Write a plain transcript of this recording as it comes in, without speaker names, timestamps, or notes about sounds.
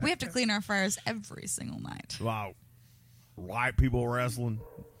We have to clean our fryers every single night. Like white people wrestling,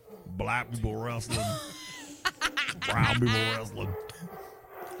 black people wrestling, brown people wrestling,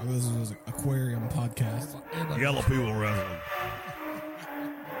 This was an aquarium podcast. yellow people wrestling.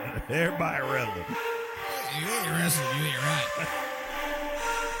 Everybody wrestling. You ain't wrestling. You ain't right.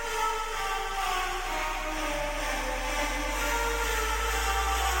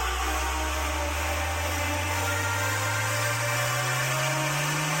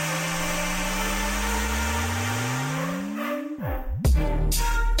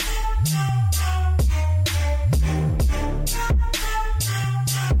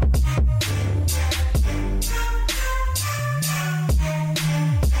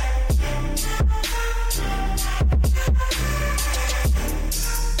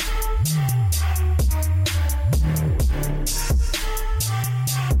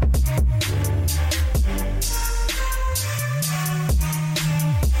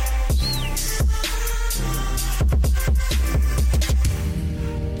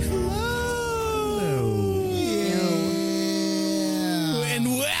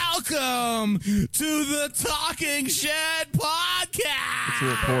 To the Talking Shed Podcast. It's a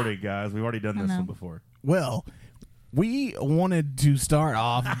recording, guys. We've already done this one before. Well, we wanted to start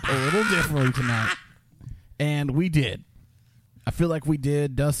off a little differently tonight, and we did. I feel like we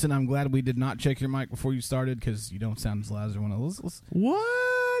did. Dustin, I'm glad we did not check your mic before you started because you don't sound as loud as one of those.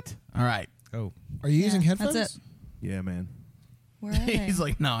 What? All right. Oh. Are you using headphones? That's it. Yeah, man. Where are they? He's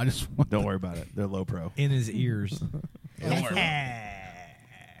like, no, I just want Don't worry about it. They're low pro. In his ears. Don't worry.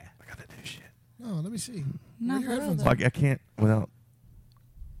 I gotta do shit. Oh, let me see. Not Where are your heard of headphones? them. Like I can't without.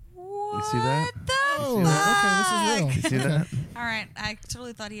 What You see that? the Oh, fuck? okay, this is real. You see that? All right, I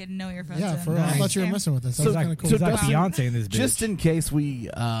totally thought he had no earphones Yeah, in. for real. I thought you were messing with us. That was kind of cool. So like Dustin, Beyonce in this bitch. just in case we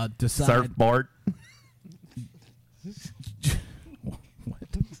decide. Surf Bart.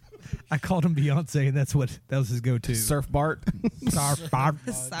 I called him Beyonce, and that was his go-to. Surf Bart. Surfboard.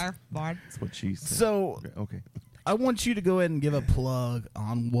 That's what she said. So okay. I want you to go ahead and give a plug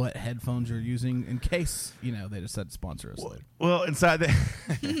on what headphones you're using in case, they decide to sponsor us later. Well, inside the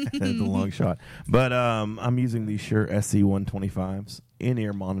that's a long shot. But I'm using these Shure SC125s,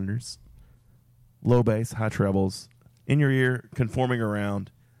 in-ear monitors, low bass, high trebles, in your ear, conforming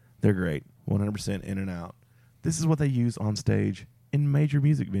around. They're great, 100% in and out. This is what they use on stage in major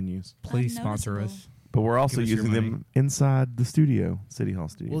music venues. Please sponsor Unnoticeable. us. But we're also Give us your using them money. inside the studio, City Hall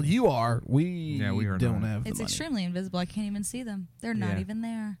studio. Well, you are. We are don't not. have It's the money. extremely invisible. I can't even see them. They're not Yeah. even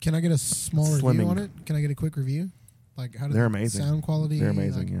there. Can I get a small Slimming. review on it? Can I get a quick review? Like how does They're the amazing. sound quality? They're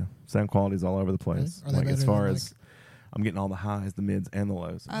amazing, like, yeah. Sound quality's all over the place. Are they Like as better far than, as I'm getting all the highs, the mids, and the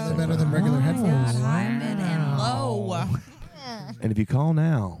lows. Are they better than regular my headphones? God, high, mid, and low. And if you call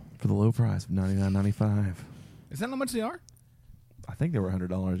now for the low price of $99.95, Is that how much they are? I think they were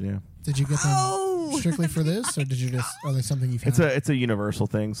 $100. Yeah, Did you get them strictly for this, or did you just? Are they something you've had? it's a universal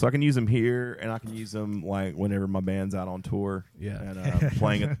thing. So I can use them here, and I can use them like whenever my band's out on tour. Yeah. and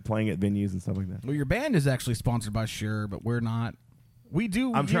playing at venues and stuff like that. Well, your band is actually sponsored by Shure, but we're not. We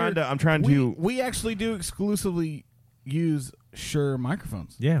do. I'm trying to. We actually do exclusively use Shure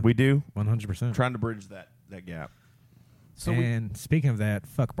microphones. Yeah, We do 100%. trying to bridge that gap. So And speaking of that,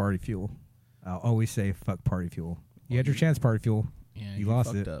 fuck Party Fuel. I'll always say fuck Party Fuel. You had your chance, Party Fuel. yeah, you lost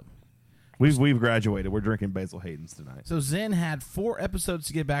fucked it. up. We've graduated. We're drinking Basil Hayden's tonight. So Zen had 4 episodes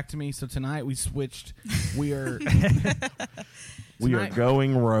to get back to me. So tonight we switched. We are We are Tonight-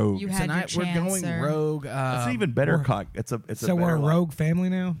 going rogue. You had tonight your we're chance, going sir. rogue. It's an even better we're- cock. It's a So we're better, a rogue family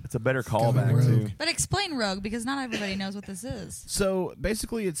now? It's a better Going callback rogue. too. But explain rogue, because not everybody knows what this is. So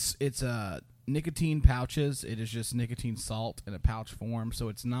basically, it's nicotine pouches. It is just nicotine salt in a pouch form. So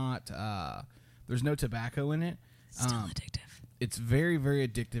it's not. There's no tobacco in it. Still addictive. It's very, very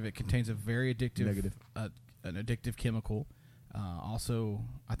addictive. It contains a very addictive, Negative. an addictive chemical. Also,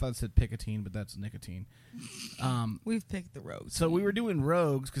 I thought it said picotine, but that's nicotine. We've picked the rogue. So we were doing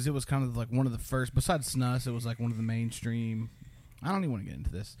rogues because it was kind of like one of the first. Besides Snus, it was like one of the mainstream. I don't even want to get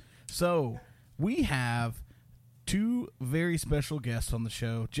into this. So we have 2 very special guests on the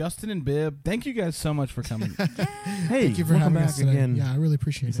show, Justin and Bib. Thank you guys so much for coming. Hey, Thank you for welcome having back us today. again. Yeah, I really Thank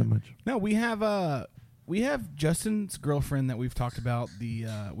appreciate you so it. much. No, we have Justin's girlfriend that we've talked about. We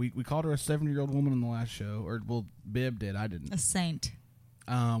called her a 7-year-old woman on the last show, or well, Bib did. I didn't. A saint.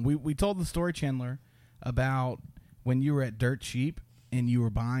 We told the story, Chandler, about when you were at Dirt Cheap and you were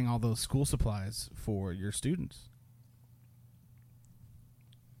buying all those school supplies for your students.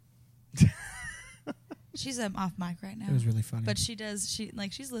 She's off mic right now. It was really funny. But she's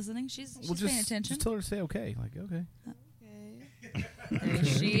listening. She's Well, paying attention. Just tell her to say okay. Like okay. There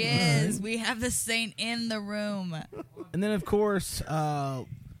she is. We have the saint in the room. And then of course,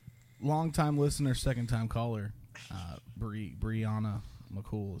 long-time listener, second-time caller, Brianna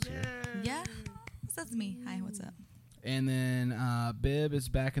McCool is here. Yeah, that's me. Hi, what's up? And then Bib is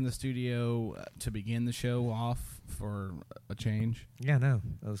back in the studio to begin the show off for a change Yeah, no,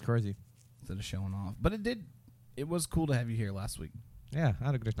 that was crazy. instead of showing off. But it was cool to have you here last week. Yeah, I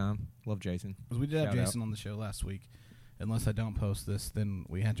had a good time. Love Jason. Because we did have Shout out. Jason on the show last week. Unless I don't post this, then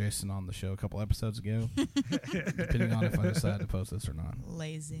we had Jason on the show a couple episodes ago. Depending on if I decide to post this or not.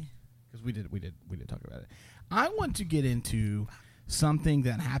 Lazy. Because we did talk about it. I want to get into something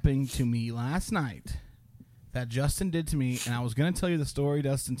that happened to me last night that Justin did to me, and I was going to tell you the story,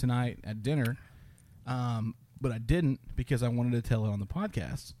 Dustin, tonight at dinner, but I didn't because I wanted to tell it on the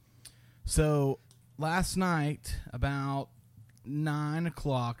podcast. So last night, about 9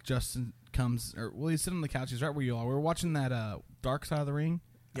 o'clock, Justin comes, he's sitting on the couch. He's right where you are. We were watching that Dark Side of the Ring,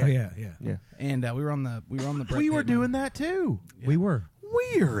 Oh yeah. and we were on the Brett We were Pittman. doing that too. Yeah. We were.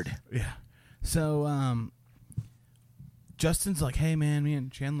 Weird. Yeah. So Justin's like, "Hey man, me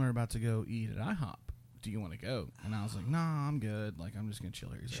and Chandler are about to go eat at IHOP. Do you want to go?" And I was like, "Nah, I'm good. Like, I'm just gonna chill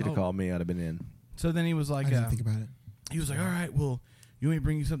here." He's Should like, have called me. I'd have been in. So then he was I like, didn't think about it. he was like, "All right, well, you want me to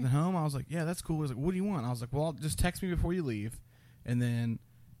bring you something home?" I was like, "Yeah, that's cool." He was like, "What do you want?" I was like, "Well, just text me before you leave, and then,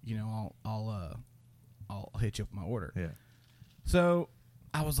 I'll hit you up with my order." Yeah. So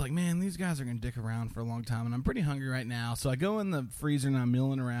I was like, man, these guys are going to dick around for a long time, and I'm pretty hungry right now. So I go in the freezer, and I'm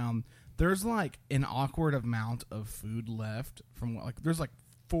milling around. There's, like, an awkward amount of food left from, like, there's, like,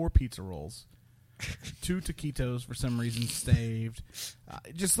 4 pizza rolls, 2 taquitos for some reason staved,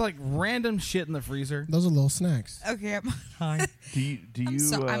 just, like, random shit in the freezer. Those are little snacks. Okay, Hi. Do you?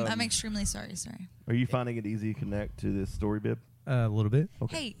 I'm extremely sorry. Sorry. Are you finding it easy to connect to this story, Bib? A little bit.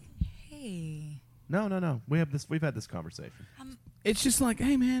 Okay. Hey. No. We've had this conversation. It's just like,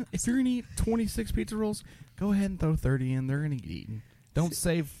 hey, man, if you're going to eat 26 pizza rolls, go ahead and throw 30 in. They're going to get eaten. Don't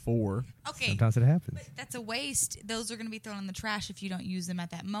save 4. Okay. Sometimes it happens. But that's a waste. Those are going to be thrown in the trash if you don't use them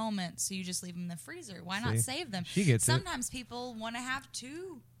at that moment. So you just leave them in the freezer. Why not See? save them? She gets it. Sometimes people want to have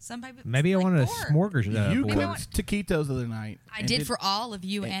 2. Some people Maybe I like wanted a 4. smorgasbord. You Maybe I cooked taquitos the other night. I and did for all of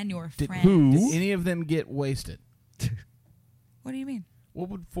you and your Did friends. any of them get wasted? What do you mean? What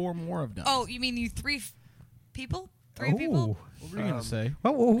would 4 more have done? Oh, you mean you 3 people? 3 people? What were you going to say?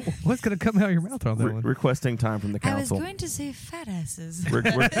 Oh, what's going to come out of your mouth on that one? Requesting time from the I was council. going to say fat asses.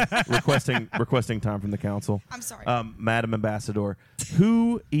 Requesting time from the council. I'm sorry. Madam Ambassador,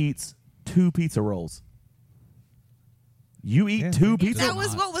 who eats 2 pizza rolls? You eat Yeah. 2 pizza that Does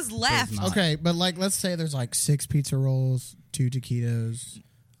was not. what was left. Does not. Okay, but like, let's say there's like 6 pizza rolls, 2 taquitos,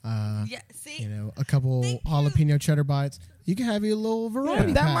 Yeah, see? a couple Thank you. jalapeno cheddar bites. You can have your little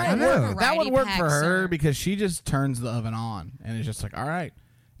variety That pack. might I know. work. That would Variety work for packs her are- because she just turns the oven on and it's just like, all right.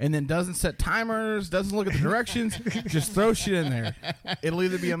 And then doesn't set timers, doesn't look at the directions, just throw shit in there. It'll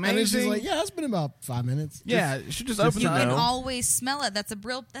either be amazing. And it's just like, yeah, it's been about 5 minutes. yeah, she just opens You the can oven. always smell it. That's a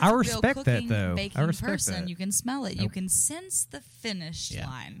real. That's I a real respect that, cooking, though. baking I respect person. that. You can smell it. You can sense the finish Yeah.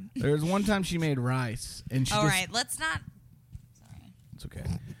 line. There was one time she made rice and she All just, right, let's not. Sorry. It's okay.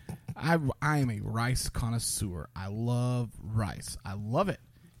 I am a rice connoisseur. I love rice. I love it.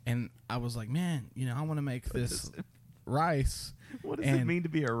 And I was like, man, I want to make this rice. What does it mean to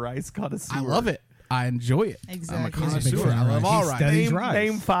be a rice connoisseur? I love it. I enjoy it. Exactly. I'm a He's a big connoisseur. fan I of love rice. all He rice. studies rice.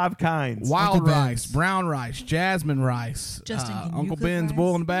 Name 5 kinds. Wild Uncle rice, Ben's. brown rice, jasmine rice, Justin, can you Uncle cook Ben's rice?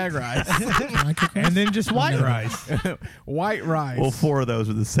 boil and bag rice, Can I cook rice? And then just white rice. white rice. Well, 4 of those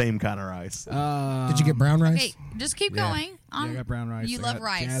are the same kind of rice. Did you get brown rice? Okay, just keep Yeah. going. I got brown rice. You I love got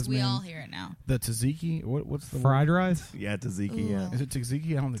rice. jasmine. We all hear it now. The tzatziki. What's the Fried word? rice. Yeah, tzatziki. Ooh. Yeah, Is it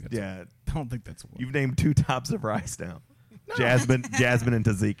tzatziki? I don't think that's. yeah. I don't think that's. One. You've named 2 types of rice now. Jasmine and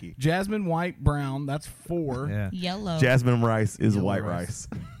tzatziki. Jasmine, white, brown. That's 4. Yeah. Yellow. Jasmine rice is Yellow white rice.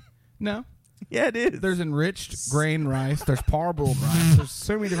 rice. No, Yeah, it is. there's enriched grain rice. There's parboiled rice. There's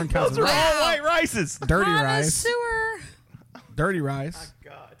so many different kinds Those of are rice. all white rices. Dirty rice. Connoisseur. Dirty rice.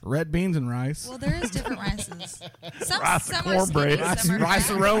 God. Red beans and rice. Well, there is different rices. Some, Rice some and are skinny, cornbread. some are fat.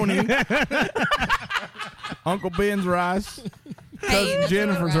 Rice-a-roni. Uncle Ben's rice. Hey, Cousin that's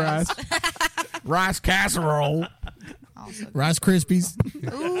Jennifer's rice. rice. Rice casserole. Also Rice Krispies.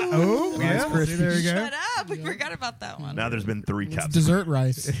 Ooh. Yeah. See, there you go. Shut up. We forgot about that one. Now there's been 3 It's cups. dessert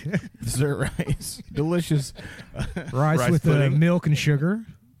rice. Dessert rice. Delicious. Rice with pudding. milk and sugar.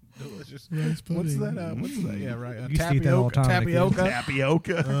 Delicious. Rice What's pudding. that? What's that? Yeah, right. You used to eat that all the time when I was a kid.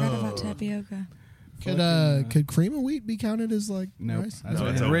 Tapioca. Tapioca. Forgot about tapioca. Could cream of wheat be counted as like No, rice? that's No,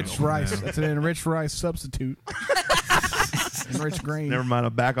 an it's enriched oatmeal. rice. No. That's an enriched rice substitute. Enriched grain. Never mind. I'll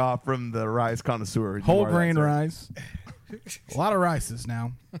back off from the rice connoisseur. You Whole are grain that, sir. rice. A lot of rices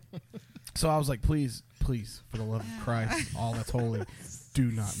now. So I was like, please, for the love of Christ, all that's holy,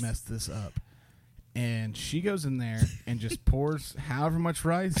 do not mess this up. And she goes in there and just pours however much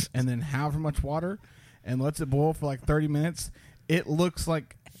rice and then however much water and lets it boil for like 30 minutes. It looks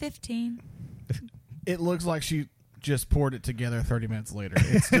like 15. It looks like she just poured it together 30 minutes later.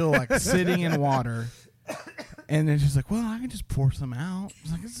 It's still like sitting in water. And then she's like, well, I can just pour some out.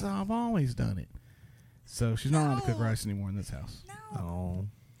 I was like, I've always done it. So she's not allowed to cook No. rice anymore in this house. No. Oh.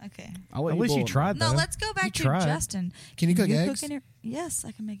 Okay. I'll let At least boil you it. tried, though. No, let's go back You to tried. Justin. Can you cook eggs? Cook yes,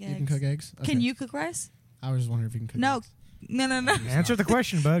 I can make eggs. You can cook eggs? Can Okay. you cook rice? I was just wondering if you can cook No. eggs. No. Answer the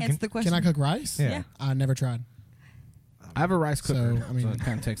question, bud. Answer the question. Can I cook rice? Yeah. Yeah. I never tried. I have a rice cooker. So, I mean, it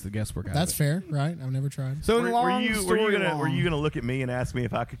kind of takes the guesswork out That's of it. fair, right? I've never tried. So Were long you story gonna long. look at me and ask me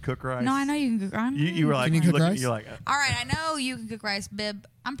if I could cook rice? No, I know you can cook rice. You were like, Can you cook look at- rice? You're like, All right, I know you can cook rice, Bib.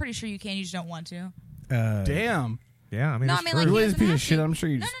 I'm pretty sure you can. You just don't want to. Damn. Yeah, I mean, No, it's I mean, true. like, You he lazy doesn't piece have of shit. to. I'm sure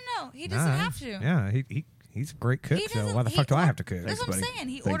you No, just. no. He doesn't have to. Yeah, he's a great cook. He So doesn't- why the fuck do I have to cook? That's what I'm buddy. saying.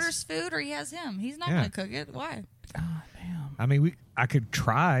 He Thanks. orders food or he has him. He's not Yeah. going to cook it. Why? I mean, I could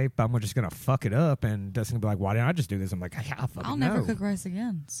try, but I'm just gonna fuck it up, and Dustin's gonna be like, "Why didn't I just do this?" I'm like, "I'll fucking I'll never know." cook rice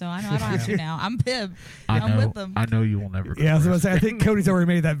again. So I know I don't have to now. I'm Bib. I'm with them. I know you will never. Yeah, I was gonna say. I think Cody's already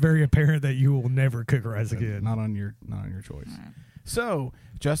made that very apparent that you will never cook rice again. Not on your choice. So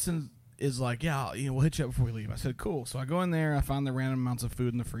Justin is like, yeah, we'll hit you up before we leave. I said, cool. So I go in there, I find the random amounts of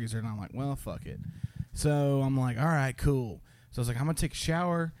food in the freezer, and I'm like, well, fuck it. So I'm like, all right, cool. So I was like, I'm gonna take a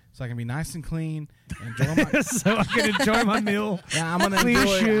shower so I can be nice and clean and enjoy my. So I can enjoy my meal. Yeah, I'm gonna Clean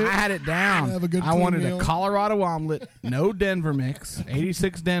enjoy it. shit. I had it down. Have a good I clean wanted meal. a Colorado omelet, no Denver mix,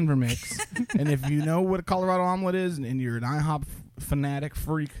 86 Denver mix. And if you know what a Colorado omelet is, and you're an IHOP fanatic,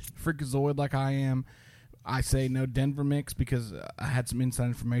 freakazoid like I am, I say no Denver mix because I had some inside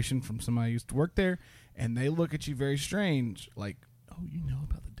information from somebody who used to work there, and they look at you very strange, like, oh, you know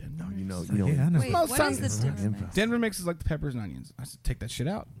about the Denver mix? you know, Yeah, I know. Wait, Most what is times- this difference? Denver mix is like the peppers and onions. I said, take that shit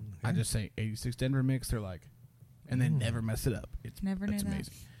out. I just say 86 Denver mix. They're like, and they never mess it up. It's Never knew that.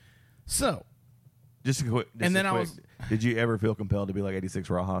 amazing. So just a quick. And then I was- Did you ever feel compelled to be like 86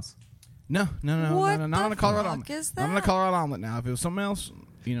 Rajas? no, What not on the a Colorado fuck omelet. is Not on a that? Colorado omelet. Now, if it was something else,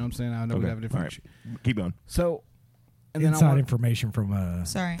 you know what I'm saying? I know we'd Okay, have a different all right. issue. Keep going. So, and then, Inside information from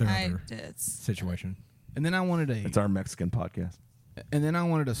Sorry, their other it's situation. and then I wanted It's our Mexican podcast.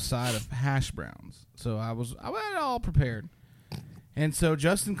 a side of hash browns. So I had it all prepared. And so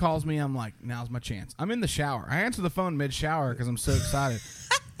Justin calls me. I'm like, now's my chance. I'm in the shower. I answer the phone mid shower because I'm so excited.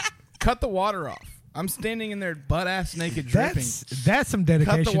 Cut the water off. I'm standing in there butt ass naked dripping. That's some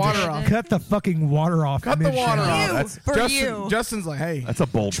dedication. water to off. Cut the fucking water off. Cut the mid-shower. water off. You, that's- for Justin, you. Justin's like, hey. That's a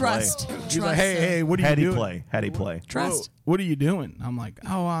bold Trust. play. He's like, hey, what are you Had he doing? play? Had he play? Trust. What are you doing? I'm like,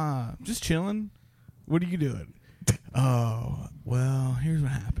 just chilling. What are you doing? Oh, well, here's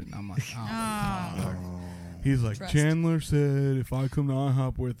what happened. I'm like, fuck. He's like, Trust. Chandler said if I come to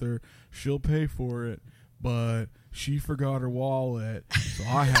IHOP with her, she'll pay for it, but she forgot her wallet, so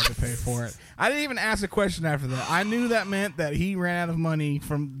I had to pay for it. I didn't even ask a question after that. I knew that meant that he ran out of money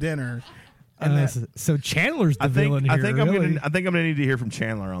from dinner. And So Chandler's the I villain think. here. I think really. I'm gonna need to hear from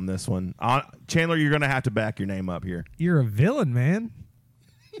Chandler on this one. Chandler, you're gonna have to back your name up here. You're a villain, man.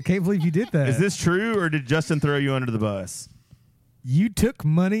 I can't believe you did that. Is this true, or did Justin throw you under the bus? You took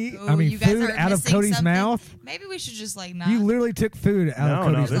money. Ooh, I mean, you guys food are out of missing Cody's something. mouth. Maybe we should just like not. You literally took food out of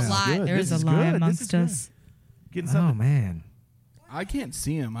No, Cody's this There's a is mouth. lie. good. There's This a is lie good. This amongst is good. us. Getting Oh something. man. I can't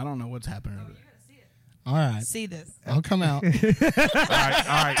see him. I don't know what's happening over there. All right. See this. I'll come out. All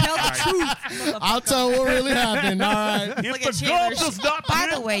right. Tell the truth. I'll tell what really happened. All right. If Look the at gum Chandler. does not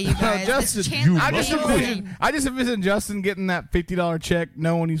By the way, you guys, Justin, this Chandler I just thing- envision Justin getting that $50 check,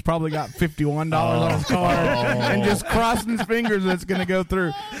 knowing he's probably got $51 on his card, and just crossing his fingers that it's going to go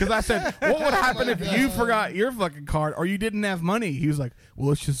through. Because I said, what would happen if you forgot your fucking card or you didn't have money? He was like, well,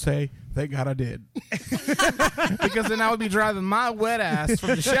 let's just say, thank God I did. Because then I would be driving my wet ass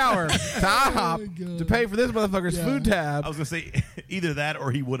from the shower to IHOP to pay for this motherfucker's food tab. I was gonna say either that,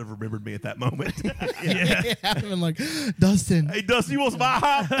 or he would have remembered me at that moment. I'm like, Dustin, Hey, Dusty, you want some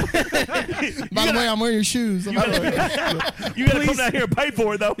IHOP? by the way, I'm wearing your shoes. I'm like, You gotta come down here and pay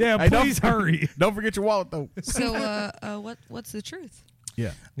for it, though. Yeah, Hey, don't- please hurry. Don't forget your wallet, though. So, what's the truth?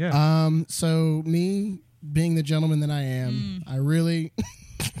 Yeah. Yeah. so me being the gentleman that I am, I really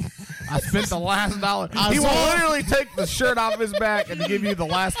I spent the last dollar. I He will saw- literally take the shirt off his back and give you the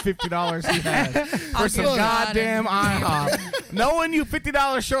last $50 he had for some get that goddamn IHOP. Knowing you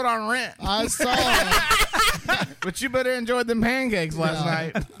 $50 short on rent, I saw it. but you better enjoy them pancakes last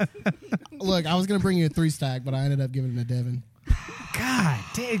Yeah. night. Look, I was gonna bring you a 3-stack, but I ended up giving it to Devin. God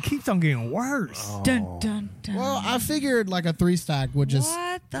Dude, it keeps on getting worse. Dun, dun, dun. Well, I figured like a 3-stack would just.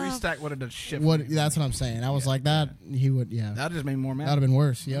 What the? 3-stack would have done shit. That's what I'm saying. I was like that. He would. Yeah. That just made me more mad. That'd have been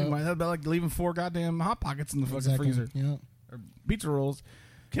worse. Yeah. That'd be like leaving 4 goddamn Hot Pockets in the fucking freezer. Yeah. Or pizza rolls.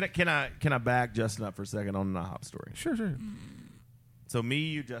 Can I back Justin up for a second on the IHOP story? Sure. So me,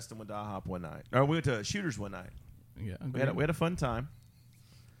 you, Justin went to IHOP one night. Or we went to Shooters one night. Yeah. We had a fun time.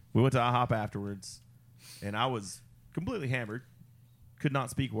 We went to IHOP afterwards, and I was completely hammered, could not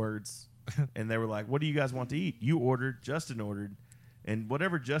speak words, and they were like, "What do you guys want to eat?" You ordered, Justin ordered, and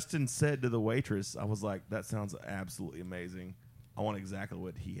whatever Justin said to the waitress, I was like, "That sounds absolutely amazing. I want exactly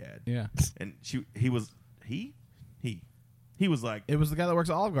what he had." Yeah. And he was like, It was the guy that works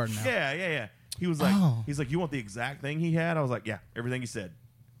at Olive Garden now. yeah. He was like, Oh. he's like, "You want the exact thing he had?" I was like, "Yeah, everything he said."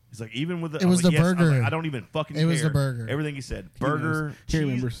 He's like, "Even with the," It I was like, the "Yes." I was burger. like, I don't even fucking It was care. the burger. Everything he said. He Burger, knows. He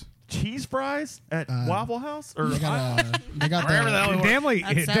remembers. cheese fries at Waffle House or They got Wherever the hell the, it It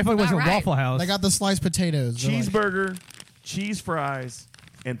That sounds definitely about wasn't right. Waffle House. they got the sliced potatoes. They're like- cheeseburger, cheese fries,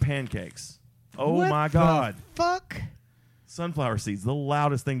 and pancakes. Oh What my the God! fuck? Sunflower seeds, the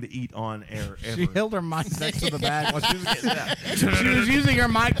loudest thing to eat on air ever. She held her mic next to the bag while she was getting that. She was using her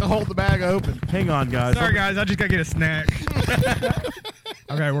mic to hold the bag open. Hang on, guys. Sorry, guys. I just got to get a snack.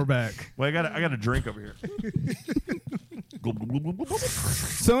 Okay, we're back. Wait, I got a drink over here.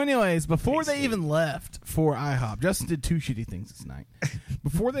 So, anyways, before they even left for IHOP, Justin did 2 shitty things this night.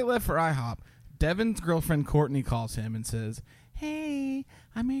 Before they left for IHOP, Devin's girlfriend Courtney calls him and says, "Hey,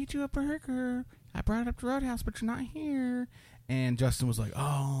 I made you a burger. I brought it up to Roadhouse, but you're not here." And Justin was like,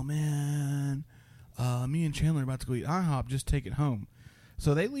 "Oh man, me and Chandler are about to go eat IHOP. Just take it home."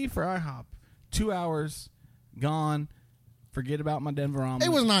 So they leave for IHOP. 2 hours gone. Forget about my Denver omelet.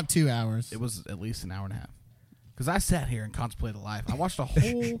 It was not 2 hours. It was at least an hour and a half. Because I sat here and contemplated life. I watched a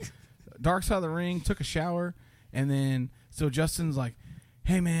whole Dark Side of the Ring, took a shower, and then so Justin's like,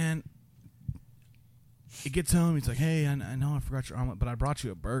 "Hey man," he gets home. He's like, "Hey, I know I forgot your omelet, but I brought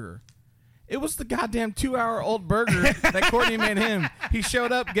you a burger." It was the goddamn 2-hour-old burger that Courtney made him. He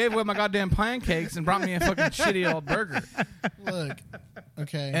showed up, gave away my goddamn pancakes, and brought me a fucking shitty old burger. Look,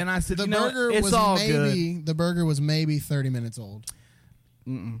 okay. And I said, the "You know, burger it's was all maybe the burger was maybe 30 minutes old.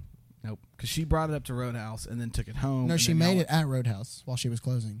 Nope. Because she brought it up to Roadhouse and then took it home. No, and she then made y'all- it at Roadhouse while she was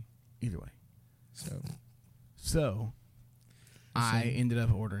closing. Either way. So I ended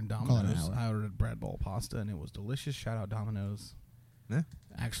up ordering Call it an Domino's. hour. I ordered bread bowl pasta, and it was delicious. Shout out Domino's. Yeah.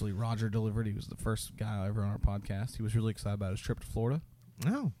 Actually, Roger delivered. He was the first guy ever on our podcast. He was really excited about his trip to Florida.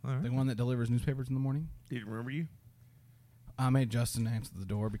 Oh, all The right. one that delivers newspapers in the morning. Did he remember you? I made Justin answer the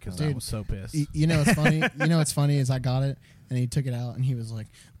door because I Dude, was so pissed. You know what's funny? You know what's funny is I got it and he took it out and he was like,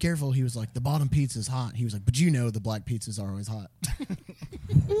 "Careful!" He was like, "The bottom pizza's hot." He was like, "But you know the black pizzas are always hot."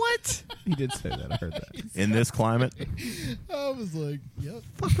 What? He did say that. I heard that. In this climate, I was like, "Yep."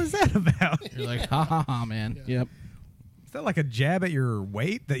 What was that about? You're like, ha ha ha, man. Yeah. Yep. Is that like a jab at your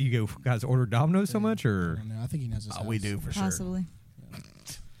weight that you go, guys order Domino's so much, I or? don't know. I think he knows his We house. do for sure. Possibly.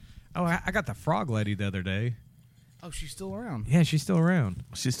 Oh, I got the frog lady the other day. Oh, she's still around. Yeah, she's still around.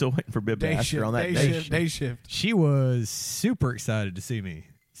 she's still waiting for Bib to ask her on that day day shift. Day shift. She was super excited to see me.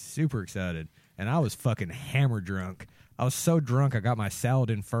 Super excited. And I was fucking hammer drunk. I was so drunk, I got my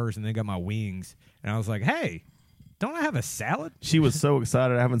salad in first and then got my wings. And I was like, hey, don't I have a salad? She was so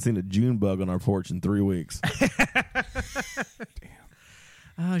excited. I haven't seen a June bug on our porch in 3 weeks.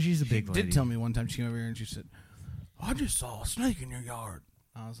 Oh, she's a big She lady. did tell me one time she came over here and she said, "I just saw a snake in your yard."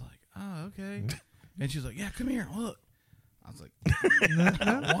 I was like, "Oh, okay." And she's like, "Yeah, come here, look." I was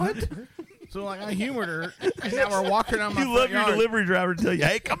like, "What?" So like I humored her, and now we're walking around my You front love your yard. delivery driver to tell you,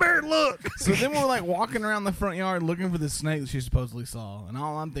 "Hey, come here and look." So then we're like walking around the front yard looking for this snake that she supposedly saw, and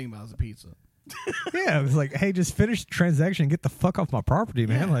all I'm thinking about is a pizza. Yeah, I was like, hey, just finish the transaction and get the fuck off my property,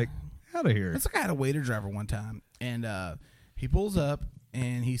 man. Yeah. Like, out of here. It's like I had a waiter driver one time, and he pulls up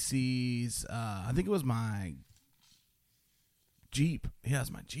and he sees, I think it was my Jeep. Yeah, it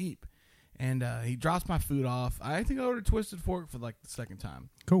was my Jeep. And he drops my food off. I think I ordered Twisted Fork for like the second time.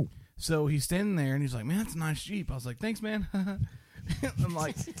 Cool. So he's standing there and he's like, "Man, that's a nice Jeep." I was like, "Thanks, man." I'm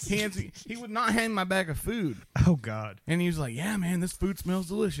like, he would not hand my bag of food. Oh, God. And he was like, "Yeah, man, this food smells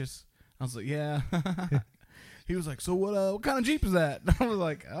delicious." I was like, "Yeah." He was like, "So what kind of Jeep is that?" I was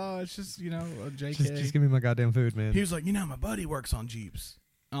like, "Oh, it's just, a JK." Just give me my goddamn food, man. He was like, "My buddy works on Jeeps."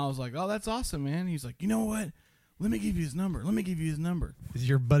 I was like, "Oh, that's awesome, man." He's like, "You know what? Let me give you his number. Is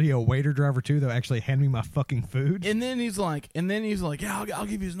your buddy a waiter driver, too, though, actually hand me my fucking food? And then he's like, "Yeah, I'll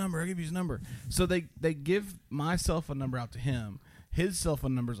give you his number. I'll give you his number." So they give my cell phone number out to him. His cell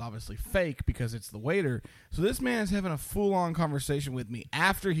phone number is obviously fake because it's the waiter. So this man is having a full-on conversation with me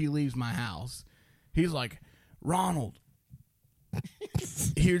after he leaves my house. He's like, "Ronald,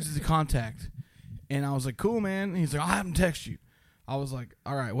 here's the contact. And I was like, cool, man. And he's like, I'll have him text you. I was like,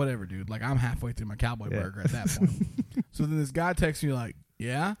 all right, whatever, dude. Like, I'm halfway through my cowboy burger at that point. So then this guy texts me like,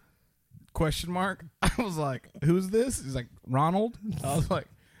 yeah? Question mark. I was like, who's this? He's like, Ronald. I was like,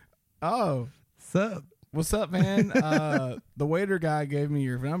 oh, Sup? what's up, man? The waiter guy gave me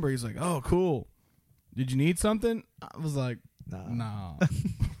your number. He's like, oh, cool. Did you need something? I was like, no.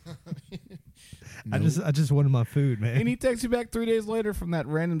 I just wanted my food, man. And he texted me back 3 days later from that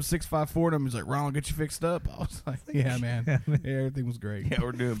random 654 number. He's like, Ronald, get you fixed up. I was like, yeah, man. Yeah, everything was great. Yeah,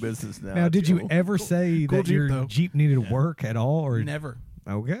 we're doing business now. Now, did you Joe. ever say Cool that Jeep, your though. Jeep needed work at all? Or Never.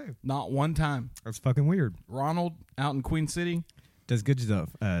 Okay, Not one time. that's fucking weird. Ronald out in Queen City. Does good stuff.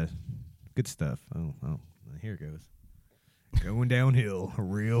 Good stuff. Oh, here it goes. Going downhill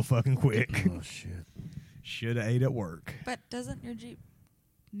real fucking quick. Oh shit! Should have ate at work. But doesn't your Jeep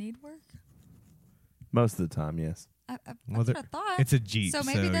need work? Most of the time, yes. That's Well, what I thought. It's a Jeep, So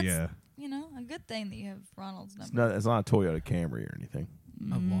maybe that's yeah. a good thing that you have Ronald's It's number. not. It's not a Toyota Camry or anything.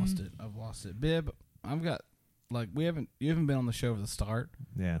 I've lost it. Bib, I've got you haven't been on the show from the start,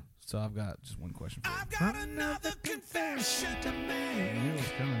 Yeah. so I've got just one question for you. I've got another confession to make. I knew it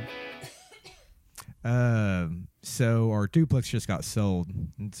was coming. So our duplex just got sold,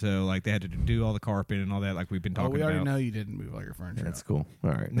 and so like they had to do all the carpet and all that, like we've been Oh, talking we already about. know you didn't move all your furniture. That's out. cool.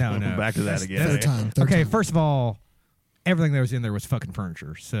 All right. No, no. Back to that again. that's- eh? Third Okay, time. first of all, everything that was in there was fucking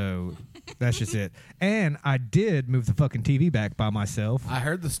furniture, so that's just it. And I did move the fucking TV back by myself. I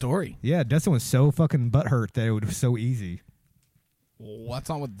heard the story. Yeah, Dustin was so fucking butthurt that it was so easy. What's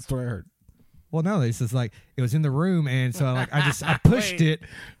on with the story I heard? Well, no, it's just like it was in the room, and so I pushed Wait. it.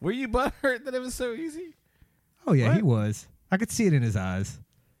 Were you butthurt that it was so easy? Oh yeah, What? he was. I could see it in his eyes.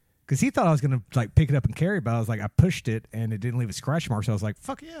 Because he thought I was going to like pick it up and carry it, but I was like, I pushed it and it didn't leave a scratch mark. So I was like,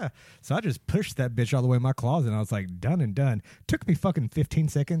 fuck yeah. So I just pushed that bitch all the way in my closet and I was like, done and done. Took me fucking 15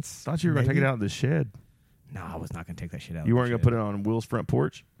 seconds. Thought you were gonna take it out in the shed. No, I was not going to take that shit out. You weren't gonna put it on Will's front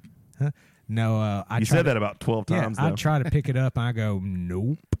porch. No, I You tried said to- that about 12 Yeah, times. I though. try to pick it up and I go,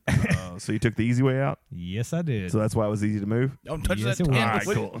 nope. So you took the easy way out. Yes, I did. So that's why it was easy to move. Don't touch Yes, that it was.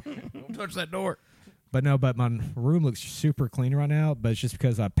 door. All right, cool. Don't touch that door. But no, but my room looks super clean right now. But it's just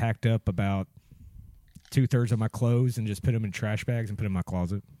because I packed up about 2/3 of my clothes and just put them in trash bags and put them in my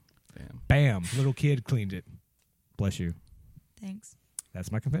closet. Damn. Bam, little kid cleaned it. Bless you. Thanks. That's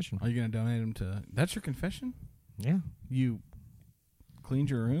my confession. Are you gonna donate them to? That's your confession. Yeah. You cleaned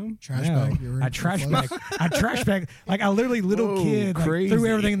your room. Trash No, bag. your room I for trash clothes. bag. I trash bag. Like I literally little Whoa, kid like, crazy. threw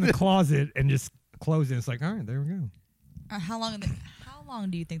everything in the closet and just closed it. It's like, all right, there we go. How long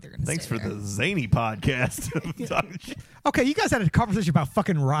do you think they're going to Thanks stay for there? the zany podcast. Talking shit. Okay, you guys had a conversation about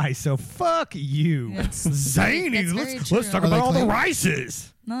fucking rice, so fuck you. That's- Zany. that's very Let's true. talk Are about they all the clean?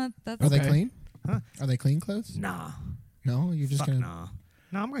 rices. No, that's Are they Okay. clean? Huh? Are they clean clothes? Nah. No, you're just Fuck gonna. nah.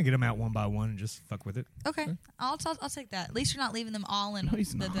 No, I'm gonna get them out one by one and just fuck with it. okay. I'll take that. At least you're not leaving them all in No,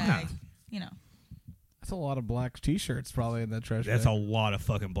 he's the not. bag. You know. That's a lot of black T-shirts probably in that trash. That's a bag. lot of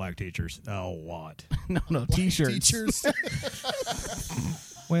fucking black teachers. A lot. no T-shirts. Teachers.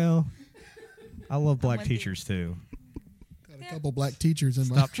 Well, I love black with you. teachers too. Got a couple black teachers in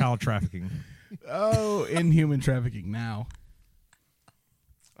my. Stop child trafficking. Oh, in human trafficking now.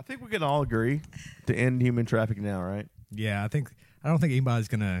 I think we can all agree to end human trafficking now, right? Yeah, I don't think anybody's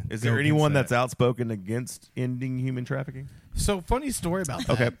gonna. Is go there against anyone that. that's outspoken against ending human trafficking? So funny story about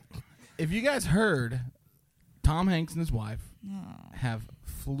that. Okay. If you guys heard, Tom Hanks and his wife have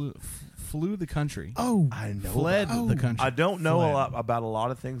flew the country. Oh, I know. Fled about- the country. I don't know Fled. a lot about a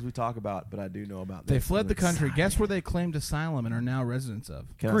lot of things we talk about, but I do know about They this. fled the I'm country. excited. Guess where they claimed asylum and are now residents of?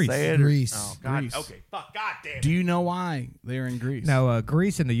 Can Greece. I say it? or- Greece. Oh, God. Greece. Okay. Fuck. God damn it. Do you know why they're in Greece? no.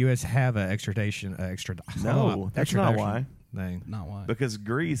 Greece and the U.S. have an extradition. No, that's not why. Thing. Not why. Because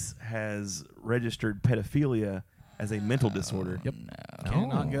Greece has registered pedophilia as a mental disorder. Yep.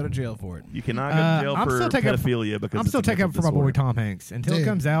 Cannot go to jail for it. You cannot go to jail I'm for still taking up- pedophilia because I'm it's still a taking up mental for my boy disorder. Tom Hanks until it Dude.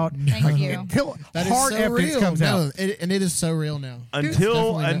 comes out. Thank you. Until That is hard so evidence real. comes no, out. and it is so real now.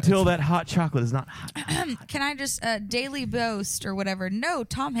 Until definitely- that hot chocolate is not hot. Can I just Daily Boast or whatever? No,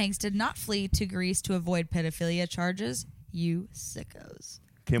 Tom Hanks did not flee to Greece to avoid pedophilia charges. You sickos.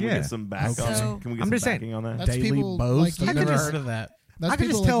 Can we Yeah. get some back Okay. on So- that? Can we get I'm some just saying- backing on that? That's Daily people Boast. like I've you. never That's heard of that. That's I could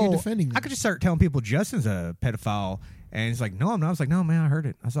people just like you tell. defending them. I could just start telling people Justin's a pedophile, and he's like, "No, I'm not." I was like, "No, man, I heard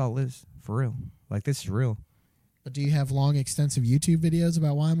it. I saw Liz for real. Like this is real. But do you have long, extensive YouTube videos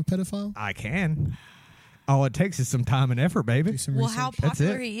about why I'm a pedophile? I can. All it takes is some time and effort, baby." Do some Well, research. how That's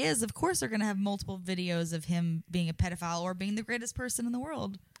popular it. he is, of course they're going to have multiple videos of him being a pedophile or being the greatest person in the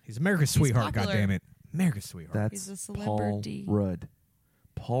world. He's America's sweetheart. popular. God damn it, America's sweetheart. That's He's a Paul celebrity. Rudd.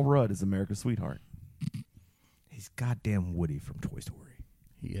 Paul Rudd is America's sweetheart. He's goddamn Woody from Toy Story.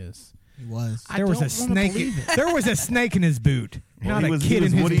 He is. He was. I There was don't a wanna snake. believe it. There was a snake in his boot. Well, Not he a was- kid he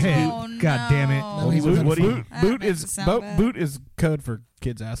was in his Woody's pants. Oh, God damn it! no. he was Woody. Boot, That boot makes is it sound boot, bad. boot is code for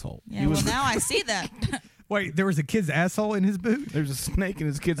kid's asshole. Yeah, well, now I see that. Wait, there was a kid's asshole in his boot. There's a snake in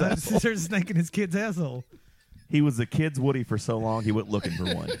his kid's asshole. There's a snake in his kid's asshole. He was the kid's Woody for so long he went looking for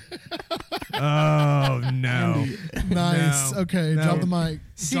one. Oh no! Nice. No. Okay, No. drop the mic.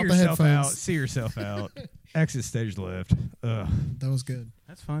 See Drop the yourself out. headphones. See yourself out. Exit stage left. Ugh. That was good.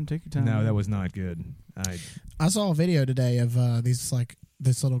 That's fine. Take your time. No, that was not good. I saw a video today of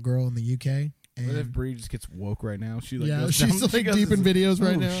this little girl in the UK. What if And Bree just gets woke right now? She like yeah, goes she's down, like goes, deep in videos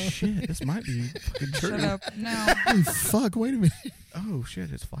right oh, now. Shit, this might be fucking true. Shut up. No. Holy fuck! Wait a minute. Oh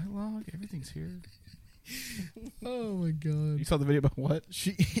shit, it's flight log. Everything's here. Oh my god. You saw the video about what?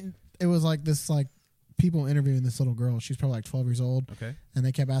 It was like this people interviewing this little girl. She's probably like 12 years old, Okay. and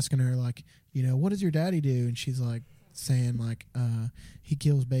they kept asking her like, what does your daddy do? And she's like saying like, he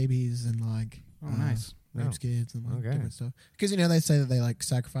kills babies and like, Oh, nice. rapes kids and like Okay. different stuff. Because they say that they like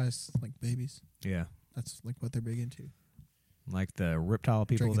sacrifice like babies. Yeah, That's like what they're big into. like the reptile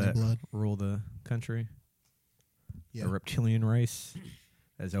people Drinking their that blood. rule the country. Yeah, The reptilian race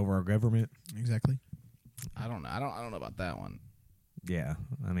that's over our government. exactly. I don't know. I don't know about that one. Yeah,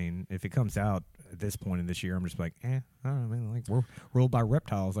 I mean, if it comes out at this point in this year, I'm just like, I don't know, man. Like we're ruled by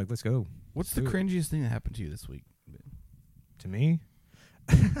reptiles. Like, let's go. What's the Do it. cringiest thing that happened to you this week? To me.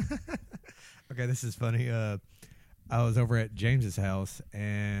 Okay, this is funny. I was over at James's house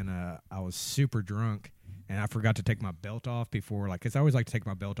and I was super drunk and I forgot to take my belt off before, like, because I always like to take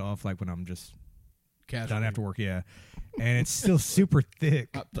my belt off, like when I'm just done after work. Yeah, and it's still super thick,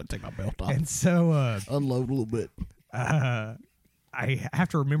 I'll take my belt off. and so Unload a little bit. I have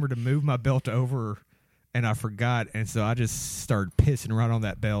to remember to move my belt over, and I forgot, and so I just started pissing right on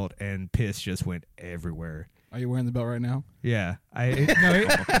that belt, and piss just went everywhere. Are you wearing the belt right now? Yeah,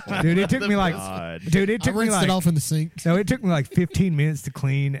 dude, it took me like, God. dude, it I took me rinsed like, it off in the sink. no, it took me like 15 minutes to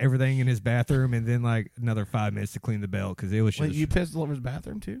clean everything in his bathroom, and then like another 5 minutes to clean the belt because it was just, Wait, you pissed all over his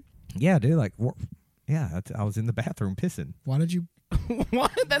bathroom too? yeah, dude, like, yeah, I was in the bathroom pissing. Why did you?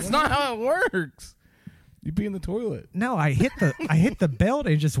 What? That's not how it works. You pee in the toilet. No, I hit the belt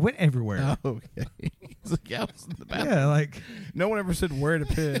and it just went everywhere. Oh, okay. He's like, yeah, I was in the bathroom. Yeah, like, No one ever said where to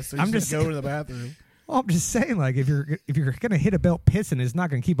piss. So I'm just just- go to the bathroom. well, I'm just saying, like, if you're gonna hit a belt pissing, it's not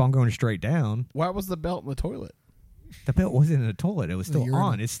gonna keep on going straight down. Why was the belt in the toilet? The belt wasn't in the toilet; it was still urinal.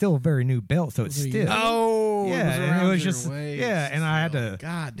 on. It's still a very new belt, so it's Was it a still. urinal? Oh, Yeah, and it around was your just- waist. yeah, and I had to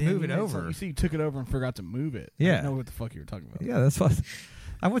God damn, move it you had over. some- You see, you took it over and forgot to move it. I Yeah. didn't know what the fuck you were talking about. Yeah, that's what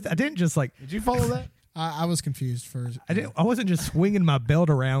I didn't just like. Did you follow that? I was confused for. I wasn't just swinging my belt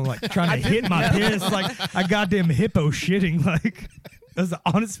around like trying to hit my piss like a goddamn hippo shitting. Like that was an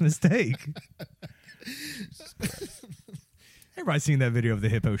honest mistake. Everybody's seen that video of the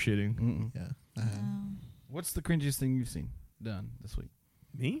hippo shitting. Mm-mm. Yeah. What's the cringiest thing you've seen done this week?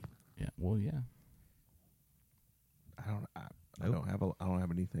 Me? Yeah. Well, yeah. I don't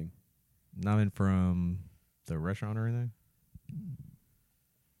have anything. Nothing from the restaurant or anything.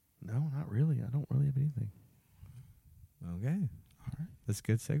 No, not really. I don't really have anything. Okay, all right, that's a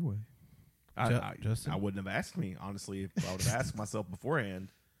good segue. Justin? I wouldn't have asked me, honestly. If I would have asked myself beforehand,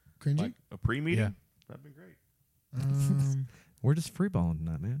 Cringy. like a pre-meeting, Yeah. that'd be great. We're just freeballing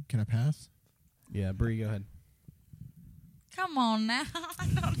tonight, man. Can I pass? Yeah, Bree, go ahead. Come on now. I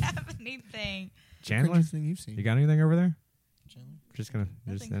don't have anything. Chandler, Cringiest thing you've seen? you got anything over there? Chandler? Just gonna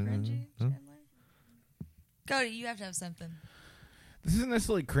Nothing just cringy, huh? Chandler? Cody, you have to have something. This isn't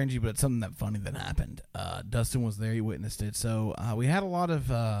necessarily cringy, but it's something that funny that happened. Dustin was there; he witnessed it. So we had a lot of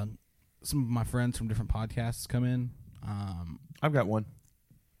some of my friends from different podcasts come in. I've got one.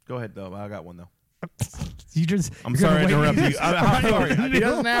 Go ahead, though. I got one, though. You just. I'm you're gonna sorry to wait- interrupt you. I'm sorry. He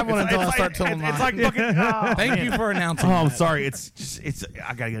doesn't have one until I start telling It's mine. like fucking. Thank you for announcing. Oh, I'm that. sorry.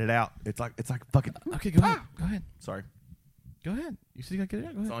 I gotta get it out. It's like fucking. Okay, go ahead. Go ahead. Sorry. Go ahead. You said you got to get it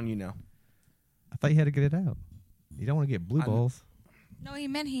out. Go It's ahead. on you now. I thought you had to get it out. You don't want to get blue I know. balls. No, he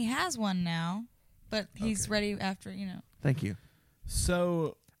meant he has one now, but he's ready after, Thank you.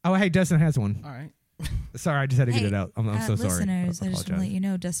 So, Oh, hey, Dustin has one. all right. Sorry, I just had to get Hey, it out. I'm so sorry. listeners, I just want to let apologize. you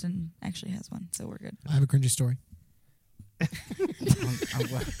know Dustin actually has one, so we're good. I have a cringy story. I'm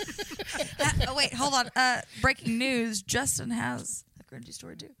glad. Oh, wait, hold on. Breaking news, Justin has a cringy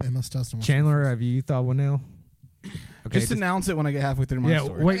story too. Unless Dustin wants Chandler, have you thought one now? Okay, Just announce it when I get halfway through my yeah.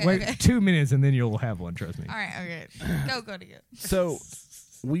 story. Wait, Okay, okay. 2 minutes and then you'll have one. Trust me. All right, okay. Go, go. So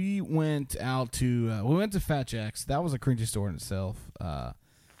we went out to Fat Jack's. That was a cringy store in itself.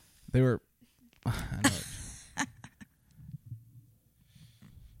 They were. I know it.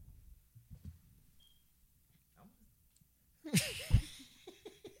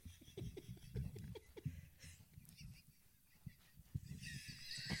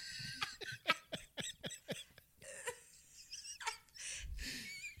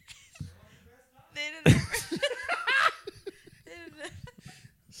 They didn't.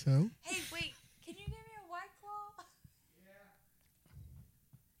 So Hey, wait. Can you give me a White Claw?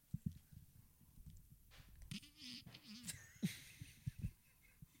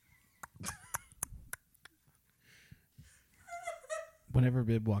 Whenever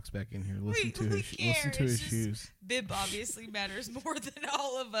Bib walks back in here, listen We- to we his care. listen to It's his just- shoes. Bib obviously matters more than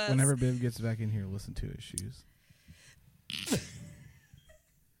all of us. Whenever Bib gets back in here, listen to his shoes. You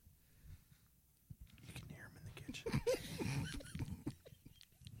can hear him in the kitchen. I'm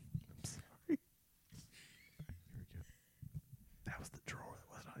sorry. Here we go. That was the drawer that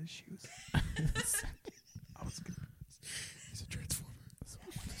wasn't on his shoes. I was good. he's a transformer.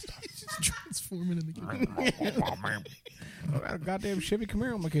 He's just transforming in the kitchen. Oh, man. I got a goddamn Chevy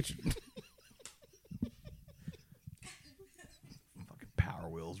Camaro in my kitchen. Fucking Power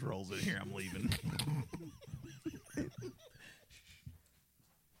Wheels rolls in here. I'm leaving.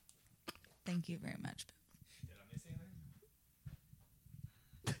 Thank you very much.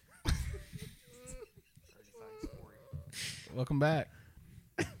 Welcome back.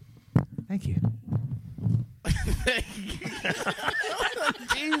 Thank you.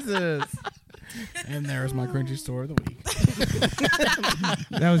 Jesus. And there's my cringy story of the week.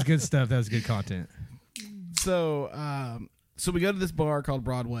 That was good stuff. That was good content. So we go to this bar called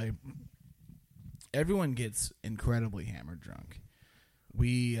Broadway. Everyone gets incredibly hammered drunk.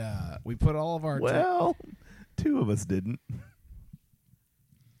 We put all of our Well, two of us didn't.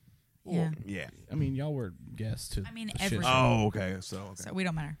 Yeah. Yeah. I mean, y'all were guests to. I mean, the shit everyone. show. Oh, okay. So So we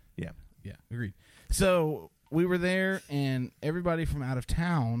don't matter. yeah. Yeah, agreed. So we were there, and everybody from out of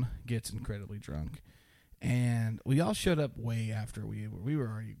town gets incredibly drunk, and we all showed up way after we were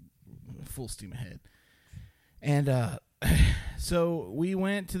already full steam ahead, and so we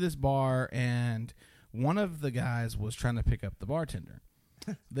went to this bar, and one of the guys was trying to pick up the bartender.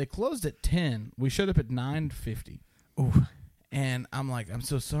 They closed at 10. We showed up at 9:50. Ooh. And I'm like, I'm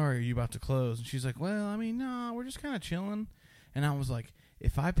so sorry, are you about to close? And she's like, well, I mean, no, we're just kind of chilling. And I was like,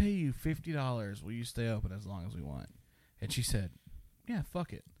 if I pay you $50, will you stay open as long as we want? And she said, yeah,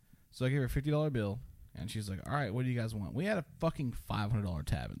 fuck it. So I gave her a $50 bill, and she's like, all right, what do you guys want? We had a fucking $500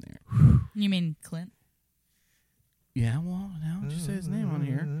 tab in there. You mean Clint? Yeah, well, now don't you say his name on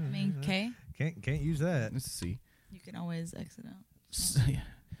here. I mean Kay? Can't use that. Let's see. You can always exit out. Yeah.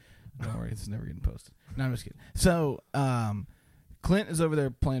 Don't worry, it's never getting posted. No, I'm just kidding. So, Clint is over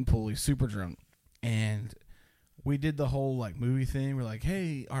there playing pool. He's super drunk. And we did the whole, like, movie thing. We're like,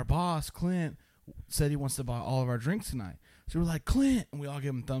 hey, our boss, Clint, said he wants to buy all of our drinks tonight. So we're like, Clint. And we all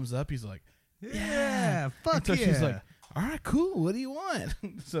give him thumbs up. He's like, Yeah, fuck and so yeah. she's like, all right, cool. What do you want?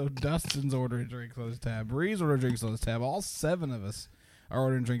 So Dustin's ordering drinks on his tab. Bree's ordering drinks on his tab. All 7 of us are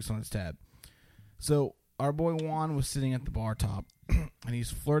ordering drinks on his tab. So our boy Juan was sitting at the bar top, and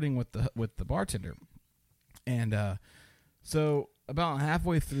he's flirting with the bartender. And so about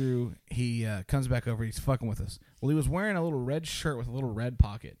halfway through, he comes back over. He's fucking with us. Well, he was wearing a little red shirt with a little red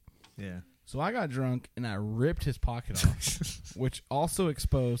pocket. yeah. So I got drunk, and I ripped his pocket off, which also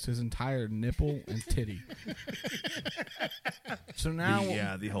exposed his entire nipple and titty. So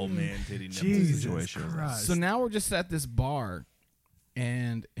now, the whole man titty nipple Jesus situation. Christ. so now we're just at this bar,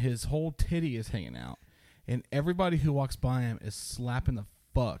 and his whole titty is hanging out, and everybody who walks by him is slapping the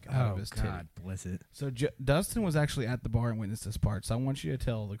fuck out of his titty. God bless it. So Dustin was actually at the bar and witnessed this part. So I want you to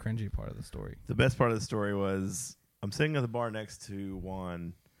tell the cringy part of the story. The best part of the story was I'm sitting at the bar next to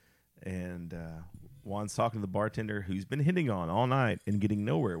Juan, and Juan's talking to the bartender who's been hitting on all night and getting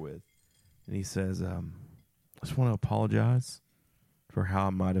nowhere with. And he says, I just want to apologize for how I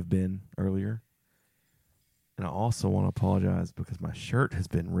might have been earlier. And I also want to apologize because my shirt has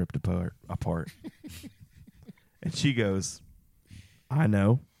been ripped apart. And she goes, I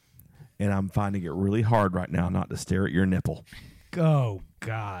know. And I'm finding it really hard right now not to stare at your nipple. Oh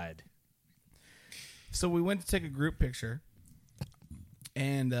God. So we went to take a group picture,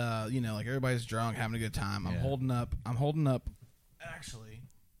 and like everybody's drunk, having a good time. I'm Yeah. holding up. Actually,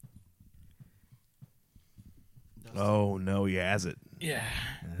 Oh, no, he has it. yeah.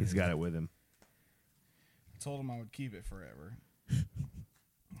 He's got it with him. I told him I would keep it forever.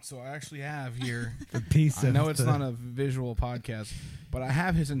 So I actually have here. The piece I of know it's the- not a visual podcast, but I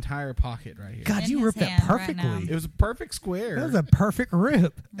have his entire pocket right here. God, In you his ripped that hand right now. perfectly. It was a perfect square. That was a perfect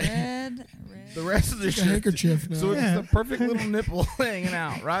rip. Red. The rest of the It's a shirt. handkerchief now. So Yeah. it's the perfect little nipple hanging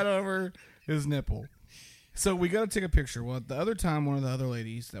out right over his nipple. So we got to take a picture. Well, the other time, one of the other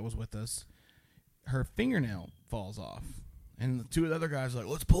ladies that was with us, her fingernail falls off. And the 2 of the other guys are like,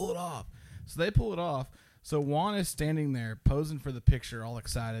 let's pull it off. So they pull it off. So Juan is standing there posing for the picture, all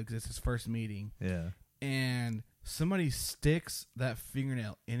excited because it's his first meeting. Yeah. And somebody sticks that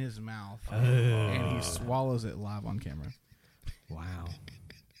fingernail in his mouth and he swallows it live on camera. Wow.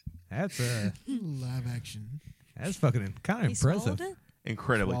 That's Live action. that's fucking kind of He swallowed impressive. it?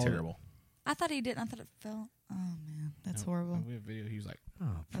 Incredibly Swallowed it. terrible. I thought he didn't. I thought it fell. Oh man, that's horrible. We have video. He was like, Oh,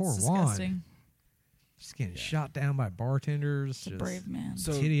 That's poor disgusting. Juan. Just getting shot down by bartenders. It's a just- brave man.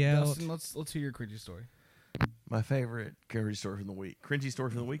 so Titty out. Dustin, let's hear your cringy story. My favorite cringy story from the week. Cringy story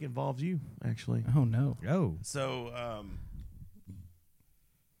from the week involves you, actually. Oh no. Oh. So,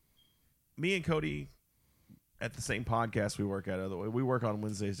 me and Cody at the same podcast we work at. We work on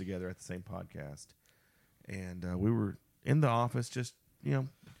Wednesdays together at the same podcast, and we were in the office just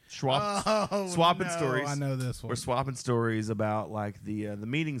swapping stories. I know this one. We're swapping stories about like the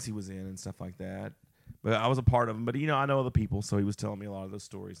meetings he was in and stuff like that. But I was a part of them. But I know other people, so he was telling me a lot of those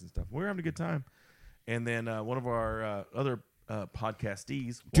stories and stuff. We were having a good time. And then one of our other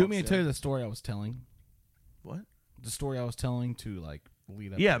podcastees. Do you want me to walks tell you in. the story I was telling? What? The story I was telling to like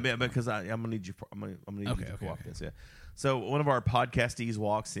lead up. Yeah, to yeah, because I'm gonna need you. I'm gonna need Okay, you to okay, co-op okay. this. Yeah. So one of our podcastees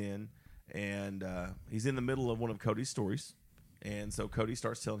walks in, and he's in the middle of one of Cody's stories, and so Cody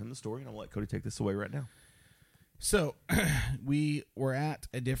starts telling him the story, and I'm gonna let Cody take this away right now. So we were at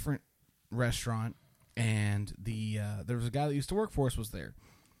a different restaurant, and there was a guy that used to work for us was there,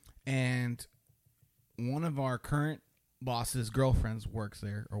 and one of our current boss's girlfriends worked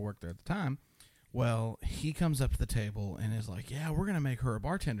there at the time. Well, he comes up to the table and is like, "Yeah, we're gonna make her a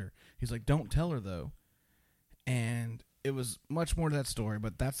bartender." He's like, "Don't tell her though." And it was much more to that story,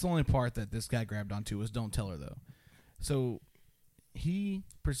 but that's the only part that this guy grabbed onto was "Don't tell her though." So he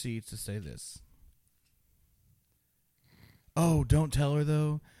proceeds to say this. Oh, don't tell her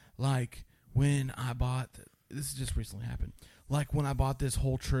though. Like when I bought, this just recently happened. Like when I bought this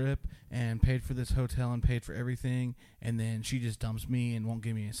whole trip and paid for this hotel and paid for everything, and then she just dumps me and won't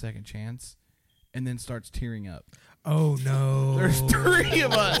give me a second chance, and then starts tearing up. Oh no. There's three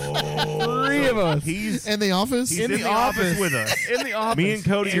of us. Three of us. He's In the office? he's in the office with us. in the office. Me and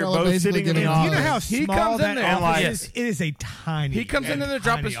Cody You're are all both basically sitting in the giving Do you know office. how He small comes in that there and, like- office is? It is a tiny. He comes in there to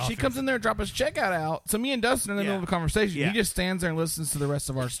drop tiny his. She office. comes in there to drop his checkout out. So me and Dustin are in the Yeah. middle of a conversation. Yeah. He just stands there and listens to the rest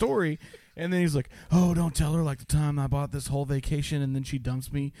of our story, and then he's like, "Oh, don't tell her like the time I bought this whole vacation, and then she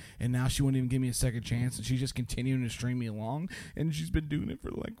dumps me, and now she won't even give me a second chance, and she's just continuing to string me along, and she's been doing it for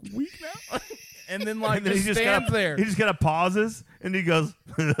like a week now." And then like And then just he stands kinda, there. He just kind of pauses and he goes,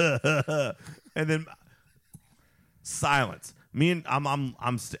 and then silence. Me and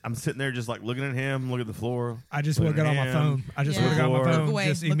I'm sitting there just like looking at him, looking at the floor. I just would have got on my him. phone. I just Yeah. would have got on my Look phone away,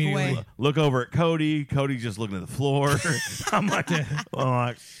 just look immediately. away. Look over at Cody. Cody just looking at the floor. I'm like,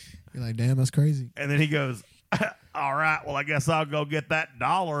 You're like, damn, that's crazy. and then he goes, "All right, well, I guess I'll go get that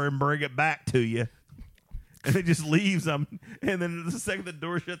 $1 and bring it back to you." And it just leaves them. And then the second the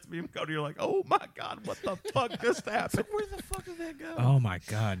door shuts, me and Cody are like, "Oh my God, what the fuck just happened?" Where the fuck did that go? Oh my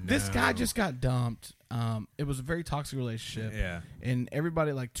god. No. This guy just got dumped. It was a very toxic relationship. Yeah. And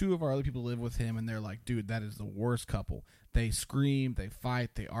everybody, like two of our other people live with him, and they're like, dude, that is the worst couple. They scream, they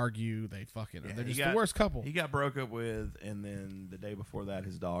fight, they argue, they fucking, Yeah, they're he just got- the worst couple. He got broke up with, and then the day before that,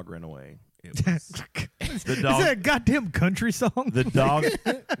 his dog ran away. It was the Is dog. that a goddamn country song? The dog.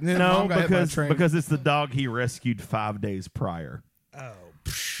 And then No, mom got hit by a because train. it's the dog he rescued 5 days prior. Oh.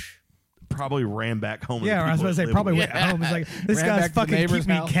 Probably ran back home. Yeah, I was about to say probably went home. It's like this Ran guy's back to the fucking neighbor's keep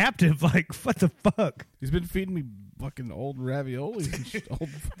me house. captive. Like what the fuck? He's been feeding me fucking old raviolis and shit.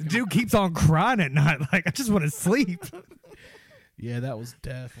 The dude keeps on crying at night. Like I just want to sleep. Yeah, that was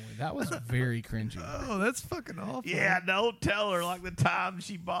very cringy. Oh, that's fucking awful. Yeah, don't tell her like the time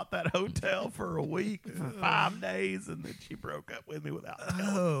she bought that hotel for a week for 5 days, and then she broke up with me without telling.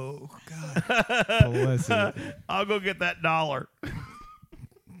 Oh God. Bless it. I'll go get that $1.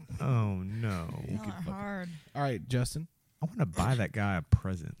 Oh no. Y'all are hard. All right, Justin. I want to buy that guy a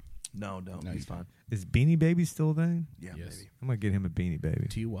present. No, don't. No, He's he's fine. Is Beanie Baby still a thing? Yeah, Yes. maybe. I'm gonna get him a Beanie Baby.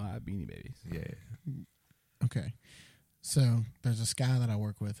 T.Y. Beanie Babies. Yeah. Okay. So there's this guy that I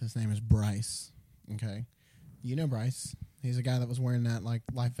work with. His name is Bryce. Okay. You know Bryce. He's a guy that was wearing that like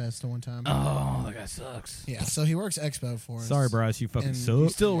life vest at one time. Oh, that guy sucks. Yeah. So he works Expo for us. Sorry, Bryce, you fucking And He suck.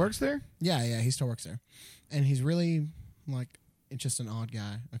 still works there? Yeah, he still works there. And he's really like it's just an odd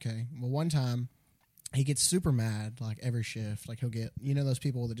guy. Okay. Well, one time he gets super mad like every shift. Like he'll get those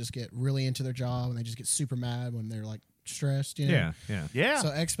people that just get really into their job and they just get super mad when they're like stressed, you know? Yeah, yeah. Yeah. So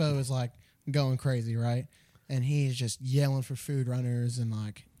Expo is like going crazy, right? And he's just yelling for food runners, and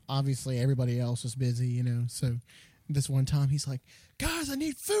like obviously everybody else is busy, So this one time he's like, "Guys, I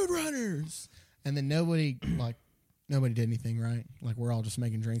need food runners," and then nobody did anything, right? Like we're all just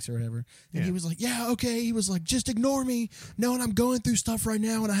making drinks or whatever. And Yeah. he was like, "Yeah, okay." He was like, "Just ignore me, knowing I'm going through stuff right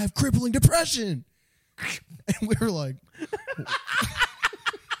now, and I have crippling depression." And we were like,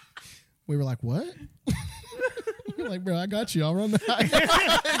 what? We're like, bro, I got you. I'll run that.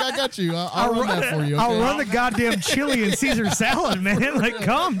 I got you. I'll run that for you. Okay? I'll run the goddamn chili and Caesar salad, man. Like,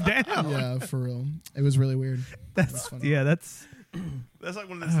 calm down. Yeah, for real. It was really weird. That's funny. yeah. That's That's like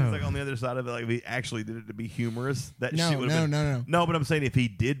one of those things. Like on the other side of it, like if he actually did it to be humorous, that shit would have been. No. No, but I'm saying if he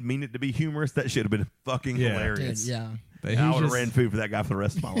did mean it to be humorous, that should have been fucking Yeah. hilarious. Dude, yeah. but I he's would have just- ran food for that guy for the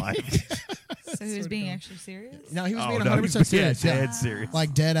rest of my life. So he was being actually serious? No, he was Oh, being no, 100% he's being serious. Yeah. dead serious.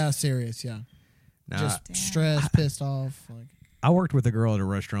 Like dead ass serious. Yeah. Nah, Just Damn. stressed, pissed off. Like, I worked with a girl at a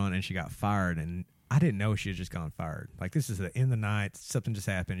restaurant and she got fired, and I didn't know she had just gone fired. Like, this is the end of the night, something just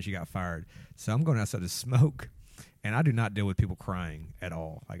happened and she got fired. So I'm going outside to smoke, and I do not deal with people crying at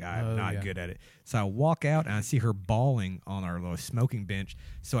all. Like, I'm not good at it. So I walk out and I see her bawling on our little smoking bench.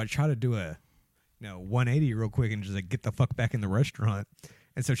 So I try to do a 180 real quick and just like get the fuck back in the restaurant.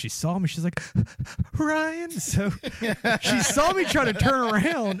 And so she saw me. She's like, Ryan. So she saw me try to turn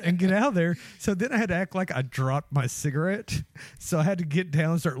around and get out of there. So then I had to act like I dropped my cigarette. So I had to get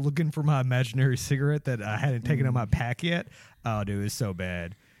down and start looking for my imaginary cigarette that I hadn't taken out my pack yet. Oh, dude, it was so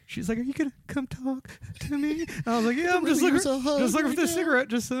bad. She's like, "Are you gonna come talk to me?" I was like, "Yeah, I'm just Really, looking, you're so hungry just looking for this now.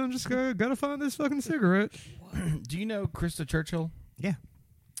 cigarette. I'm just gotta find this fucking cigarette." Do you know Krista Churchill? Yeah.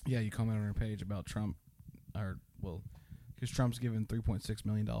 Yeah, you commented on her page about Trump, because Trump's given $3.6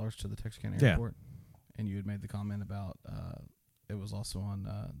 million to the Texarkana Yeah. airport, and you had made the comment about it was also on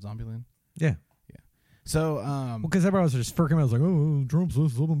Zombieland. Yeah. So Well, because everybody was just freaking out. I was like, "Oh, Trump's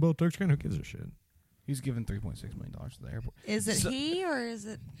something about Texarkana. Who gives a shit?" he's given $3.6 million to the airport. Is it So- he or is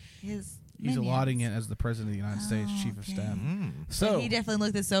it his? He's minions? allotting it as the president of the United States, chief of okay. staff. So So he definitely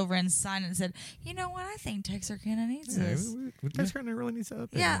looked this over and signed it and said, "You know what? I think Texarkana needs Yeah, this." Texarkana really needs to update.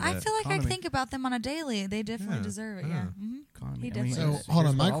 Yeah, on I that. feel like I Economy. think about them on a daily. They definitely Yeah, deserve it. yeah. Yeah. Mhm. economy. He I mean, definitely so here's- hold here's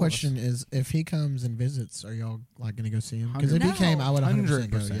on. for My all of question us. is, if he comes and visits, are y'all like going to go see him? Because if he No. came, I would 100%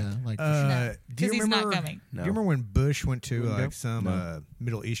 go. 100%. Yeah, like Do No, you 'cause he's not remember? coming. No. Do you remember when Bush went to Wouldn't go? like some No.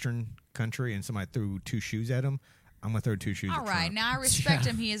 Middle Eastern country and somebody threw 2 shoes at him? I'm gonna throw 2 shoes. All at right, Trump. now I respect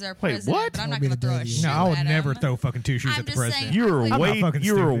him. He is our president, what? but I'm That'll not be going to the throw a day you- shoe No, I would at never him. throw fucking 2 shoes I'm at the just president. saying- You were I'm not way fucking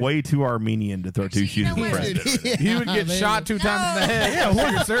you were stupid. way too Armenian to throw 2 Actually, shoes you at know the what? president. He would get man. shot 2 times in the head. Yeah,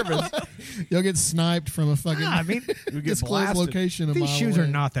 for your service. you'll get sniped from a fucking I mean, You get disclosed blasted. location. A these mile shoes away. are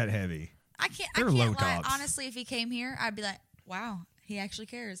not that heavy. I can't They're low lie. tops. Honestly, if he came here, I'd be like, wow, he actually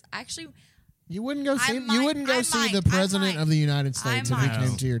cares. Actually, You wouldn't go see. I him? might- You wouldn't go I see might- the I president might. of the United States if he might.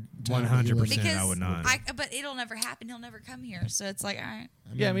 came to your town. 100%. because I would not. but it'll never happen. He'll never come here. So it's like, all right,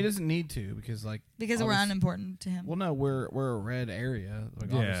 Yeah, I mean, he doesn't need to because because we're obvious- unimportant to him. Well, no, we're a red area.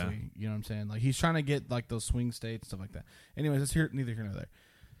 Like, Yeah. obviously, you know what I'm saying. Like, he's trying to get like those swing states stuff like that. Anyways, that's neither here nor there.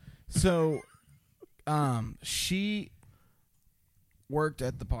 So, she worked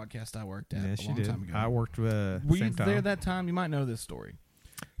at the podcast I worked at Yeah, a she long did. time ago. I worked with. Were you same time. there that time? You might know this story.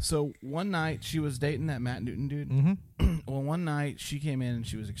 So one night she was dating that Matt Newton dude. Mm-hmm. Well, one night she came in and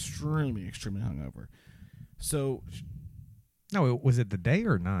she was extremely hungover. So No, was it the day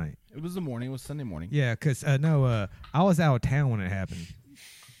or night? it was the morning. It was Sunday morning. Yeah, because I was out of town when it happened.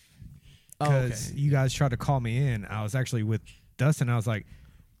 Oh, Because okay. you guys tried to call me in. I was actually with Dustin. I was like,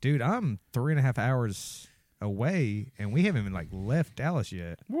 dude, I'm 3.5 hours away, and we haven't even like left Dallas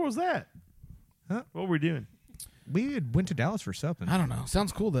yet. What was that? Huh? What were we doing? We had went to Dallas for something. I don't know.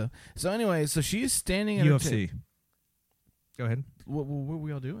 Sounds cool though. So anyway, so she's standing at her UFC. Go ahead. What were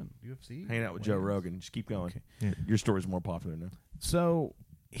we all doing? UFC? Hanging out with Joe Rogan. Just keep going. Okay. Yeah. Your story's more popular now. So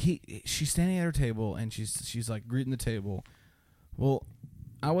she's standing at her table and she's like greeting the table. Well,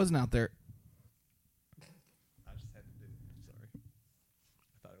 I wasn't out there. I just had to do it. Sorry.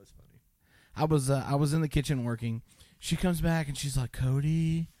 I thought it was funny. I was in the kitchen working. She comes back and she's like,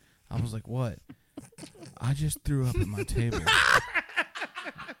 Cody. I was like, what? I just threw up at my table.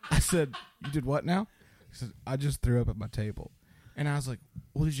 I said, you did what now? She said, I just threw up at my table. And I was like,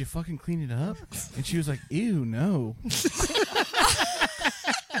 well, did you fucking clean it up? And she was like, ew, no.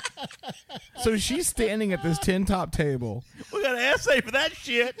 So she's standing at this tin top table. We got an essay for that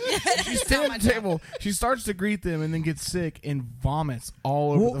shit. She's standing at the table. She starts to greet them and then gets sick and vomits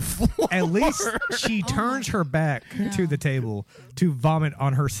all over Well, the floor. At least she turns her back to the table to vomit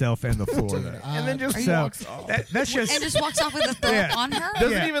on herself and the floor. There. and then just So walks off. that's just and just walks off with a thumb Yeah. on her.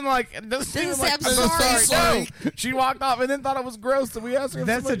 Doesn't Yeah. even like. Doesn't even say, like. "I'm sorry." No. She walked off and then thought it was gross. And we asked her. if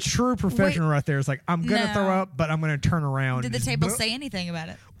that's a somebody- true professional right there. It's like I'm gonna No. throw up, but I'm gonna turn around. Did and the just table bo- say anything about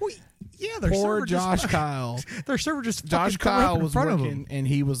it? Well, yeah, their Poor server Josh just, Kyle. Their server just Josh fucking threw up Kyle in was front of working him. and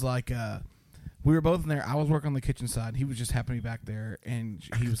he was like, we were both in there. I was working on the kitchen side. He was just happening to be back there, and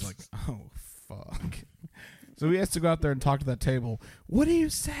he was like, "Oh fuck." So he has to go out there and talk to that table. What do you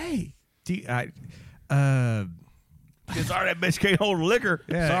say? Sorry, that bitch can't hold liquor.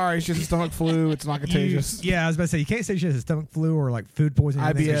 Yeah. Sorry, it's just a stomach flu. It's not contagious. Yeah, I was about to say you can't say she has a stomach flu or like food poisoning. or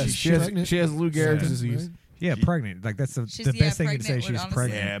anything, so IBS. she's- She has Lou Gehrig's Yeah. disease. Yeah, pregnant. Like that's the She's- best thing you can pregnant say. would She's honestly-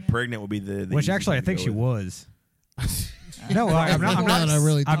 pregnant. Yeah, pregnant would be the Which easy actually, I thing think to she go with. was. No, I'm not. I'm Now that I not.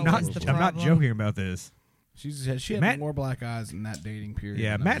 really I'm think not. about it. I'm not Problem. joking about this. She had Matt- more black eyes in that dating period.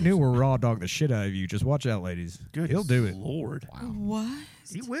 Yeah, than Matt others. New will raw dog the shit out of you. Just watch out, ladies. He'll do it. Lord. What?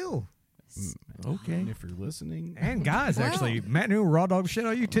 He will. Okay. And if you're listening, And guys, Wow. actually, Matt New will raw dog the shit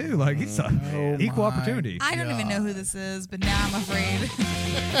out of you too. Like he's Oh equal my opportunity. I don't even know who this is, but now I'm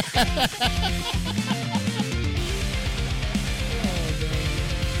afraid.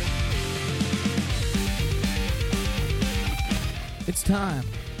 it's time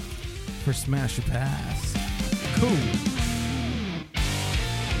for Smash or Pass. Cool.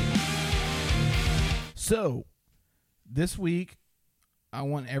 So, this week, I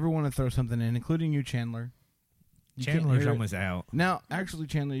want everyone to throw something in, including you, Chandler. You can't Chandler's hear it. almost out. Now, actually,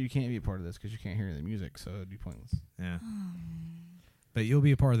 Chandler, you can't be a part of this because you can't hear the music, so it'd be pointless. Yeah. But you'll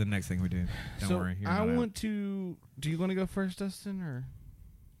be a part of the next thing we do. Don't so worry. You're I not out. want to. Do you want to go first, Dustin, or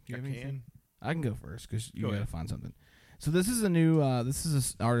do you have anything? I can go first because you Go got to ahead. find something. So this is a new. This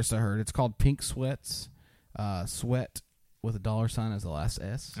is an artist I heard. It's called Pink Sweats. Sweat with a $sign as the last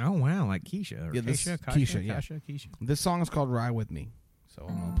S. Oh wow, like Keisha or Yeah, this- Keisha, Keisha, yeah. Keisha. This song is called "Ride with Me," so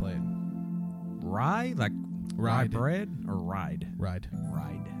I'm gonna play it. Rye, like rye Ride. bread or ride. Ride.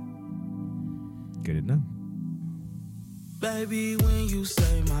 Ride. Good to know. Baby, when you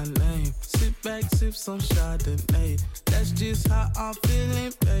say my name, sit back, sip some Chardonnay. That's just how I'm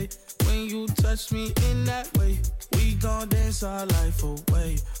feeling, babe. When you touch me in that way, we gon' dance our life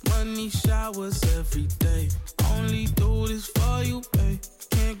away. Money showers every day. Only do this for you, babe.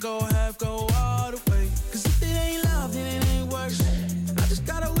 Can't go half, go all the way. Cause if it ain't love, then it ain't worth it. I just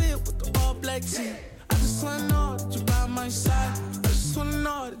got a whip with the all black tee. I just wanna know that you by my side. I just wanna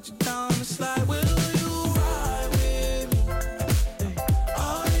know that you down the slide. Will you ride with me?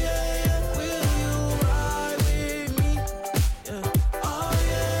 Oh yeah, yeah. Will you ride with me? Yeah. Oh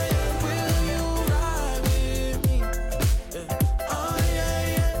yeah, yeah. Will you ride with me? Yeah. Oh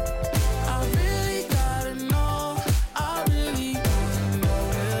yeah, yeah. I really gotta know. I really wanna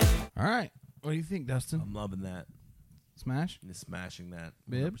know. Yeah. All right. What do you think, Dustin? I'm loving that. Smash? Just smashing that.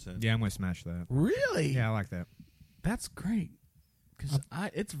 Bib? 100%. Yeah, I'm gonna smash that. Really? Yeah, I like that. That's great. Because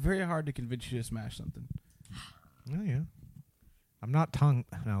it's very hard to convince you to smash something. Oh yeah. I'm not tongue.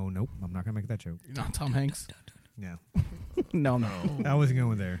 No, nope. I'm not gonna make that joke. You're not Tom Hanks. Yeah, No. I wasn't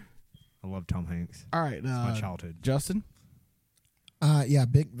going there. I love Tom Hanks. All right. It's my childhood. Justin, Yeah,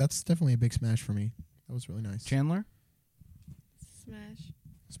 big. That's definitely a big smash for me. That was really nice. Chandler, Smash.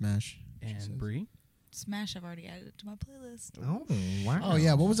 Smash. she says. and Bree. Smash, I've already added it to my playlist. Oh wow. Oh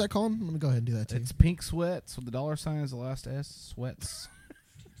yeah, what was that called? Let me go ahead and do that too. It's Pink Sweats with the $sign as the last S. Sweats.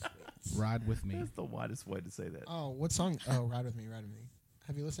 Ride with me. That's the widest way to say that. Oh, what song? Oh, Ride With Me, Ride With Me.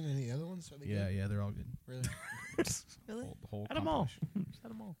 Have you listened to any other ones? Are they Yeah, good? yeah, they're all good. Really? Really? The whole Had them all. compilation.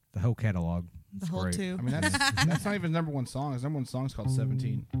 Had them all. The whole catalog. The It's whole great. two. I mean, that's not even number one song. His number one song's called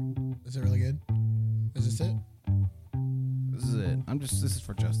 17. Is it really good? Is this it? This is it. This is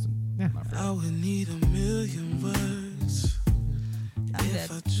for Justin. Yeah. Not for I him. would need a million words I'm if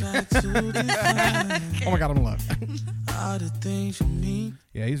dead. I tried to define Oh my God, I'm in love. all the things you mean.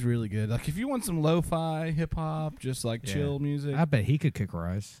 Yeah, he's really good. Like, if you want some lo-fi hip hop, just like Yeah. chill music, I bet he could kick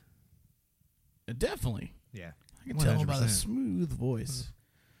Rise. definitely. Yeah. I can tell by the 100%. smooth voice.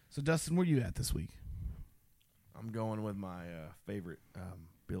 So, Dustin, where you at this week? I'm going with my favorite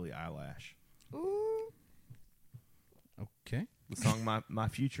Billie Eilish. Okay. The song "My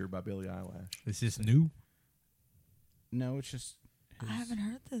Future" by Billie Eilish. Is this new? No, it's just. I haven't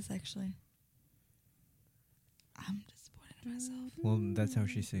heard this actually. I'm disappointed in myself. Well, that's how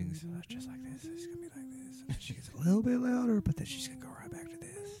she sings. Just like this. It's gonna be like this. And she gets a little bit louder, but then she's gonna go right back to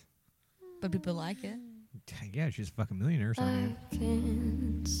this. But people like it. Yeah, she's a fucking millionaire. So man. I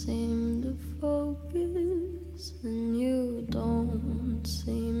can't seem to focus, and you don't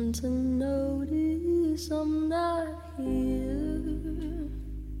seem to notice I'm not here.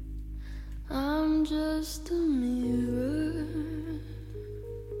 I'm just a mirror.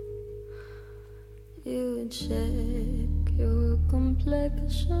 You check your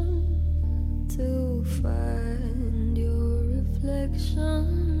complexion to find your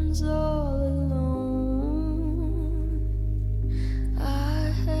reflections all alone.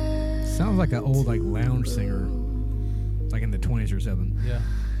 I had Sounds like an old like lounge singer, like in the 20s or something. Yeah.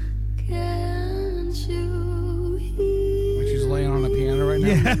 Can't you hear Like she's laying on the piano right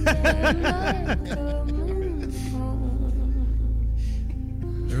now. that I'm coming home?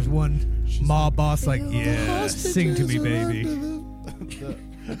 There's one. She's Mob boss, like, yeah, sing to me, baby.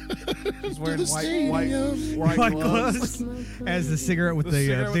 He's wearing the stadium. white gloves. As the cigarette with the,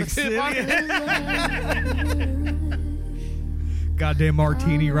 cigarette big with the sip. Goddamn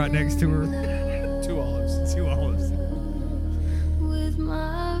martini right next to her. 2 olives. 2 olives. with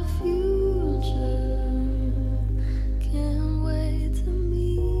my future. Can't wait to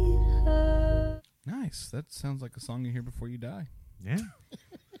meet her. Nice. That sounds like a song you hear before you die. Yeah.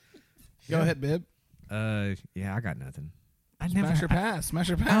 Go ahead, Bib. Yeah, I got nothing. Smash or pass. Smash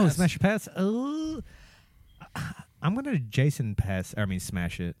or Oh, pass. smash or pass. Oh, I'm gonna Jason pass. I mean,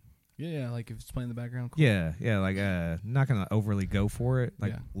 smash it. Yeah, like if it's playing in the background. Cool. Yeah, like not gonna overly go for it.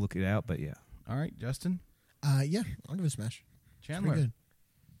 Like Yeah. look it out, but yeah. All right, Justin. Yeah, I'll give it a smash. Chandler. Pretty good.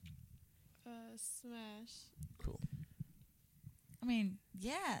 Smash. Cool. I mean,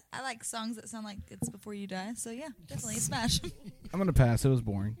 yeah, I like songs that sound like it's before you die. So yeah, definitely smash. I'm going to pass. It was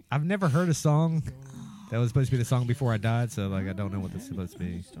boring. I've never heard a song that was supposed to be the song before I died, so like I don't know what this is supposed to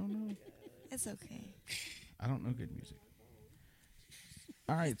be. Just don't know. It's okay. I don't know good music.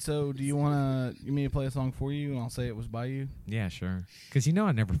 All right, so do you want me to play a song for you and I'll say it was by you? Yeah, sure. Because you know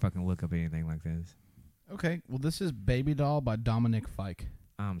I never fucking look up anything like this. Okay, well, this is Baby Doll by Dominic Fike.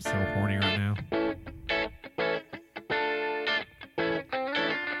 I'm so horny right now.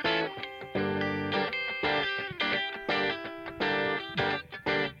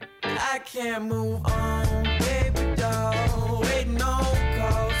 I can't move on, baby doll. Waiting on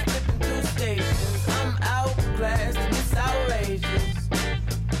calls, flipping through stations. I'm outclassed and it's outrageous.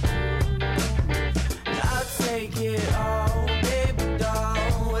 I'll take it all, baby doll.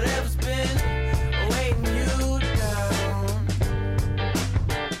 Whatever's been weighing you down.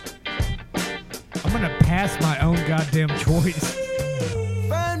 I'm gonna pass my own goddamn choice.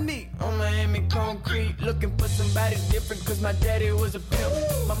 Find me on Miami concrete, looking for somebody different, cause my daddy was a pimp.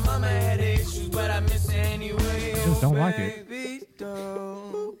 My mama had issues, but I miss her anyway. Just don't like it. Baby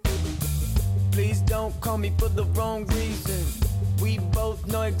doll. Please don't call me for the wrong reason. We both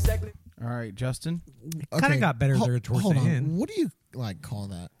know exactly. All right, Justin. Kinda got better there towards hold the on. end. What do you like call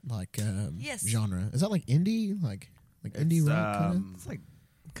that? Like Yes. genre? Is that like indie? Like indie rock kind of? It's like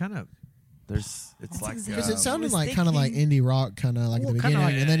kind of. It's That's like exactly Because it I sounded was like kind of like thinking. indie rock, kind of like at Well, the kinda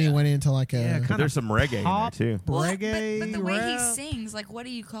beginning, like- and then he went into like a. Yeah, but kinda there's some reggae pop, in there too. Well, reggae, but the way he rap. sings, like, what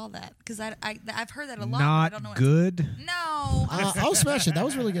do you call that? Because I've heard that a lot. but I Not don't know what good. No, I'll smash it. That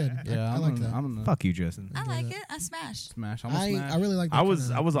was really good. Yeah, I like that. I'm gonna Fuck you, Justin. I like it. I smashed. smash. I'm gonna smash. I really like. That I was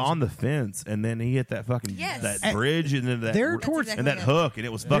kinda- on the fence, and then he hit that fucking Yes. that bridge, and then that They're That's towards exactly and that it. hook, and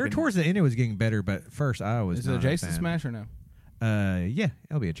it was there fucking. towards the end. It was getting better, but first I was. Is it a not Jason fan. smash or no? Yeah,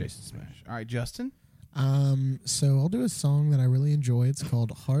 it'll be a Jason Jason smash. smash. All right, Justin. So I'll do a song that I really enjoy. It's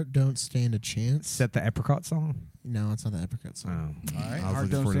called "Heart Don't Stand a Chance." Set the apricot song. No, it's not the Apricot Oh, song. All right, I was Heart looking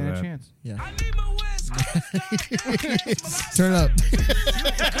Don't forward to Stand a that. Chance. Yeah, I need my West Coast. turn it up.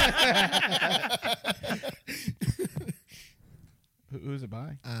 Who's it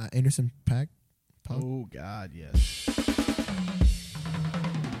by? Anderson Paak. Pop. Oh God, yes.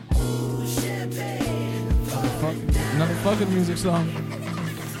 Another fucking music song.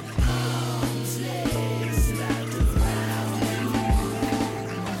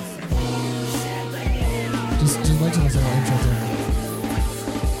 Just wait till I say the intro.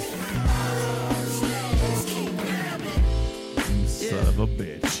 Son of a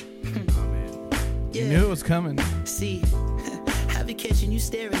bitch. You knew it was coming. See, I be catching you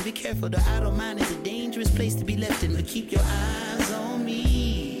staring. Be careful, the idle mind is a dangerous place to be left in. But keep your eyes on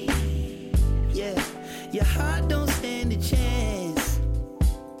me. Yeah, your heart don't stand a chance.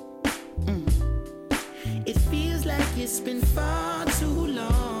 It feels like it's been far too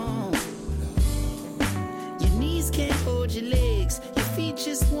long. Your knees can't hold your legs. Your feet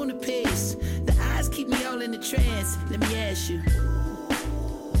just wanna pace. The eyes keep me all in a trance. Let me ask you.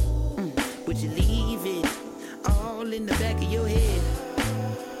 Would you leave it all in the back of your head?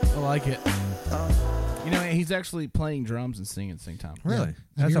 I like it. You know, he's actually playing drums and singing at the same time. Really? Have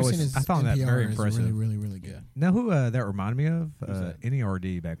That's you ever always. seen his I found that NPR very is impressive. Really, really, really good. Know who that reminded me of? Who's that?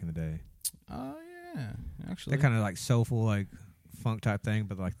 NERD back in the day. Oh yeah, actually. That kind of like soulful, like funk type thing,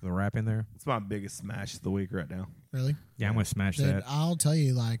 but like the rap in there. It's my biggest smash of the week right now. Really? Yeah, I'm gonna smash Dude, that. I'll tell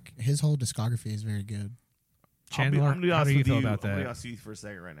you, like his whole discography is very good. Chandler, I'm gonna be how honest do you with feel about I'm gonna be that? honest with you for a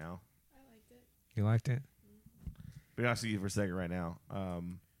second right now. You liked it? Be honest with you for a second right now.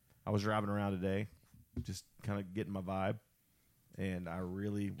 I was driving around today, just kind of getting my vibe, and I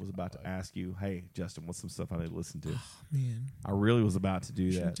really was about to ask you, "Hey, Justin, what's some stuff I need to listen to?" Man, I really was about to do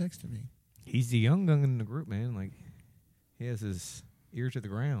you should have that. texted me. He's the young gun in the group, man. Like he has his ear to the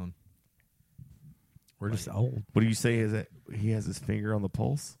ground. We're just old. What do you say? Is that he has his finger on the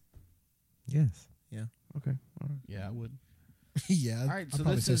pulse? Yes. Okay. All right. Yeah, I would. Yeah. All right, I'll so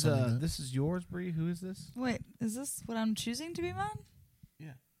probably this say is something like that. this is yours, Bree. Who is this? Wait, is this what I'm choosing to be mine?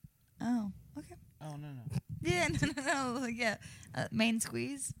 Yeah. Oh, okay. Oh no. Yeah, no. Yeah. Main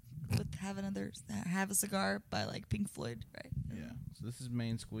Squeeze with Have a Cigar by like Pink Floyd, right? Yeah. So this is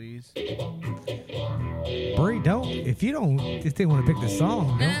Main Squeeze. Bree, if they want to pick the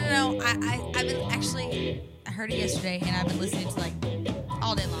song, No. I've been actually. I heard it yesterday, and I've been listening to like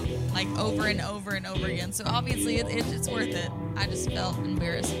all day long, like over and over and over again. So obviously, it's worth it. I just felt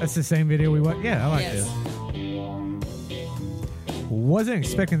embarrassed. that's the same video we watched. Yeah, I like Yes. this. Wasn't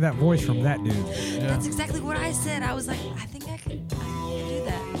expecting that voice from that dude. That's exactly what I said. I was like, I think I can do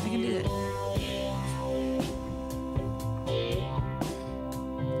that. I can do it.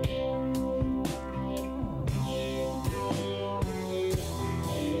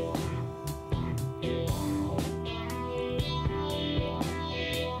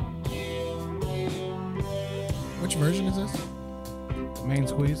 Which version is this? Main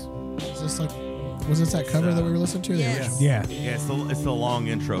Squeeze. Is this like? Was this that cover that we were listening to? The Yes. original? Yeah. Yeah, it's the long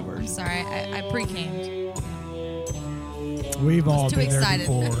intro I'm version. sorry. I pre-camed. We've all too been there excited.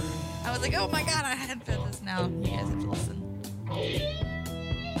 before. I was like, oh my god, I had to this now. You guys have to listen.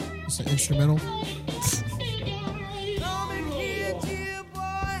 It's an instrumental.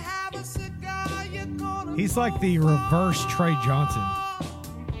 He's like the reverse Trey Johnson.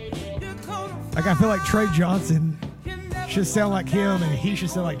 Like, I feel like Trey Johnson should sound like him, and he should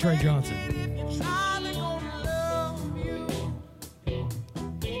sound like Trey Johnson.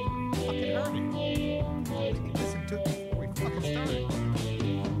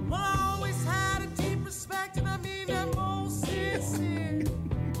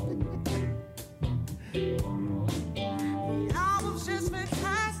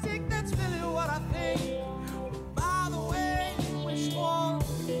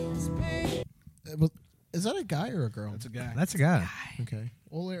 Is that a guy or a girl? That's a guy. That's a guy. Okay.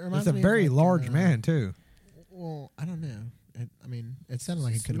 Well, it reminds That's a me very of like, large man, too. Well, I don't know. It sounded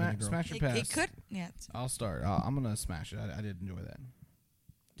like it could have been a girl. Smash your pass. It could. Yeah. it's- I'll start. I'm gonna smash it. I did enjoy that.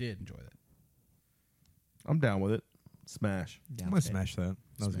 I'm down with it. Smash. Yeah, I'm going to smash that.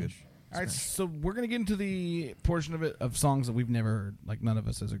 That was good. All right, so we're gonna get into the portion of it of songs that we've never heard. Like none of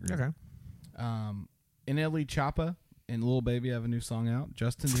us has agreed. Okay. NLE Choppa and Lil Baby have a new song out.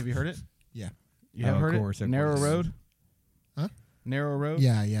 Justin, have you heard it? Yeah. You have of heard course, it? of Narrow course. Road. Huh? Narrow Road.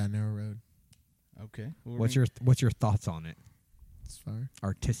 Yeah, Narrow Road. Okay. Well, What's your thoughts on it It's fire.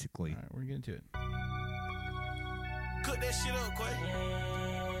 artistically? All right, we're getting to it. Cook that shit up,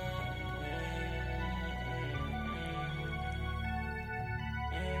 Quay.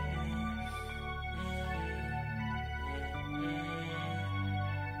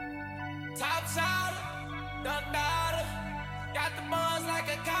 Top side, done data. Got the bars like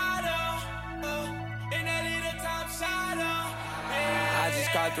a Kato. And that little top side. I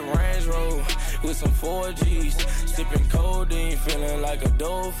just got the Range Rover with some 4Gs. Sipping codeine, feeling like a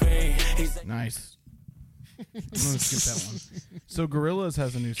dolphin. Nice. I'm gonna skip that one. So Gorillaz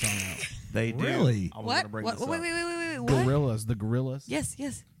has a new song out. They do. Really? I was What? gonna bring What? this Wait, up. wait. What? Gorillaz, the Gorillaz. Yes.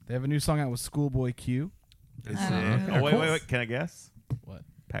 They have a new song out with Schoolboy Q. Is I don't it- know. Oh, wait. Can I guess? What?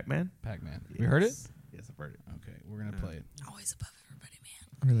 Pac-Man? Pac-Man. You heard it? Yes, I've heard it. Okay, we're gonna play it. Always above everybody,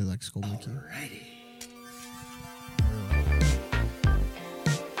 man. I really like Schoolboy Q.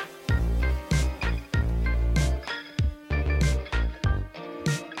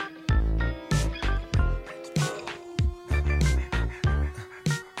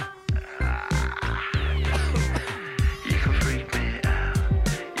 You can freak me out.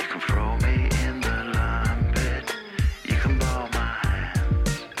 You can throw me in the lime pit. You can ball my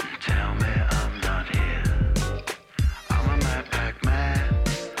hands and tell me I'm not here. I'm a Mad Pac-Man,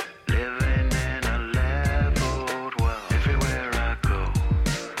 living in a leveled world. Everywhere I go,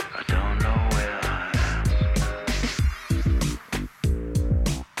 I don't know where I am.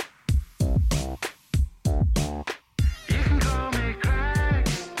 You can call me crack,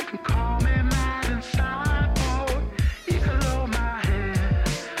 you can call me mad and sideboard. You can lower my head,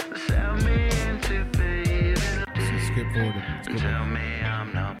 sell me into baby. So skip forward. Let's go Tell back. me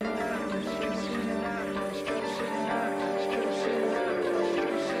I'm not.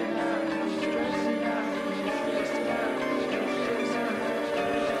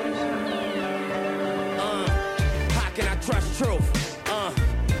 How can I trust truth?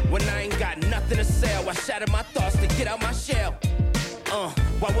 When I ain't got nothing to sell, I shatter my thoughts to get out my shell.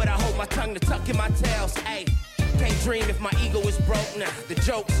 Why would I hold my tongue to tuck in my tails? Ayy, can't dream if my ego is broke. Nah, the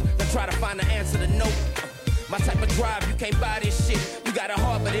jokes, I try to find the answer to nope. My type of drive, you can't buy this shit. You got a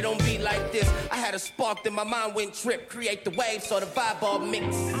heart, but it don't beat like this. I had a spark, then my mind went trip. Create the wave, so the vibe all mix.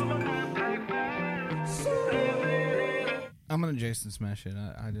 I'm gonna Jason smash it.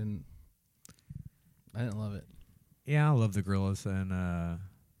 I didn't love it. Yeah, I love the Gorillaz, and I'm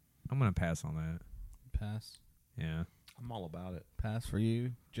gonna pass on that. Pass. Yeah. I'm all about it. Pass for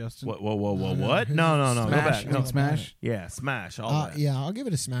you, Justin. Whoa, No, what? No. Go Smash. back. No. Smash. Yeah, smash. All that. Yeah, I'll give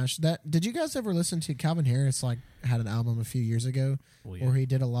it a smash. Did you guys ever listen to Calvin Harris? Like, had an album a few years ago Well, yeah. where he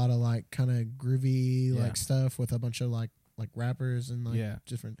did a lot of like kind of groovy Yeah. like stuff with a bunch of like rappers and like Yeah.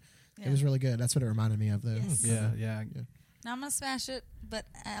 different. Yeah. It was really good. That's what it reminded me of, though. Yes. Yeah. Now I'm gonna smash it, but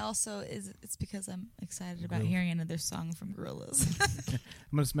I also it's because I'm excited about hearing another song from Gorillaz. I'm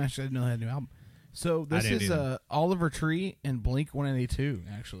gonna smash it. I didn't know they had a new album. So this didn't is either. Oliver Tree and Blink 182.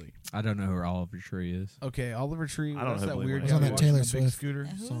 Actually, I don't know who Oliver Tree is. okay, Oliver Tree. I don't what's know that Blink weird 182. guy On that watching Taylor the big Swift scooter?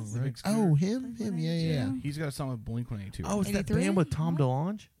 Who? Song, The right? big scooter. Oh, him, yeah. He's got a song with Blink 182. Oh, is that 83? band with Tom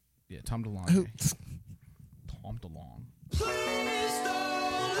DeLonge? yeah, Tom DeLonge. Who? Tom DeLonge.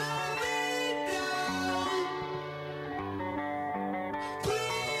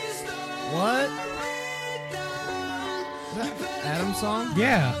 What? Is that Adam's song?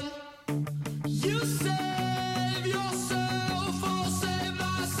 Yeah. You save yourself, I'll save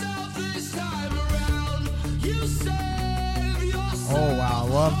myself this time around. You save yourself, Oh wow, I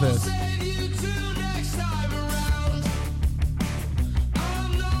love this. save you too next time around.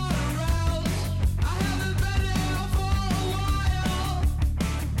 I'm not around, I haven't been here for a while.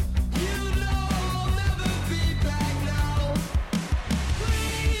 You know I'll never be back now.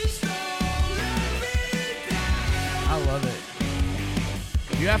 Please don't let me down. I love it.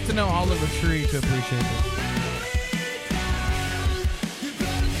 You have to know Oliver Tree to appreciate it.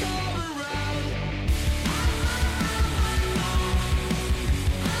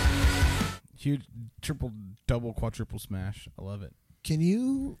 Huge triple, double, quadruple smash. I love it. Can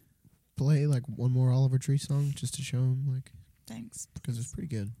you play like one more Oliver Tree song just to show him, like, Thanks. because it's pretty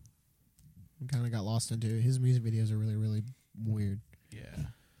good. I kind of got lost into it. His music videos are really, really weird. Yeah.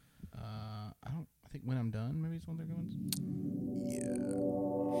 I think When I'm Done maybe it's one of their good ones.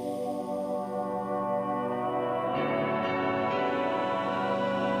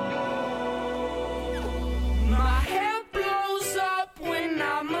 My head blows up when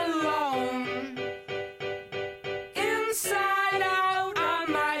I'm alone. Inside out, I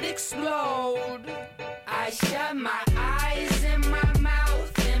might explode. I shut my eyes and my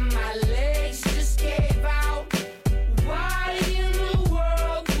mouth and my legs just gave out. Why in the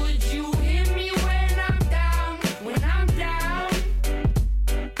world would you hit me when I'm down? When I'm down?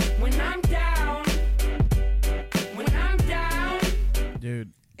 When I'm down? When I'm down?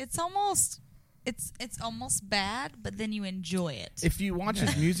 Dude, It's almost bad, but then you enjoy it. if you watch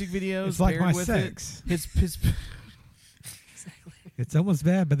his music videos, It's like paired my with sex. it, his It's almost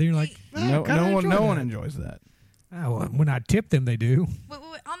bad, but then you're like, no one enjoys that. oh, well, when I tip them, they do. Wait,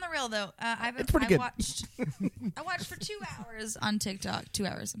 on the real though, It's pretty good. watched. I watched for 2 hours on TikTok. 2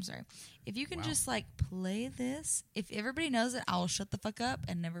 hours. I'm sorry. If you can just like play this, if everybody knows it, I will shut the fuck up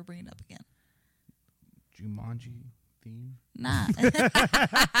and never bring it up again. Jumanji theme. Nah.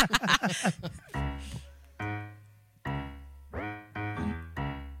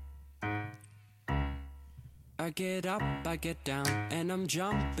 I get up, I get down, and I'm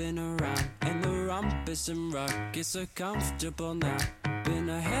jumping around. And the rumpus and ruckus are comfortable now. Been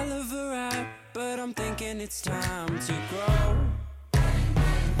a hell of a ride, but I'm thinking it's time to grow.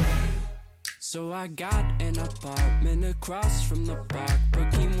 So I got an apartment across from the park. Put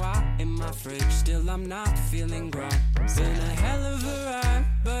quinoa in my fridge, still I'm not feeling grown. Been a hell of a ride,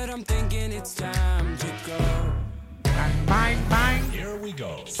 but I'm thinking it's time to go. Bang, bang. Here we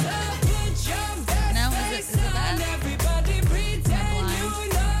go. So No, is it that? everybody pretend blind?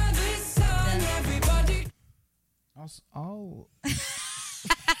 you know this song. Then- Everybody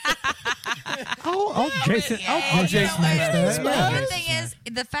I'll Jason. I'll Jason smash that. The Yeah. other thing is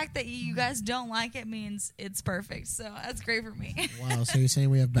the fact that you guys don't like it means it's perfect. So that's great for me. Wow, so you're saying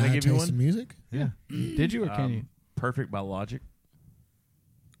we have I bad give you taste one? in music? Yeah. Did you or can you? Perfect by Logic.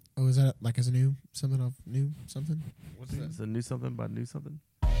 Oh, is that like as a new something of new something? What's that? Is it New Something by New Something?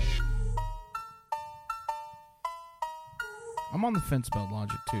 I'm on the fence about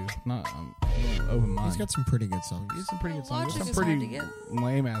Logic too. Not open mind. He's got some pretty good songs. He has some pretty good songs. Logic Some is hard pretty to get.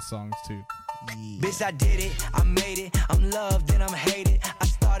 lame ass songs too. Bitch, I did it, I made it, I'm loved and I'm hated. I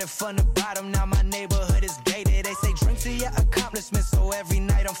started from the bottom, now my neighborhood is gated. They say drink to your accomplishments, so every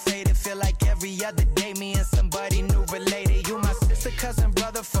night I'm faded. Feel like every other day me and somebody new related. You my sister, cousin,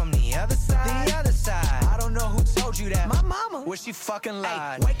 brother from the other side. The other side, I don't know who told you that. My mama, where she fucking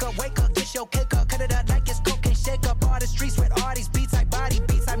lied. Wake up, get your cake up, cut it up like it's cocaine. Shake up all the streets with all these beats, like body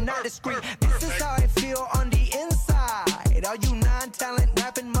beats, I'm not discreet. This is how I feel on the inside. All you non-talent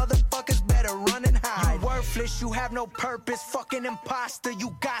rapping motherfuckers better run and hide. You worthless, you have no purpose. Fucking imposter,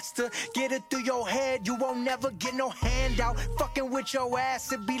 you got to get it through your head. You won't never get no handout. Fucking with your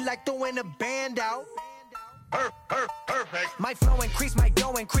ass, it be like throwing a band out. Perfect. My flow increase, my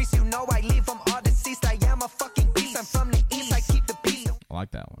dough increase. You know I leave them all deceased. I am a fucking beast. I'm from the east. I keep the peace. I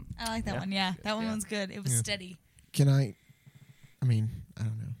like that one. I like that one. Yeah, that one was good. It was steady. Can I mean, I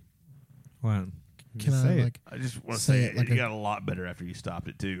don't know. Well, Can say I it. like I just want to say say it like you a- got a lot better after you stopped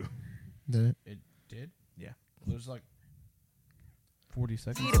it too. did it? It did? Yeah. There's like 40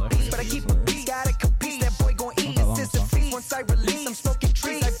 seconds Be the left. beast, but I keep a beat. Gotta compete. That boy gon' eat Not that long his a song. feast. Once I release, I'm smoking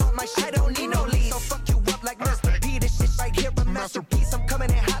trees. I bought my shit. I don't need no lead. So fuck you up like Mr. P. This shit right here a masterpiece. I'm coming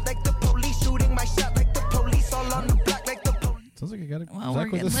in hot like the police. Shooting my shot like the police. All on the block like the police. Sounds like you got it. Well, we're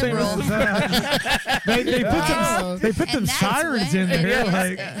exactly the getting same liberal. as that. They put And them that's sirens when in there. it is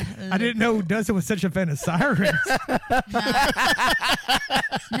Like, I didn't know Dustin was such a fan of sirens.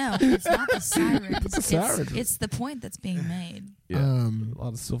 No, it's not the sirens. the sirens. It's the point that's being made. Yeah. Um, A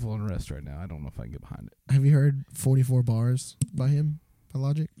lot of civil unrest right now. I don't know if I can get behind it. Have you heard 44 Bars by him, by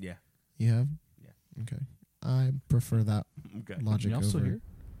Logic? Yeah. You have? Yeah. Okay. I prefer that Okay. Logic Y'all over still here?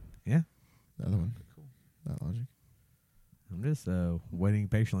 Yeah. the other one. That Logic. I'm just waiting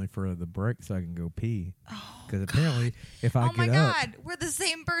patiently for the break so I can go pee. Because apparently, if I Oh get my up, God, we're the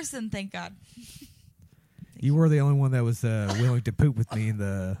same person. Thank God. you were the only one that was willing to poop with me in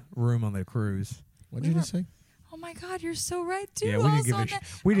the room on the cruise. What did you just say? Oh my God, you're so right too. Yeah, we didn't Also give a on sh- that-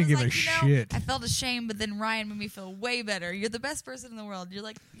 we I didn't was give a like, you know, shit. I felt ashamed, but then Ryan made me feel way better. You're the best person in the world. You're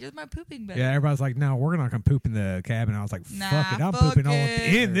my pooping buddy. Yeah, everybody's like, no, we're not going to poop in the cabin. I was like, Nah, fuck it. I'm fuck pooping all up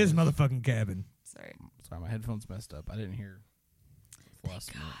it. in this motherfucking cabin. Sorry. Sorry, my headphones messed up. I didn't hear the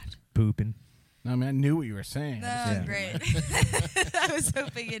last minute. Pooping. No, I mean, I knew what you were saying. I just Oh, didn't great. hear it. I was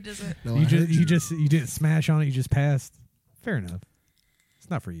hoping it just went. No, You I just heard you didn't smash on it. You just passed. Fair enough. It's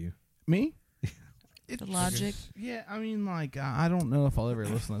not for you. Me? The Logic. Yeah, I mean, like, I don't know if I'll ever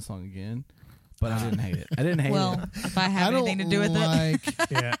listen to that song again, but I didn't hate it. I didn't hate Well, it. if I have I don't anything to do with it.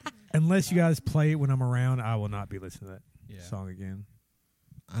 like, Yeah. Unless you guys play it when I'm around, I will not be listening to that Yeah. song again.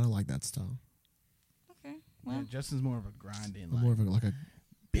 I don't like that style. Okay. Yeah, Well, Justin's more of a grinding, I'm like, more of a, like a.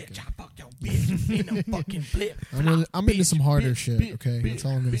 bitch, I fucked your bitch in a fucking flip. I'm into some harder shit. bitch, Okay, that's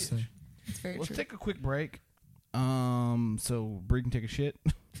all I'm gonna say. it's very Let's true. take a quick break. So Bree can take a shit.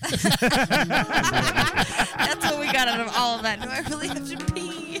 That's what we got out of all of that. Do I really have to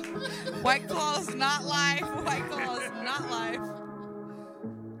pee? White Claw's not life. White Claw's not life.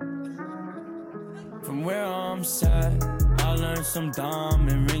 From where I'm sat, I learned some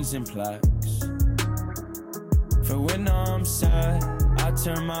diamond rings and plaques. For when I'm sad, I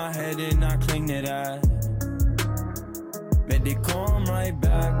turn my head and I cling to that. Bet they come right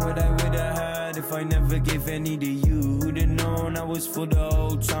back what I would've had if I never gave any to you. Who'd've known I was full the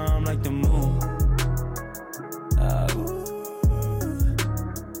whole time like the moon.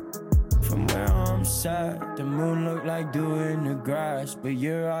 From where I'm sat, the moon look like dew in the grass, but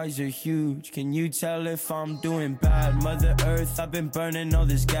your eyes are huge. Can you tell if I'm doing bad? Mother Earth, I've been burning all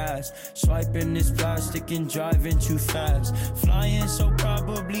this gas, swiping this plastic and driving too fast. Flying, so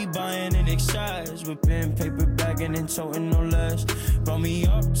probably buying in excess, whipping paper bagging and toting no less. Brought me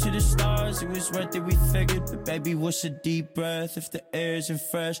up to the stars, it was worth it, we figured. But baby, what's a deep breath if the air isn't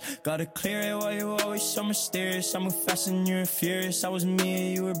fresh? Gotta clear it while you're always so mysterious. I move fast and you're furious. I was me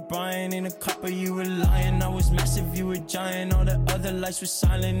and you were Brian. In a couple you were lying. I was massive, you were giant. All the other lights were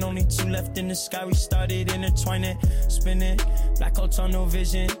silent. Only two left in the sky. We started intertwining, spinning. Black hole tunnel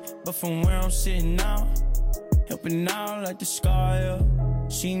vision. But from where I'm sitting now, helping out like the sky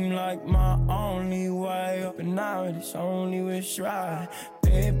up. Seemed like my only way up, and now it's only wish right.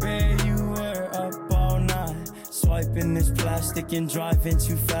 Baby, you were up all night, swiping this plastic and driving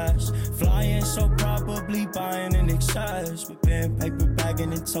too fast. Flying, so probably buying in excess, whipping paper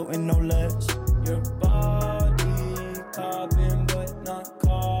bagging and toting no less. Your body carbon, but not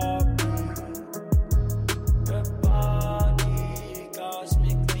copy. Your body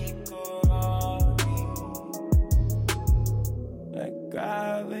cosmically corroding. Like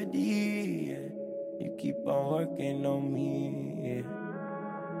gravity, yeah. You keep on working on me,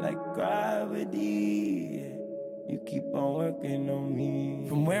 yeah. Like gravity, yeah. You keep on working on me.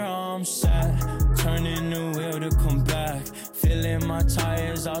 From where I'm sat, turning the wheel to come back. Feeling my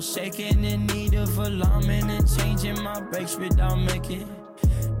tires all shaking, in need of alignment and changing my brakes without making.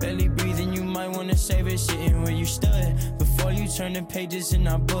 Barely breathing, you might wanna save it, sitting where you stood before you turn the pages in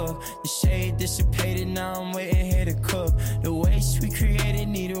our book. The shade dissipated, now I'm waiting here to cook. The waste we created,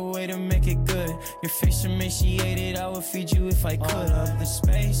 need a way to make it good. Your face emaciated, I would feed you if I could. All of the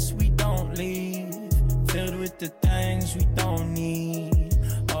space we don't leave, filled with the things we don't need.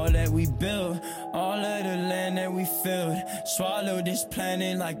 All all that we built, all of the land that we filled. Swallow this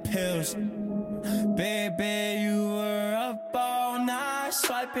planet like pills. Baby, you were up all night,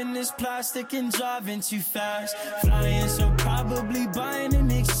 swiping this plastic and driving too fast. Flying, so probably buying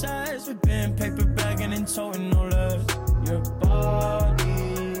an excess. With pen, paper bagging and toting no less. Your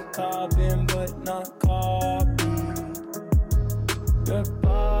body, carbon but not copy. Your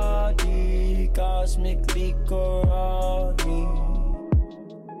body, cosmically corroding.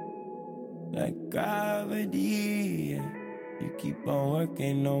 Like gravity, yeah. You keep on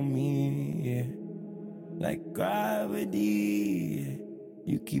working on me, yeah. Like gravity, yeah.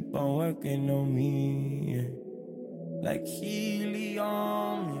 You keep on working on me, yeah. Like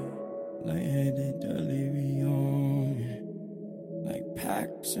helium, yeah. Lightheaded delirium, yeah. Like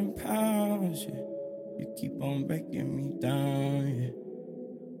packs and pounds, yeah. You keep on breaking me down, yeah.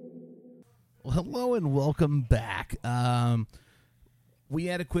 Well, hello and welcome back. We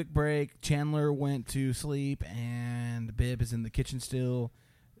had a quick break. Chandler went to sleep, and Bib is in the kitchen still.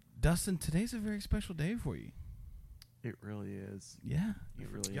 Dustin, today's a very special day for you. It really is. Yeah, It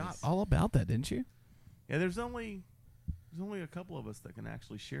really forgot is. all about that, didn't you? Yeah, there's only a couple of us that can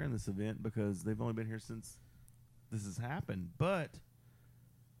actually share in this event because they've only been here since this has happened. But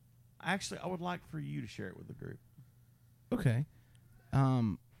I would like for you to share it with the group. Okay.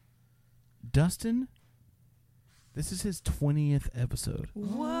 Dustin, this is his 20th episode.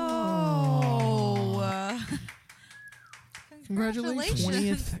 Whoa. Congratulations.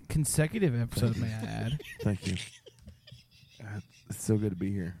 20th consecutive episode, may I add. Thank you. It's so good to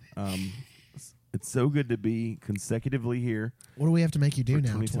be here. It's so good to be consecutively here. What do we have to make you do For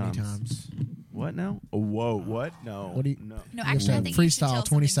now? 20 20 times. times. What now? Oh, whoa, what? No. What do you- No. No, You actually, I have think to you should freestyle tell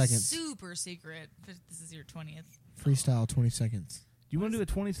 20 something seconds. super secret. If this is your 20th. Freestyle 20 seconds. Do you want to do a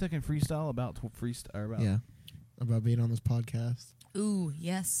 20-second freestyle about Yeah. About being on this podcast. Ooh,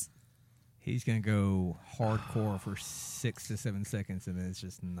 yes. He's gonna go hardcore for 6 to 7 seconds, and then it's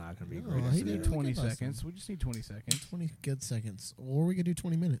just not gonna be Oh, great. he We did need really 20 good last seconds. time. We just need 20 seconds. 20 good seconds. Or we could do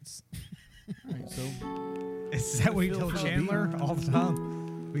 20 minutes. All right, so Is that what you Feel tell free to Chandler be- all the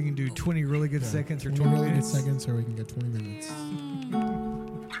time? We can do 20 really good seconds or 20 20 really good minutes. seconds, or we can go 20 minutes.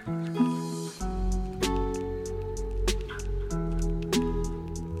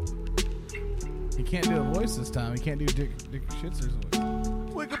 he can't do a voice this time. He can't do Dick Schitzer's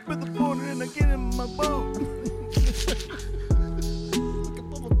voice. Wake up in the morning and I get in my boat.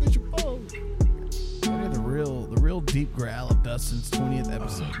 That is the real deep growl of Dustin's 20th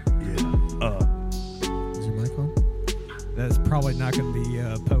episode. Yeah. Is your mic on? That's probably not gonna be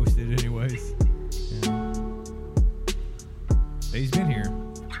posted anyways. But he's been here.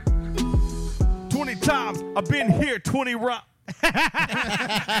 20 times I've been here. 20 rock. It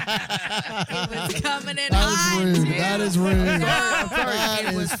was coming in That hot, is rude. too. That is rude. Sorry,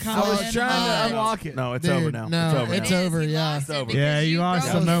 it was I coming was in trying hot. to unlock it. No, it's Dude, over now. no, it's over. it's now. over, He yeah. lost It's it over. because Yeah, you lost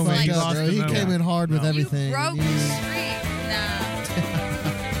broke the That was moment. fucked You up, lost bro. the He moment. came in hard with No. everything. You broke You- the streak.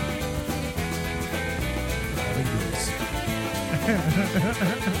 Nah.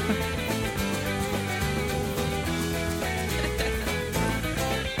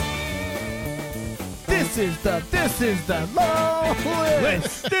 This is the low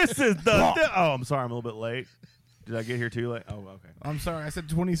list. This is the. Oh, I'm sorry. I'm a little bit late. Did I get here too late? Oh, okay. I'm sorry, I said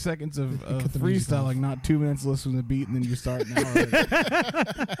 20 seconds of Cut the music freestyle, off. like not 2 minutes listening to the beat, and then you start now.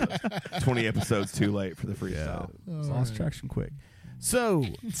 Already. 20 episodes too late for the freestyle. Lost traction quick. So,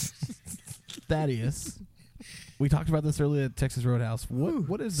 Thaddeus, we talked about this earlier at Texas Roadhouse.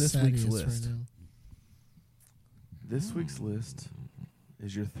 What is this week's Sadness list? right now. This week's list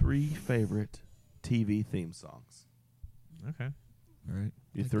is your 3 favorite TV theme songs. Okay. All right.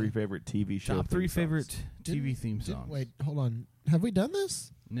 Your Like 3 that. favorite TV show. Top 3 theme favorite songs. TV theme songs. Wait, hold on. Have we done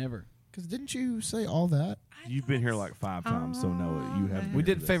this? Never. Because didn't you say all that? You've been here like 5 times, so no, you haven't. We been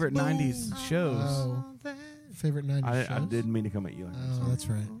did to favorite this. 90s shows. Oh. Favorite 90s I shows? didn't mean to come at you like that. Oh, that's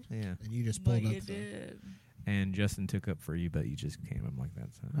right. Yeah. And you just But pulled you up the... did. And Justin took up for you, but you just came up like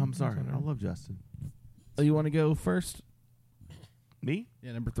that. So I'm sorry. I love Justin. Oh, you want to go first? Me?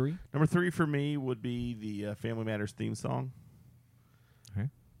 Yeah, number 3. Number 3 for me would be the Family Matters theme song. Okay.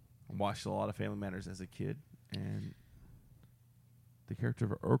 I watched a lot of Family Matters as a kid, and the character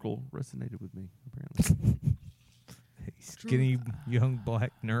of Urkel resonated with me, apparently. Skinny young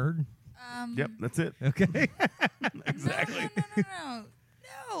black nerd. Yep, that's it. Okay. Exactly.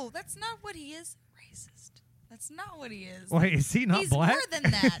 No, that's not what he is. Racist. That's not what he is. Wait, is he not He's black? more than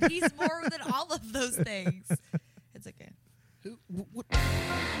that. He's more than all of those things. It's okay. What?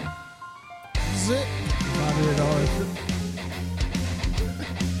 Is it?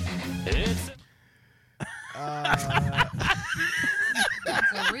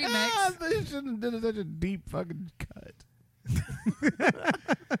 That's a They shouldn't have done such a deep fucking cut.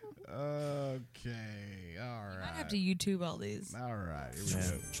 Okay. All right. I have to YouTube all these. All right. Here we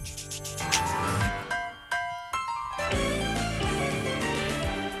go.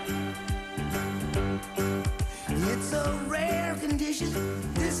 It's a rare condition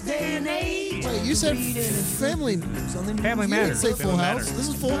this day and age. Wait, you said Family Family You Matters. didn't say Full Family House. Matters. This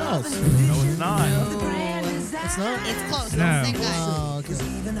is Full House. No, it's not. It's not. It's close. No. It's the same guy. Oh, okay.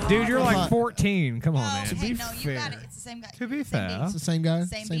 Dude, you're like Thought- 14. Come on, man. Oh, be hey, no, you got fair. it. It's the same guy. To be Same fair. It's the same guy.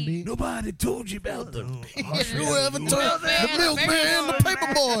 Same Same beat. beat. Nobody told you about them. Whoever told the milkman, the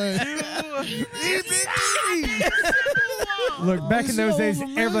paper boy. Look, back in those days,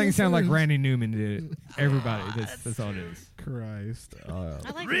 Over everything sounded like Matters. Randy Newman did it. Everybody. That's all it is. Christ. I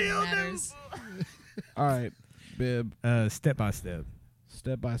like Real Matters. All right, Bib. Step by Step.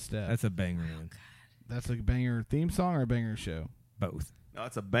 Step by step. That's a banger. Man. That's a banger theme song or a banger show? Both. No,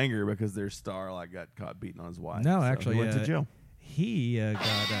 it's a banger because their star got caught beating on his wife. No, So actually, he went to jail. He got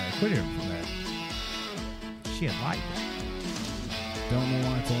acquitted from that. She had liked it. Don't know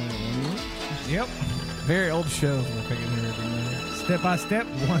why it's only at 1 year. Yep. Very old shows. We're picking here every night. Step by Step.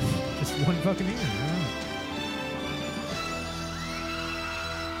 Just one fucking year.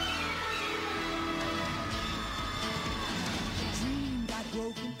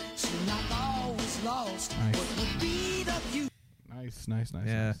 All right. Nice.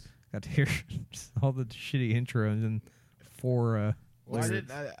 Yeah. Got to hear just all the shitty intros and four. Well,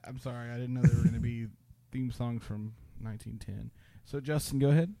 I'm sorry. I didn't know there were going to be theme songs from 1910. So, Justin, go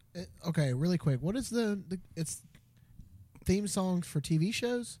ahead. Okay, really quick. What is the it's theme songs for TV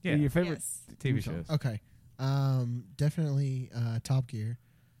shows? Yeah. Your favorite Yes. TV song? shows. Okay. Definitely Top Gear.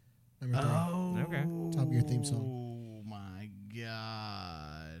 Number 3. Oh, Okay. Top Gear theme song. Oh my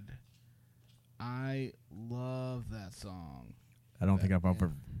God, I love that song. I don't think I've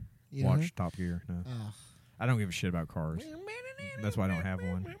ever You know? watched Top Gear. No. Ugh. I don't give a shit about cars. That's why I don't have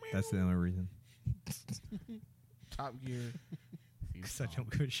one. That's the only reason. Top Gear. theme Because I song.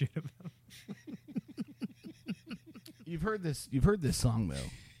 don't give a shit about. You've heard this. You've heard this song though,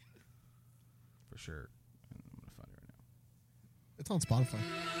 for sure. I'm gonna find it right now. It's on Spotify.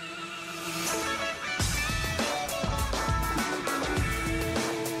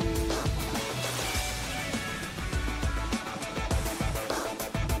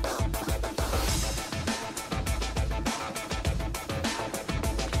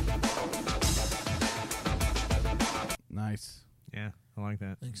 Nice, Yeah, I like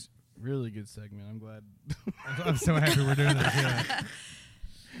that. Thanks. really good segment. I'm glad. I'm so happy we're doing this. Yeah.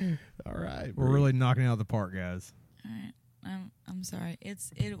 All right, We're really knocking it out of the park, guys. All right. I'm sorry.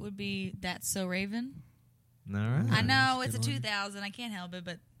 It would be That's So Raven. All right. I know it's a good one. 2000. I can't help it,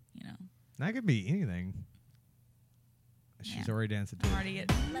 but you know, That could be anything. She's Yeah. already dancing to I'm it. already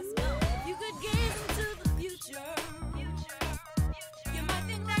getting. Let's go. If you could gaze into the future, you might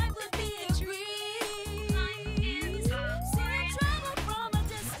think life would be a breeze. See trouble from a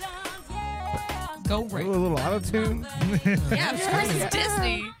distance, yeah. Go a Raven. little auto tune. Yeah, of course it's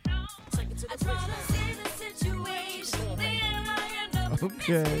Disney. I try to see the situation, then I end up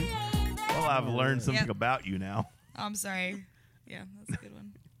Okay. Well, I've learned something Yep. about you now. Oh, I'm sorry. Yeah, that's a good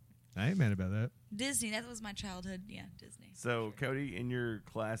one. I ain't mad about that. Disney. That was my childhood. Yeah, Disney. So, Cody, in your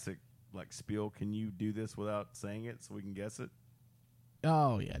classic spiel, can you do this without saying it so we can guess it?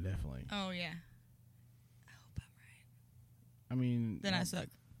 Oh yeah, definitely. Oh yeah. I hope I'm right. I mean, Then I suck.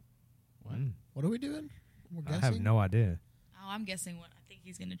 What? What are we doing? We're I guessing? have no idea. Oh, I'm guessing what I think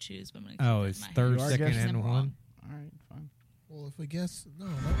he's gonna choose, but I'm gonna. Oh, keep it it's in my third, head. You are second, guessing and I'm one. wrong. All right, fine. Well, if we guess, no.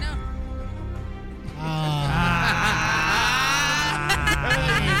 No.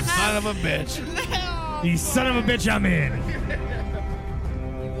 Son of a bitch. You son of a bitch, I'm in.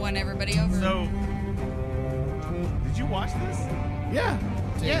 You won everybody over. So, did you watch this? Yeah.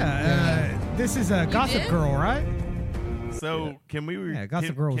 Yeah, this is a Gossip did? Girl, right? So, can we? Yeah,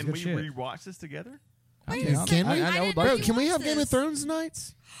 Gossip Girl was Can good we shit. rewatch this together? Wait, Can we? I know didn't Bro, Bro, you can we watch have Game of this? Thrones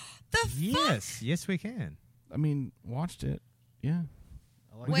nights? The fuck? Yes, we can. I mean, watched it. Yeah.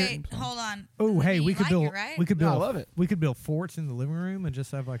 I like Wait, it. hold on. Oh, Doesn't hey, mean we you could like build. it, right? We could No, I build. love it. We could build forts in the living room and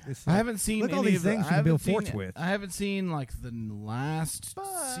just have like this. I haven't seen Look at all any these of the- things I you can build haven't forts seen- with. I haven't seen like the last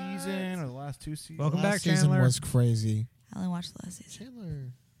season or the last two seasons. Welcome Last back, season Chandler. was crazy. I only watched the last season.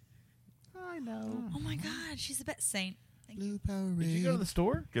 Chandler. I know. Oh my god, she's the best saint. Thank you. Blue Power Did you go to the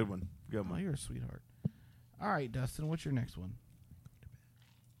store? Good one. Good Oh, one. you're a sweetheart. All right, Dustin, what's your next one?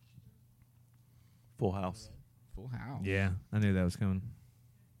 Full House. Full House. Yeah, I knew that was coming.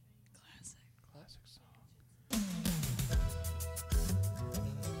 Classic song.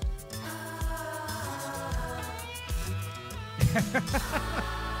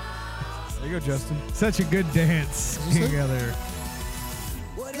 There you go, Justin. Such a good dance together.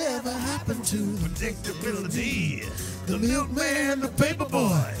 Whatever happened to Predictability. The milkman, the paper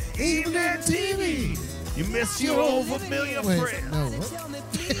boy, even that TV. You miss your old familiar Wait, friend. no,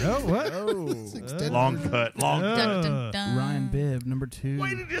 what? Oh, what? It's extended. Long cut, long cut. Dun, dun, dun. Ryan Bibb, number 2.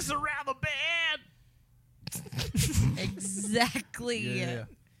 Way to just around the bed. Exactly. Yeah.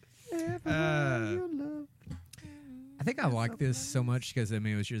 I think I like this so much because, I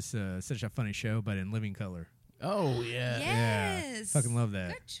mean, it was just such a funny show, but in living color. Oh, yeah. Yes. Fucking love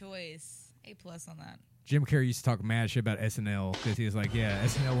that. Good choice. A+ on that. Jim Carrey used to talk mad shit about SNL because he was like, yeah,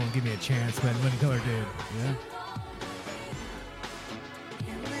 SNL won't give me a chance, but in living color did. Yeah.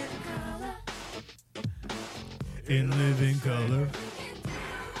 In living color.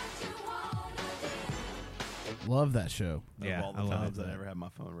 Love that show. Yeah, Of all the I love times it. I never had my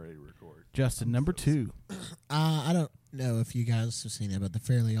phone ready to record. Justin, number 2. I don't know if you guys have seen it, but the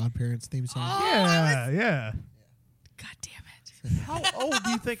Fairly Odd Parents theme song. Yeah. God damn it. How old do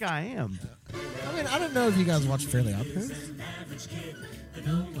you think I am? I mean, I don't know if you guys watch Fairly Odd Parents.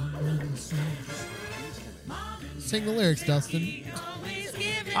 Sing the lyrics, Dustin.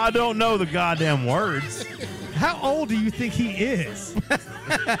 I don't know the goddamn words. How old do you think he is? Wait,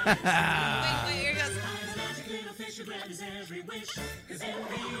 here it goes.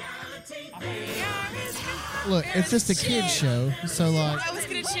 Look, it's just a kid's show, so like, I was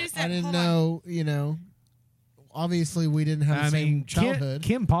going to choose that. I didn't Hold on. know, you know. Obviously, we didn't have the I same mean, childhood.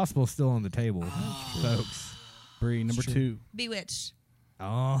 Kim Possible's still on the table, folks. Bree, number 2. Bewitched.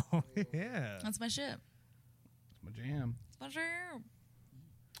 Oh, yeah. That's my shit. It's my jam. It's my jam.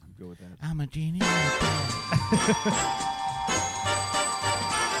 Go with that. I'm a genius.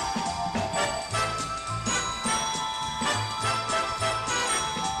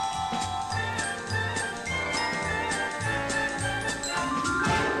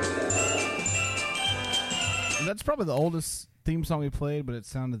 That's probably the oldest theme song we played, but it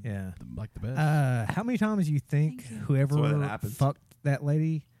sounded like the best. How many times do you think Thank you. whoever That's what happens. fucked that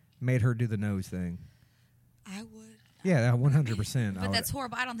lady made her do the nose thing? I would. Yeah, 100%. But that's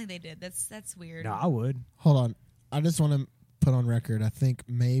horrible. I don't think they did. That's weird. No, I would. Hold on. I just want to put on record. I think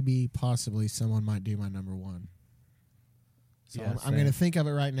maybe, possibly, someone might do my number 1. So Yeah, I'm same. going to think of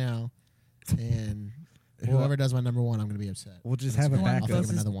it right now, and whoever does my number 1, I'm going to be upset. We'll just That's have a fine. I'll backup. think of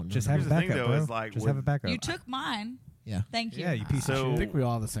another one. Just have a Here's the thing, backup, though, bro. is like just when- have a backup. You took mine. Yeah. Thank you. Yeah, you piece So- I of think shit. we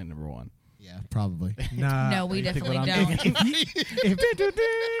all have the same number 1. Yeah, probably. Nah. No, we you think definitely what I'm don't.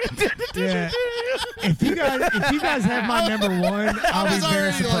 Yeah. If you guys have my number 1, I'll be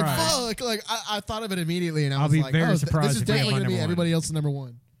very surprised. Like, fuck. Like, I thought of it immediately, and I I'll was be like, very oh, surprised this is if you have definitely my going to be number everybody else's number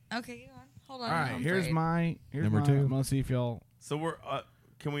 1. Okay, go on. Hold on. All right, I'm here's afraid. my Number mine. 2. I'm gonna see if y'all So we're.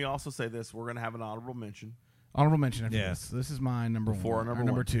 Can we also say this? We're gonna have an honorable mention. honorable mention after Yeah. this. This is my number Before 1. number or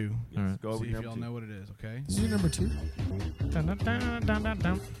number one. 2. All right. Go over See your if y'all number know what it is. Okay. Is your number 2? Dun, dun, dun, dun, dun,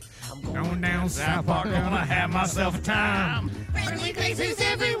 dun. Going down South Park, gonna have myself a time. Friendly faces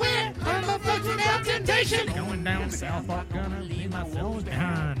everywhere. I'm a fucking out temptation. Going down South Park, gonna leave myself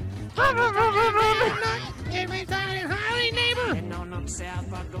behind. Every time highway neighbor.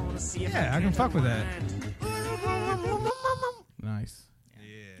 Yeah, I can fuck with that. Nice.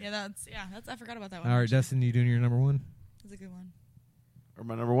 Yeah, that's I forgot about that one. All right, Dustin, you doing your number 1? That's a good one. Or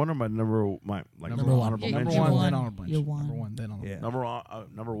my number 1 or my number Number 1. honorable Yeah, Number mention. 1, one. then honorable You're mention. one. Number 1, then honorable. Yeah.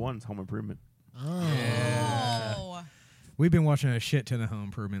 Number 1's Home Improvement. Oh. Oh. We've been watching a shit ton of Home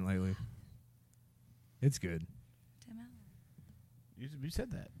Improvement lately. It's good. Tim Allen. You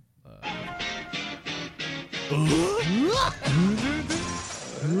said that.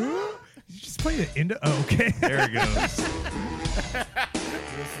 You just play the end of. Oh, okay. There it goes.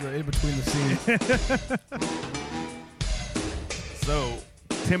 This is the in between the scenes. So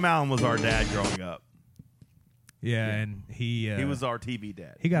Tim Allen was our dad growing up. Yeah, and he was our TV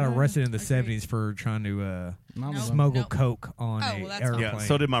dad. he got arrested in the Agreed. 70s for trying to Mom was smuggle Nope. coke on Oh, a well, that's airplane. Yeah,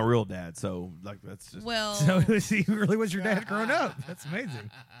 so did my real dad. So like that's just Well, So he really was your dad growing up. That's amazing.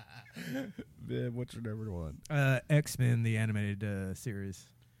 Bib, what's your number 1? X-Men, the animated series.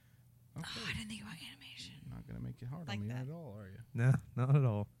 oh, I didn't think about animation. Not gonna make it hard Like on me that. at all, are you? No, not at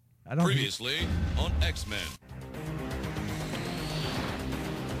all. I don't. Previously on X-Men.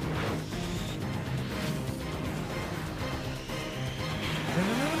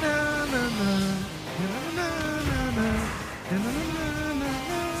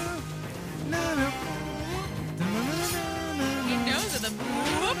 He knows it. The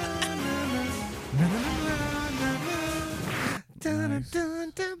whoop.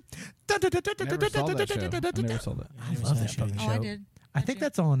 Never saw that show. I never saw that. I love that fucking Oh, show. I did. I think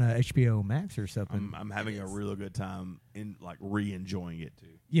that's on HBO Max or something. I'm having a really good time in like re-enjoying it too.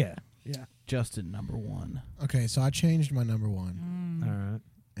 Yeah, Yeah. Justin, number one. Okay, so I changed my number one, All right.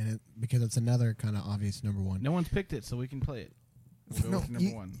 and because it's another kind of obvious number one. No one's picked it, so we can play it. We'll go No, with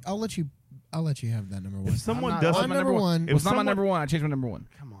number one. I'll let you have that number one. If someone I'm not- doesn't, I'm My not number one. It was not my someone- number one. I changed my number one.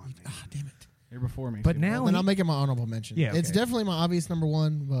 come on. man. Damn it. You're before me. But so- now Well, then he- I'll make it my honorable mention. Yeah, It's okay. definitely my obvious number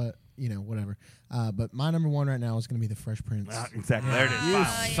one, but whatever. But my number one right now is going to be the Fresh Prince. Exactly. There it is. You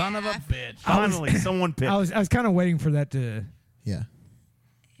Finally, son of a bitch. finally someone picked. I was kind of waiting for that to. Yeah,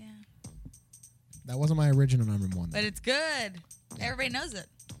 Yeah. that wasn't my original number one. But it's good. Everybody knows it.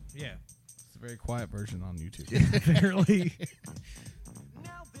 Yeah. It's a very quiet version on YouTube. Apparently.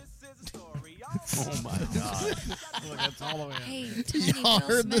 Oh my god. Look, that's all the way up. Hey, tiny Y'all Will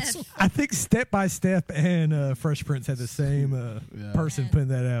heard this Smith. I think Step by Step and Fresh Prince had the same Yeah. person putting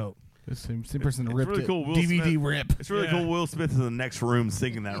that out. This same person It's ripped really it. cool. Will DVD Smith. rip. It's really Yeah. cool. Will Smith is in the next room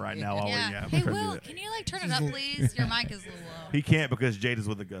singing that right now. While Yeah. we're Hey, trying to do Will, that. can you turn it up, please? Your mic is a little low. He can't because Jade is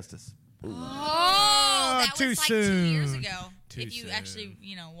with Augustus. Oh, that too was like 2 years soon. ago. Too if you soon. actually,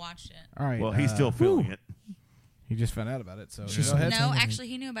 watched it. All right. Well, he's still feeling it. He just found out about it, so She's go ahead. That's No, entanglement. actually,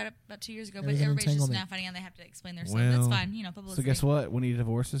 he knew about it about 2 years ago, It but was an everybody's just entanglement. now finding out they have to explain their stuff. That's Well- fine, publicity. So guess what? When he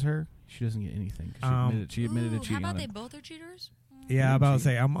divorces her, she doesn't get anything. 'cause She admitted to Ooh, how cheating about on they him. both are cheaters? Yeah, I'm about to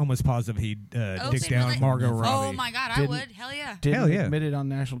say, I'm almost positive he'd Oh, dick they down really- Margot Robbie. Oh my God, I Didn't- would. Hell yeah. Didn't Hell yeah. admit it on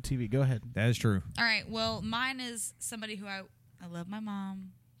national TV. Go ahead. That is true. All right. Well, mine is somebody who I love my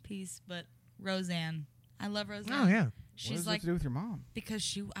mom, peace, but Roseanne. I love Roseanne. Oh, yeah. What She's does that like to do with your mom?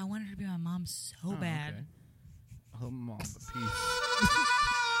 because I wanted her to be my mom so Oh, bad. okay. Oh, mom, the peace.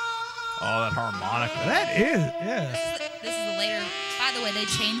 Oh, that harmonica. That is, yeah. This is the later. By the way, they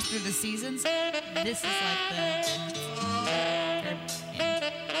changed through the seasons. This is like the.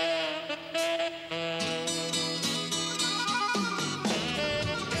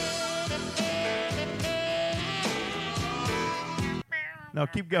 No,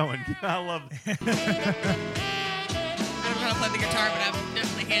 keep going. I love it. I don't know how to play the guitar, but I'm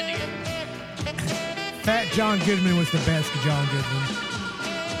definitely handing it. Fat John Goodman was the best John Goodman.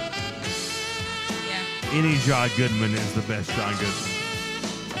 Yeah. Any John Goodman is the best John Goodman.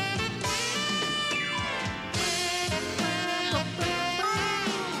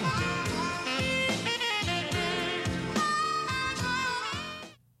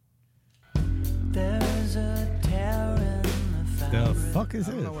 There's a terror in the The fuck is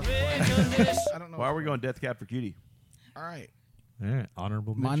it? I don't know. Why are we going Death Cab for Cutie? All right. All right,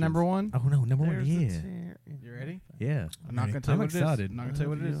 honorable My mentions. number one. Oh, no, number one. Yeah. You ready? Yeah. I'm not going to tell you I'm what it is. excited. I'm not going to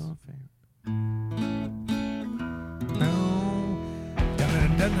tell you what it is.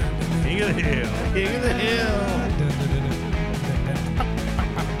 King of the Hill. King of the Hill.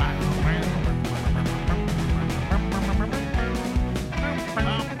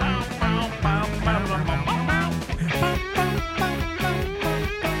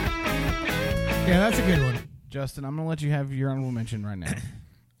 Yeah, that's a good one. Justin, I'm going to let you have your honorable mention right now.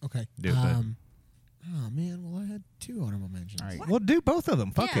 Okay. Do it, bud. Oh man, well I had two honorable mentions. All right. We'll do both of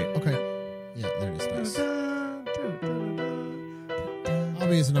them. Fuck Yeah. it. Okay. Yeah, there it is. Nice.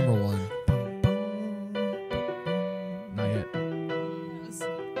 Obvious number one. Not yet. It was,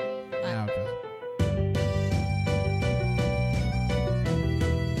 Now it goes.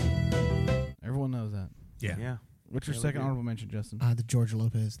 Everyone knows that. Yeah. Yeah. What's your Yeah, we second do. honorable mention, Justin? The George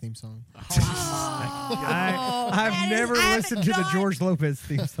Lopez theme song. I've that is- never I haven't listened to the done- George Lopez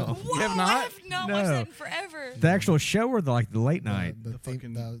theme song. Whoa, have not? I have not No. watched that in forever. The actual show or the late night? The theme,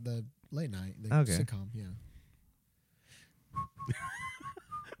 fucking- the late night. The Okay. sitcom. Yeah.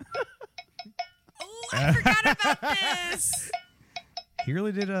 Oh, I forgot about this. He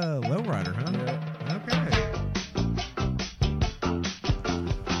really did a lowrider, huh? Okay.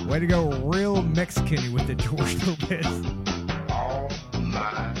 Way to go, real Mexican with the George Lopez.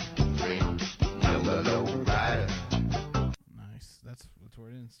 Nice. That's where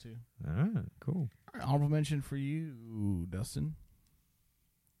it ends, too. Ah, cool. All right, honorable mention for you, Dustin.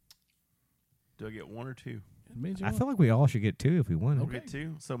 Do I get one or two? It means you I won. feel like we all should get two if we won. I'll Okay. get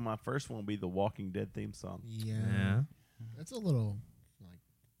two. So my first one will be the Walking Dead theme song. Yeah. Yeah. That's a little like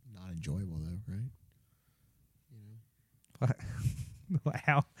not enjoyable though, right?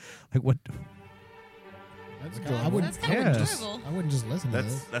 How? Like what? That's Like, good. I wouldn't. That's kind of Yes. enjoyable. I wouldn't just listen to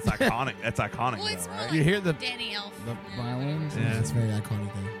That's this. that's iconic. That's iconic, Well, it's though, more right? like You hear the- Danny Elf. The violins. Yeah, it's very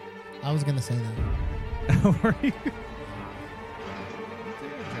iconic though. I was gonna say that. Were you?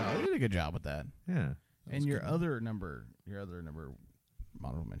 You did a good job with that. Yeah. And your other number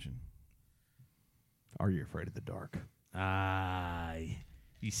honorable mention. Are you afraid of the dark? Ah,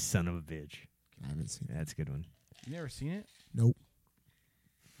 you son of a bitch. I haven't seen it. That's a good one. You never seen it? Nope.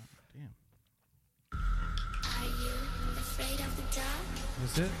 Damn. Are you afraid of the dark?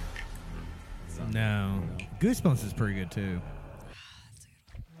 That's it? No. Goosebumps is pretty good too.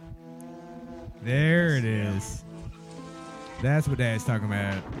 There it is. That's what Dad's talking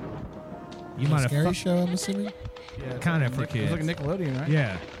about. You might have Scary show, I'm assuming. Yeah, kind of for It's kids. like a Nickelodeon, right?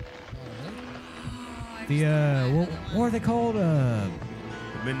 Yeah. The what are they called?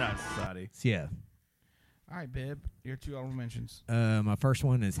 Midnight Society. Yeah. All right, Bib, your 2 honorable mentions. My first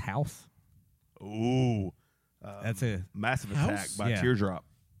one is House. Ooh. That's a Massive House? Attack by Yeah. Teardrop.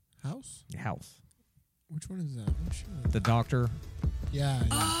 House? House. Which one is that? I'm sure. The Doctor. Yeah.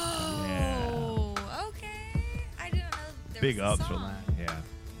 Oh, okay. I didn't know there Big was a ups for song. that. Yeah.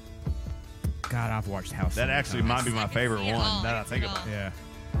 God, I've watched House. so That many actually times. might be my I can favorite see it one. all. Now that I I can think see it about it. Yeah.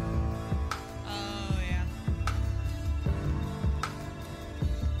 Oh,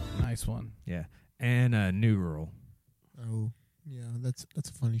 yeah. Nice one. Yeah. And New Girl. Oh, yeah. That's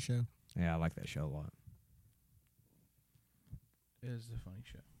a funny show. Yeah, I like that show a lot. It is a funny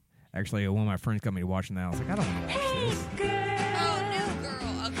show. Actually, one of my friends got me watching that. I was like, I don't want to watch this. Oh, New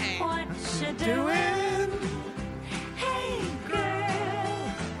Girl. Okay. What you doing? Hey girl,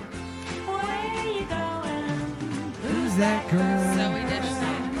 where you going? Who's that girl? Zoe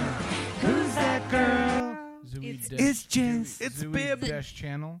Deschanel. Who's that girl? It's just It's Bib. Bib Dash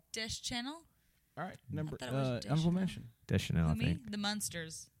Channel. Dish Channel? All right, number thought it was Dash honorable Channel. mention. Deschanel, I Who, me? think. The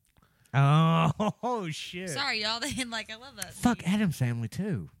Munsters. Oh shit! Sorry, y'all. They like. I love that. Fuck Adam's Family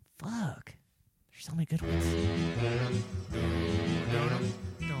too. Fuck. There's so many good ones.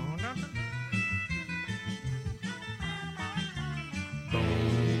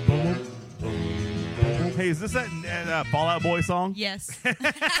 Hey, is this that Fallout Boy song? Yes. All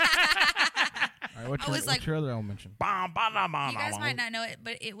right, what's I your, was like- what's your other honorable mention? You guys might not know it,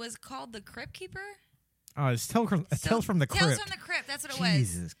 but it was called The Crypt Keeper. Oh, it's Tales from the Tales Crypt. from the Crypt. That's what it was.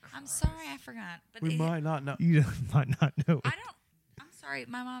 Jesus I'm sorry, I forgot. But We it, might not know. You might not know it. I don't. I'm sorry,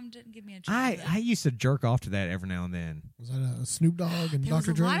 my mom didn't give me a chance. I used to jerk off to that every now and then. Was that a Snoop Dogg and There was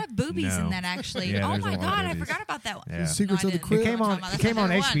Dr. a Dre? lot of boobies No. in that, actually. Yeah, oh there's a my lot of god, I boobies. forgot about that one. Yeah. Secrets No, of I the didn't. Crypt. It came on. That's It came my on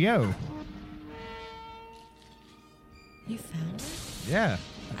favorite one. HBO. You found it? Yeah,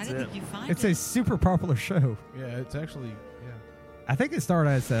 I didn't think you find it's it. a super popular show. Yeah, it's actually I think it started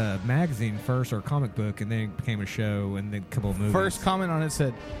as a magazine first or a comic book, and then it became a show, and then a couple of movies. First comment on it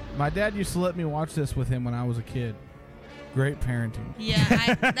said, "My dad used to let me watch this with him when I was a kid. Great parenting."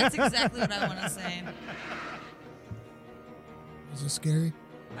 Yeah, that's exactly what I want to say. Was it scary?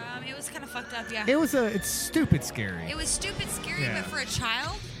 It was kind of fucked up, yeah. It's stupid scary. It was stupid scary, Yeah. but for a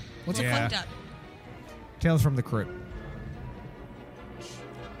child, What's it it Yeah. fucked up. Tales from the Crypt.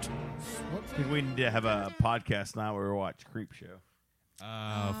 I think we need to have a podcast now where we watch Creep Show.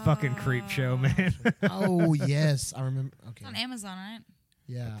 Fucking creep show, man. Oh, yes. I remember. It's Okay. on Amazon, right?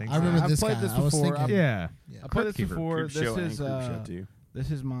 Yeah. think I so. remember I've this played guy. this I was before. thinking. Yeah. Yeah. I played this Keeper. before. Creep This Show and is Creep Show too.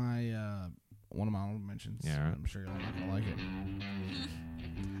 this is my one of my honorable mentions. Yeah, right. I'm sure you're not gonna like it.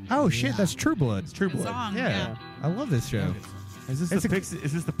 Oh shit, Yeah. that's True Blood. True Good Blood. song, Yeah. I love this show. Is this It's the a- Pixie?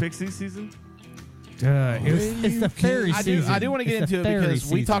 Is this the Pixie season? It's the fairy I do season. want to get It's the into it fairy because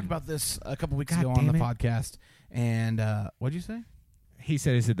we season. talked about this a couple weeks God ago on the damn it. podcast. And what'd you say? He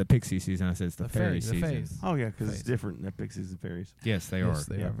said it's the Pixie season. I said it's the fairy the season. phase. Oh yeah, because it's Phase. different than Pixies and Fairies. Yes, they Yes,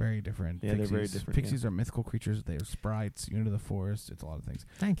 are. they Yeah. are very different. Yeah, they're very different, Pixies are mythical creatures. They are sprites. You're into the forest. It's a lot of things.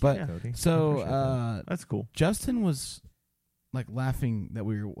 Thank you, But Cody. I so appreciate that. That's cool. Justin was like laughing that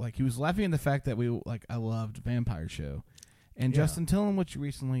we were like he was laughing at the fact that we like I loved Vampire Show. And Yeah. Justin, tell him what you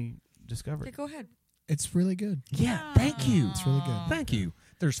recently discovered. Okay, go ahead. It's really good. Yeah, thank you. It's really good. Thank you.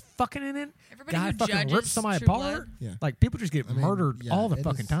 There's fucking in it. Everybody Guy who fucking judges rips somebody True apart. Blood, Yeah. Like people just get I mean, murdered yeah, all the it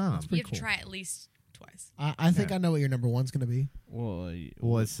fucking is- time. it's you pretty have cool. to try at least twice. I think Yeah. I know what your number one's going to be. Well,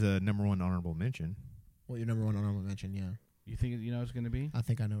 Well, it's number one honorable mention. What your number one honorable mention, yeah. you think you know it's going to be? I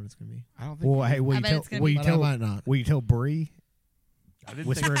think I know what it's going to be. I don't think. Well, you hey, do. will I you bet tell? it's gonna Will be- you But I tell? might not. Will you tell Bree? I didn't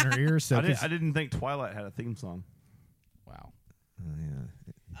Whisper think, in her ear. So I didn't think Twilight had a theme song. Wow.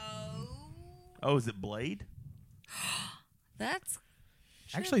 yeah. Oh, is it Blade? That's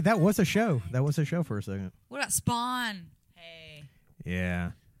Actually, that was a show. That was a show for a second. what about Spawn? Hey,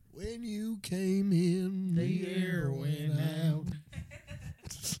 Yeah. When you came in, the air went out.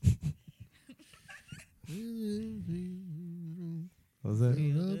 What was that?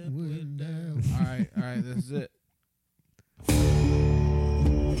 Up, went down. All right. This is it.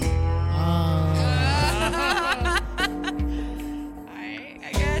 I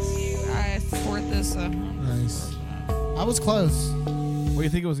guess you. I support this. Nice. I was close. What do you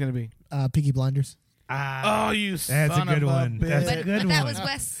think it was going to be? Peaky Blinders. Oh, you That's a son good of one. bitch. That's a But, good but that one. was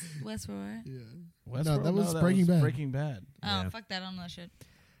Westworld, right? Westworld? that was Breaking Bad. Breaking Bad. Oh, Yeah. fuck that. I don't know that shit.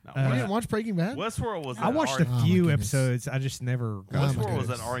 No, You didn't watch Breaking Bad? Westworld was. I that watched a Oh, my few goodness. episode. I just never. Oh, my Westworld was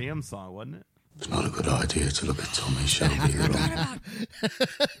goodness. that REM song, wasn't it? It's not a good idea to look at Tommy Shelby wrong.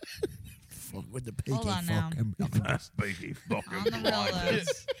 Fuck with the Peaky Hold on now. fucking Blinders. Peaky On the real though.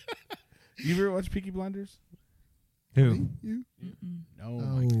 You ever watch Peaky Blinders? Who? Oh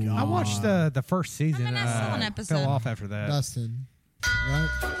my god! I watched the first season. I mean, I saw an episode. Fell off after that. Dustin, right?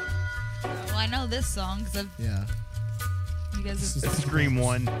 Well, I know this song because Yeah. you guys have. Scream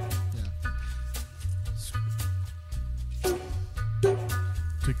 1.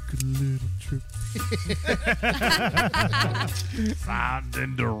 Take a little trip. Signed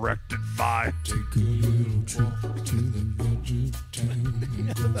and directed by. Take a little walk to the Virgin Tango.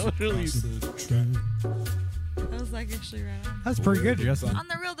 That was really That was like actually right on. That's pretty good, Justin. On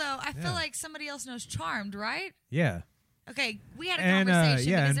the real though, I feel like somebody else knows Charmed, right? Yeah. Okay, we had a And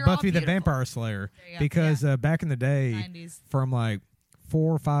conversation yeah, because and they're all Buffy the beautiful. Vampire Slayer. There you go. Because back in the day, 90s. from like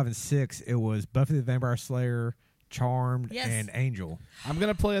 4, 5, and 6, it was Buffy the Vampire Slayer, Charmed, Yes. and Angel. I'm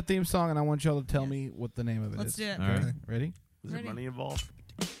gonna play a theme song, and I want y'all to tell me what the name of it is. Let's do it. All right. Okay, ready? Is there money involved?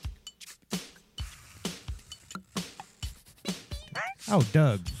 Oh,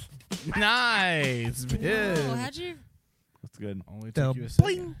 Doug. Nice. Oh, how'd you? That's good. Only The took you a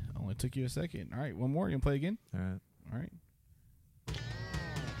second. Only took you a second. All right, one more. You gonna play again? All right. All right.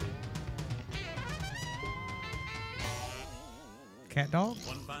 Cat Dog?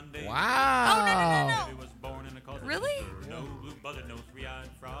 Wow. Oh no! Really?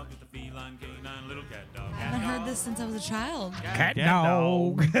 I haven't heard this since I was a child. Cat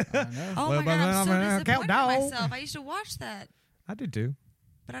Dog. Oh Well, my god, I'm so Cat disappointed in Dog. myself. I used to watch that, I did too.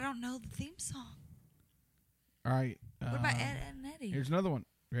 but I don't know the theme song. All right. What about Ed, Ed and Eddie? Here's another one.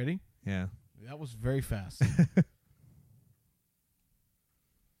 Ready? Yeah. That was very fast.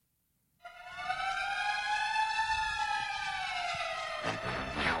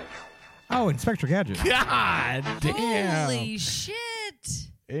 Oh, Inspector Gadget. God damn. Holy shit!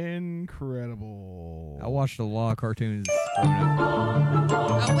 Incredible. I watched a lot of cartoons growing up.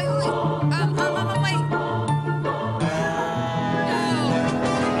 Oh wait. Wait.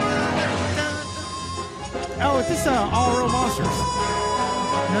 Oh, is this All Real Monsters?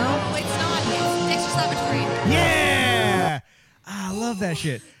 No, it's not. It's Dexter's Laboratory. Yeah! I love that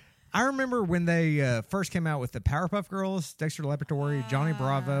shit. I remember when they first came out with the Powerpuff Girls, Dexter Laboratory, Johnny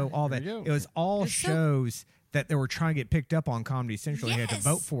Bravo, all that. There you go. It was all It's so- shows that they were trying to get picked up on Comedy Central. You had to Yes.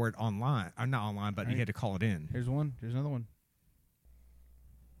 vote for it online. Not online, but you Right. had to call it in. Here's one. Here's another one.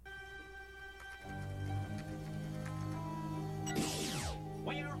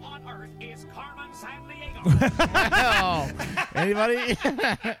 Where on earth is Carmen Sandiego? Oh, anybody?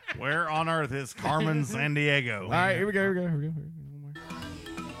 Where on earth is Carmen Sandiego? All right, here we go. One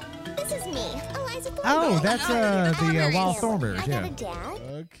more. This is me, Eliza Thornberry. Oh, that's the Thornberry. Wild Thornberries, I got yeah. a dad.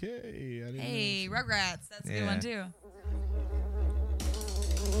 Okay. I didn't Hey, Rugrats. That's a Yeah. good one too.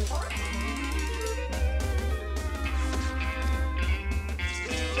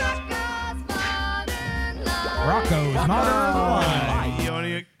 Rocco's Modern Life. You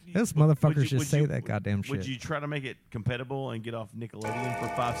only- Those motherfuckers would you- just would say you- that goddamn shit. Would you try to make it compatible and get off Nickelodeon for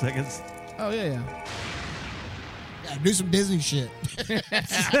 5 seconds? Oh, yeah. Yeah, do some Disney shit.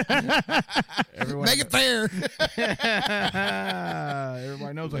 Everyone, Make it fair.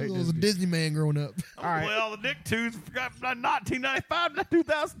 everybody knows I I hate was a Disney. Disney man growing up. All right. Well, the Nicktoons forgot from 1995 to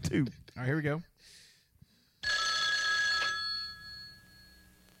 2002. All right, here we go.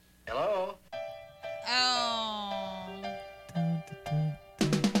 Hello? Oh.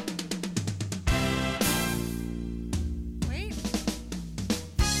 Wait.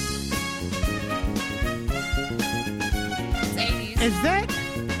 It's 80s. Is that?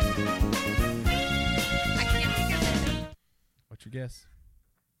 I can't think of it. What's your guess?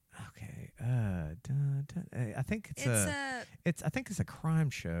 Okay. I think it's It's I think it's a crime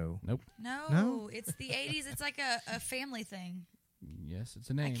show. Nope. no, it's the 80s. It's like a family thing. Yes, it's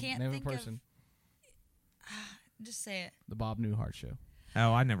a name. can't name think of a of- person. Just say it. The Bob Newhart Show.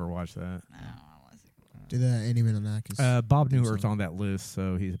 Oh, I never watched that. No, I wasn't. Do that Eddie Menonakis. Bob theme Newhart's song. on that list,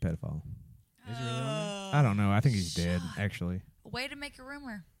 so he's a pedophile. Is he really on there? I don't know. I think he's dead, actually. Way to make a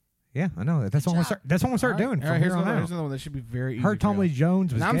rumor. Yeah, I know. That's what I'm job. That's what I'm gonna start All right, doing all from right, here here's on another, out. here's another one that should be very easy. Heard for Tom Lee y'all.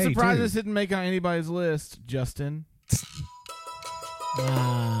 Jones was And I'm gay, surprised too. this didn't make on anybody's list, Justin.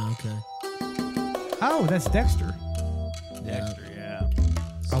 Okay. Oh, that's Dexter. Dexter, yeah.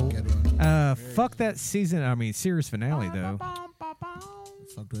 Oh. Good one. Fuck that series finale though.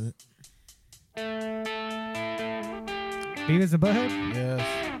 Fucked with it. Beavis and Butthead. Yes.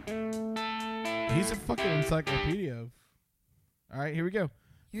 He's a fucking encyclopedia of. All right, here we go.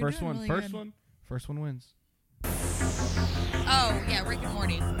 You're First doing one. really First good. one. First one wins. Oh, yeah, Rick and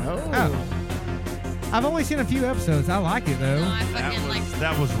Morty. Oh. I've only seen a few episodes. I like it though. No, I fucking like.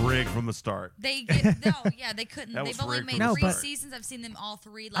 That was rigged from the start. They get no, yeah, they couldn't. That was They've only rigged made from the 3 start. seasons. I've seen them all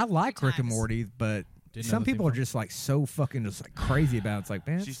 3. I like three Rick and times. Morty, but Didn't know some the people are theme just like so fucking just like crazy about it. It's like,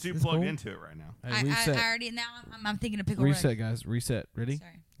 man, She's too it's plugged cool. into it right now. Hey, reset. I already now. I'm thinking of Pickle Reset, Rick. guys. Reset. Ready?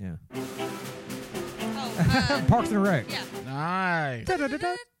 Sorry. Yeah. Oh, Parks and Rec. yeah. Nice.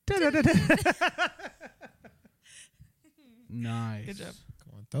 Nice. Good job.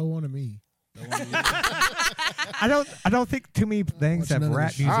 Come on, throw one to me. I don't think too many things Watch have none of rap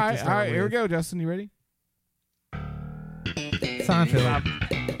this music. All to right, start all right. Here we with. go, Justin. You ready? Seinfeld.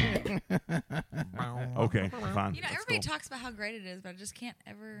 Okay, fine. You know, That's everybody cool. talks about how great it is, but I just can't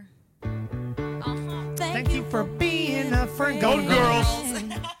ever. Thank you for being a friend. Golden Girls.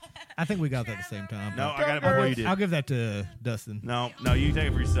 I think we got that at the same time. No, I got it before you did. I'll give that to Dustin. No, you take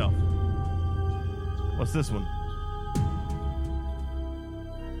it for yourself. What's this one?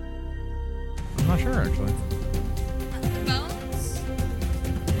 I'm not sure actually. Bones.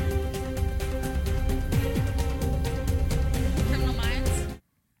 Criminal Minds.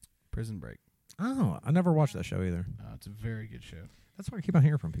 Prison Break. Oh, I never watched that show either. It's a very good show. That's what I keep on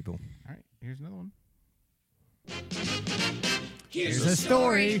hearing from people. All right, here's another one. Here's a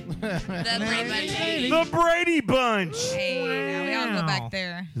story. The Brady Bunch. The Brady Bunch. Hey, now we all go back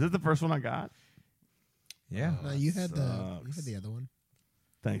there. Is that the first one I got? Yeah. No, you had the other one.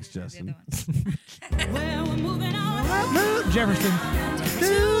 Thanks, Justin. Well, we're moving on. Jefferson.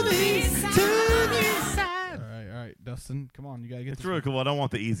 To the east All right, Dustin. Come on, you gotta get. It's this really one. cool. I don't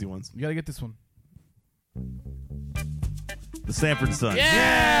want the easy ones. You gotta get this one. The Sanford Sons.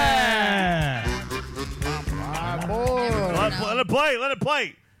 Yeah. My boy. Let it play. Let it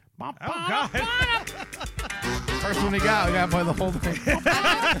play. Oh God. First one he got. We gotta play the whole thing.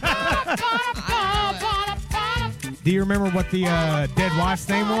 Do you remember what the dead wife's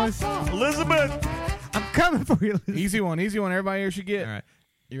name was? Elizabeth. I'm coming for you. Elizabeth. Easy one. Easy one. Everybody here should get. All right,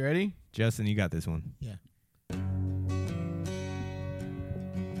 You ready? Justin, you got this one. Yeah.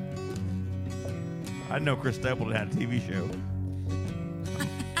 I didn't know Chris Stapleton had a TV show.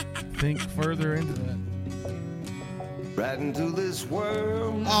 Think further into that. Right into this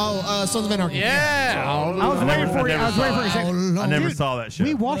world. Oh, Sons of Anarchy. Yeah. I was waiting for you. I was waiting for you. a second. I never saw that show.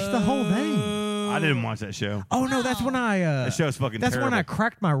 We watched the whole thing. I didn't watch that show. Oh no, that's when I. That show's fucking That's when I terrible.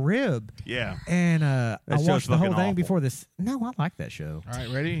 cracked my rib. Yeah. And I show's watched the whole fucking thing awful. before this. No, I like that show. All right,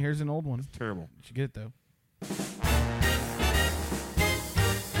 ready? Here's an old one. Terrible. You should get it though.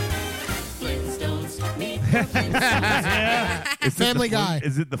 Is it the Family Guy.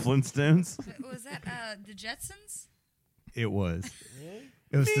 Is it the Flintstones? Was that the Jetsons? It was.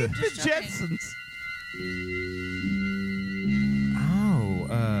 It was the Jetsons.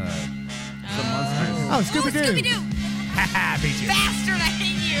 Oh, Scooby Doo. Scooby Doo. Haha, beat you. Bastard! I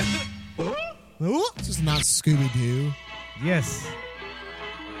hate you. This is not Scooby Doo. Yes.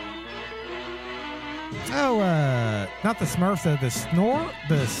 Oh, not the Smurfs, the Snore,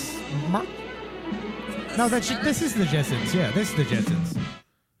 the Smurf. No, this is the Jetsons. Yeah, this is the Jetsons.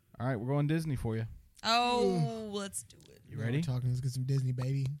 All right, we're going Disney for you. Oh, let's do it. You ready? We're talking. Let's get some Disney,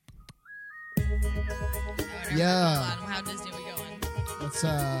 baby. Alright, Yeah. hold on, how Disney we going? Let's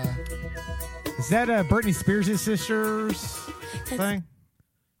Is that Britney Spears' sisters thing?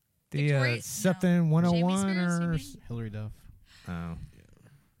 The Victoria- something 101 Jamie Spears, you or mean? Hillary Duff. oh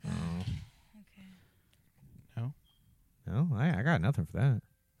Okay. No. no, I got nothing for that.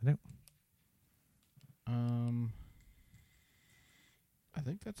 I don't. I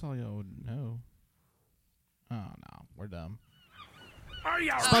think that's all y'all would know. Oh no, we're dumb. Are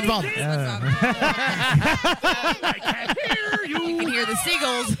you SpongeBob. I can't hear you. You can hear the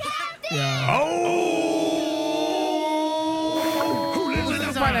seagulls. Who lives in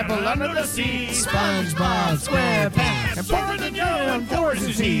the pineapple under the sea? SpongeBob SquarePants. And born in young forest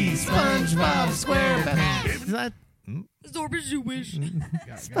disease. SpongeBob SquarePants. Is that Zorba's Jewish.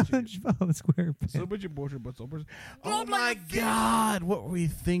 SpongeBob SquarePants? Oh my God! What were we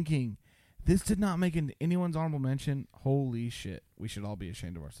thinking? This did not make into anyone's honorable mention. Holy shit! We should all be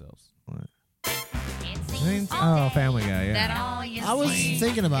ashamed of ourselves. What? Oh, Family Guy. Yeah. That all you I was see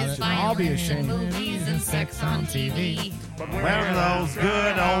thinking about is it. I'll be violence and ashamed. movies and sex on TV. Where are those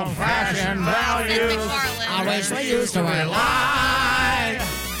good old-fashioned Seth values? MacFarlane. I wish we used to rely.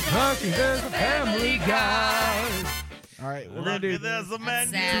 Family Guy. All right, we're gonna do There's a man.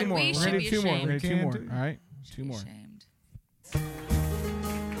 Sad. two more. We We're should gonna be do two more. We're gonna ashamed. do two more. All right, two more. Ashamed.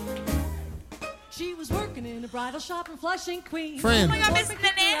 She was working in a bridal shop in Flushing, Queens. Friend. Oh my God, Miss the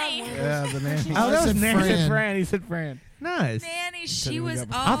Nanny. Yeah, the nanny. Oh, that was said Nanny. He said Fran. Fran. He said Fran. Nice. Nanny, she we was. got-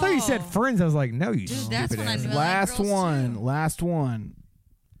 Oh. I thought you said Friends. I was like, no, you Dude, stupid that's when I ass. knew I liked Last girls, one. too. Last one.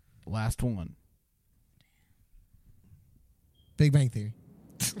 Last one. Big Bang Theory.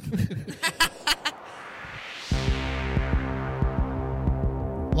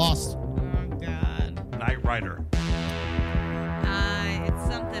 Lost. Oh God. Knight Rider. It's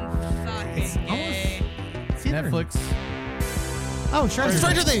something fucking gay. Netflix. Oh,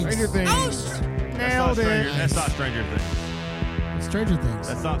 Stranger Things. Stranger Things. Oh, Nailed it. That's not Stranger Things. Stranger Things.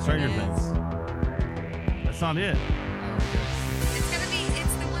 That's not Stranger Things. That's not it. it's gonna be.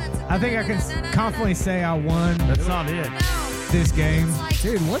 It's the one that's. I think I can confidently say I won That's not it. this game. It's like,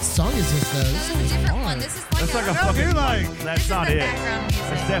 Dude, what song is this though? no, This this is a is different hard. one. This is like That's like a no, fucking. dude, like- That's this not is the it. background music.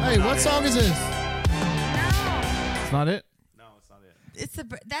 That's definitely Hey, not what it. song is this? No, It's not it. No, it's not it. it's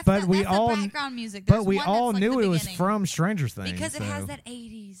the that's But the, we that's all- the background music. But There's we one all that's like knew the it was beginning. from Stranger Things. because it has so- that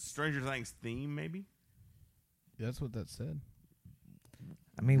 80s. Stranger Things theme, maybe. Yeah, that's what that said.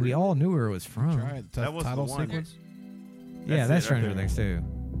 I mean, we all knew where it was from. Try it. That was the title one. sequence. Yeah, That's that's it right Stranger there. Things too.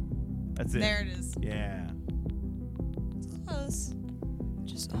 That's it. There it is. Yeah. Close.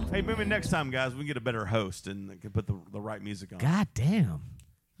 Just off. Hey, maybe next time, guys, we can get a better host and can put the right music on. God damn.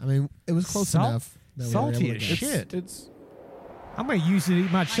 I mean, it was close enough. that we were Salty able as to get- shit. It's I'm gonna use it to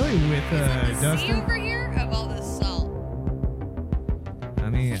eat my chili with Is it the C Dustin. over here of all this salt? I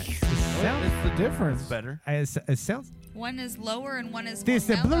mean, it it's sounds. the difference. Better. It sounds. One is lower and one is This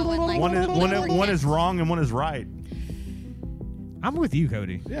more the mellow and like One is wrong and one is right. I'm with you,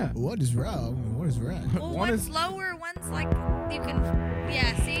 Cody. Yeah. What is wrong? What is right? Well, One one's is- lower, one's like you can.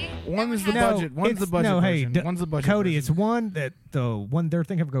 Yeah, see. One That is the has- budget. One's the it's- budget No, hey, version. One's the budget Cody, version. it's one that the one they're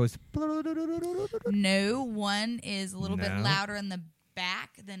thinking of goes. No, one is a little bit No. louder in the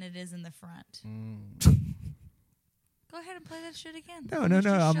back than it is in the front. Mm. Go ahead and play that shit again. No. Let's just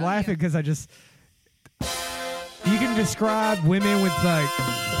I'm show laughing you. because I just. You can describe women with like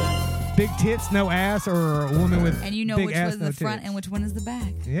big tits, no ass, or a woman with And you know big which ass, one's no the front tits. and which one is the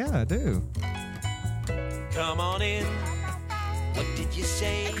back. Yeah, I do. Come on in. What did you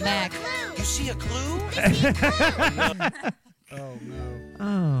say? Back. You see a clue? Oh no.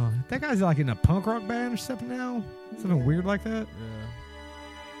 Oh, that guy's like in a punk rock band or something now. Something weird like that.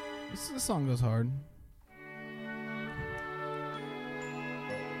 Yeah. This song goes hard.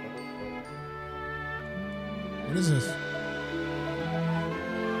 What is this?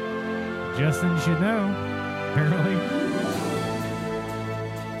 Justin should know. Apparently.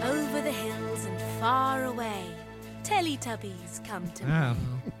 Over the hills and far away, Teletubbies come to me.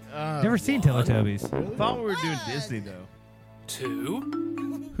 Oh. Never seen Teletubbies. Thought we were doing Disney though.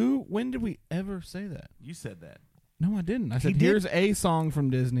 Who? When did we ever say that? You said that. No, I didn't. I said, did. here's a song from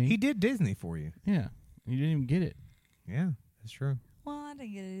Disney. He did Disney for you. Yeah. You didn't even get it. Yeah, that's true. Well, I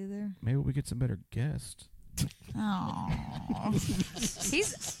didn't get it either. Maybe we get some better guests. Oh,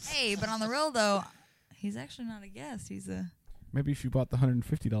 but on the real though, he's actually not a guest. He's a. Maybe if you bought the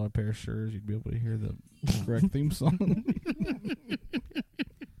 $150 pair of shirts, you'd be able to hear the correct theme song.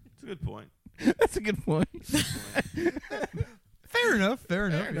 It's a good point. That's a good point. Fair enough. Fair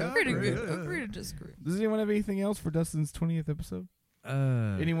enough. Pretty good. Agree to disagree. Does anyone have anything else for Dustin's 20th episode?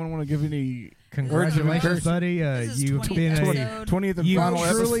 Uh, Anyone want to give any Congratulations, buddy. This is You've 20th been episode. 20th and You've final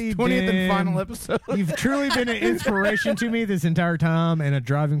episode? truly 20th and been- final episode? You've truly been an inspiration to me this entire time and a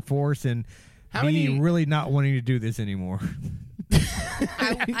driving force and How me many- really not wanting to do this anymore.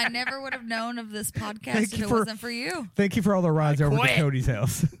 I never would have known of this podcast Thank if you it for- wasn't for you. Thank you for all the rides over to quit. Cody's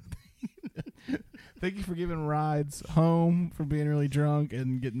house. Thank you for giving rides home, for being really drunk,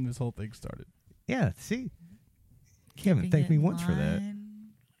 and getting this whole thing started. Yeah, see? You haven't thanked me once for that.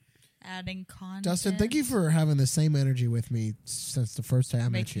 Adding content. Dustin, thank you for having the same energy with me since the first time I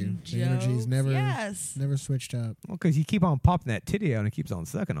met you. Making The energy's jokes. never Yes. never switched up. Well, because you keep on popping that titty out and it keeps on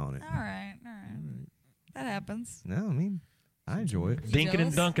sucking on it. All right. That happens. No, I mean, I enjoy it. Dinking and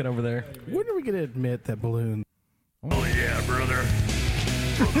Jealous? dunking over there. When are we going to admit that balloon? Oh, yeah, brother.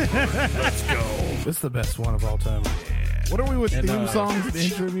 Let's go. This is the best one of all time. What are we with And, theme songs and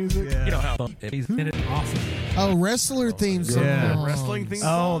intro music? You know how he's in it. Awesome. Oh, wrestler theme song. Yeah. Oh. Wrestling thing.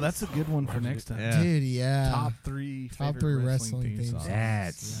 Oh, that's a good one for next time. Yeah. Dude, yeah. Top three Top wrestling theme songs.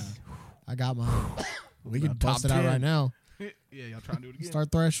 That's I got mine. We can Top bust it out 10. right now. Yeah, y'all try and do it again.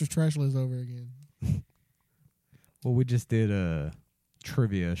 Start Thrasher's Trash List over again. well, we just did a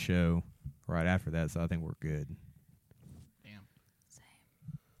trivia show right after that, so I think we're good.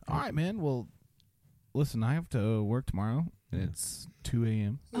 All right, man. Well, listen, I have to work tomorrow. And it's 2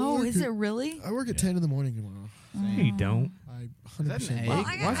 a.m. Oh, is it really? I work at 10 in the morning tomorrow. No, you don't. I Is that 100% an egg? Well,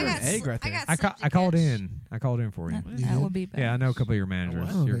 Why is there an egg right there? I called in. I called in for you. That would be bad. Yeah, I know a couple of your managers.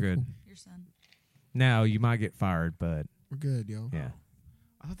 Oh, You're okay, good. cool. Your son. Now you might get fired, but We're good, yo. yeah.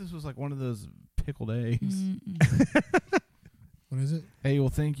 I thought this was like one of those pickled eggs. Mm-mm. What is it? Hey, well,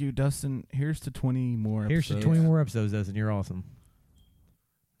 thank you, Dustin. Here's to 20 more Here's episodes. to 20 more episodes, Dustin. You're awesome.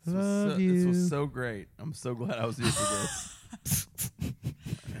 Love you. This was so great. I'm so glad I was here for this.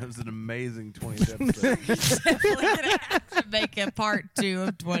 It was an amazing 20th episode. Definitely gonna have to make a part 2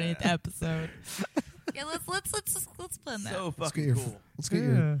 of 20th episode. Yeah, let's plan that. So Let's get fucking your cool. let's get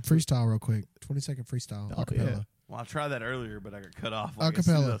your freestyle real quick. 20-second freestyle, Oh, acapella. yeah. Well, I tried that earlier, but I got cut off like, as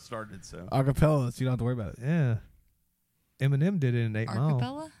Acapella. soon as I started. So Acapella, so you don't have to worry about it. Yeah. Eminem did it in 8 Mile.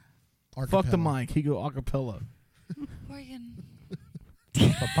 Acapella? Fuck the Acapella. mic. He go acapella. Morgan.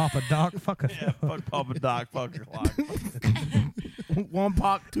 Papa Doc, fuck a yeah, fuck Papa Doc, fuck your clock. 1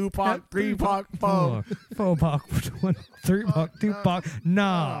 Pac, 2 Pac, 3 Pac, 4. 4 Pac, 3 Pac, 2 Pac,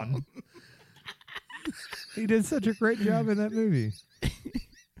 none. He did such a great job in that movie.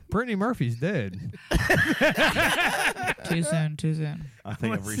 Brittany Murphy's dead. Too soon. I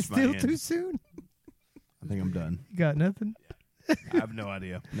think I've reached my Still end. too soon. I think I'm done. You got nothing. I have no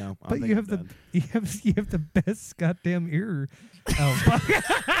idea. No, I But think you I'm have done. you have the best goddamn ear. Oh,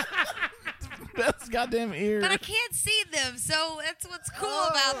 Best goddamn ear. But I can't see them, so that's what's cool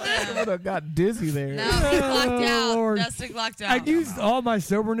about them. I got dizzy there. No, he clocked out. Lord. Dustin clocked I out. used all my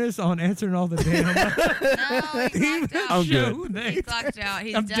soberness on answering all the damn. No, he clocked out. I'm good. He clocked out.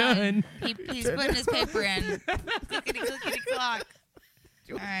 He's I'm done. done. He's putting his paper in. Clickety clock.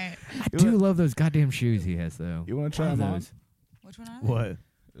 All right. I do love those goddamn shoes he has, though. You want to try Love them on? those. Which one are they? What?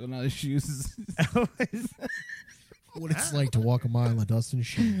 Well, not his shoes. What it's like to walk a mile in Dustin's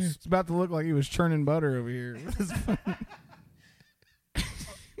shoes. It's about to look like he was churning butter over here.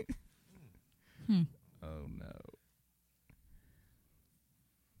 Oh, no.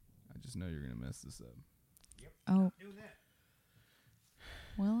 I just know you're going to mess this up. Oh.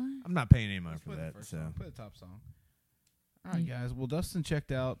 Will I? I'm not paying any money for Put the that. first So song. Put the top song. All right, guys. Well, Dustin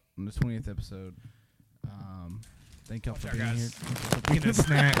checked out on the 20th episode. Thank y'all for being here. Getting a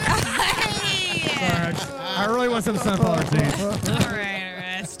snack. Hey! Sorry, I really want some sunflower seeds. All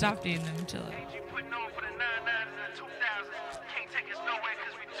right. I stopped eating them. Chill out.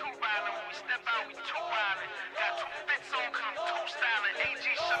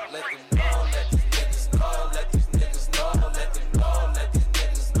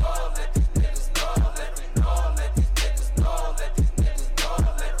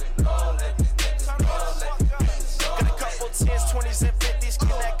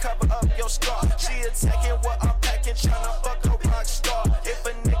 She attacking what I'm packing, tryna fuck a rock star. If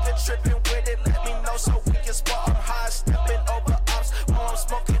a nigga tripping with it, let me know so we can spar. I'm high, stepping over ops. While I'm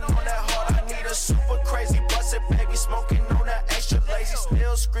smoking on that hard, I need a super crazy busted baby. Smoking on that extra lazy.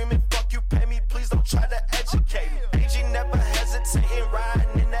 Still screaming, fuck you, pay me, please don't try to educate me. AG never hesitating,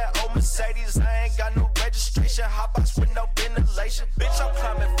 riding in that old Mercedes. I ain't got no registration, hot box with no ventilation. Bitch, I'm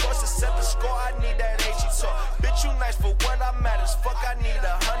climbing floors to set the score. I need that AG talk. Bitch, you nice for what I matters. Fuck, I need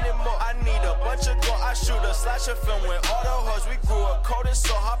 100 more. I need a bunch of gold. I shoot a slasher film with all the hoes. We grew up cold and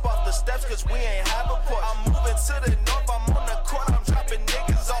so hop off the steps cause we ain't have a port. I'm moving to the north, I'm on the court. I'm dropping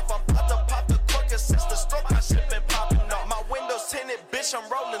niggas off. I'm about to pop the cork and since the stroke, my shit been popping off. My windows tinted, bitch, I'm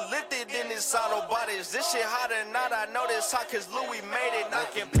rolling lifted in this auto body. Is this shit hot or not? I know this hot cause Louis made it.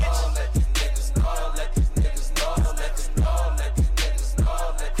 Knocking bitches. Let these niggas know, let these niggas know, let these know, let these niggas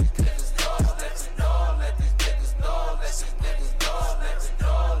know, let these niggas know, let these know, let these niggas know, let these niggas know, let these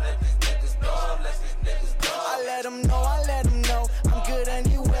know, let these niggas know, let these niggas know. I let them know, I'm good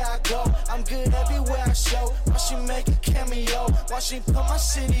anywhere I go, I'm good everywhere I show. Watch she make a cameo, watch she put my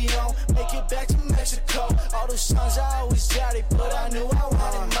city on, make it back to Mexico. All those songs I always jotted, but I knew I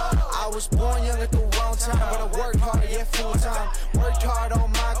wanted more. I was born young at the wrong time, but I worked hard, yeah, full time. Worked hard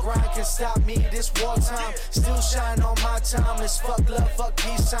on my grind, can stop me this wartime. Still shine on my timeless, fuck love, fuck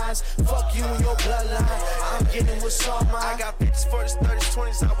peace signs. Fuck you and your bloodline, I'm getting what's on mine. I got 50s, 40s, 30s,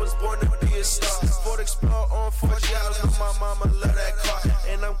 20s, I was born to be a star. Ford Explorer on 40 hours with my mama, love that car.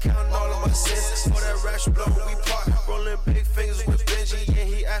 And I'm counting all of my sins, for that rash blow we park. Rolling big fingers with Benji, and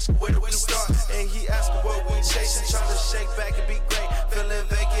he asking where do we start? And he asking what we chasing, trying to shake back and be great. Feeling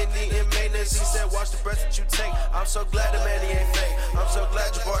vacant, needing maintenance, he said watch the breath that you take. I'm so glad the man he ain't fake, I'm so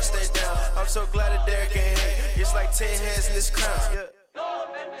glad Jabbar stayed down. I'm so glad that Derek ain't hate, it's like 10 heads in this crown, yeah.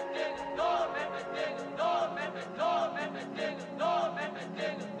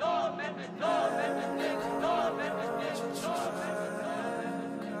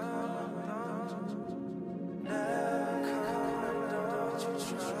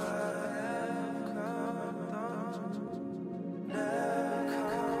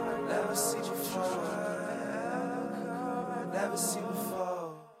 Never see you fall, never see you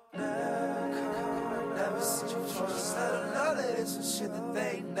fall, never see you fall. Just let them know that it's some shit that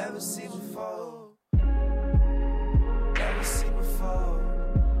they ain't never see before. Never see before.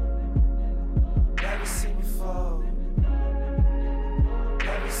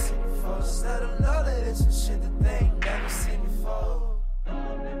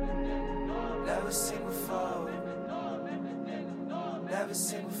 Never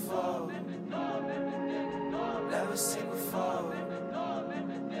seen before. Never seen before.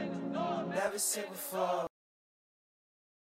 Never seen before.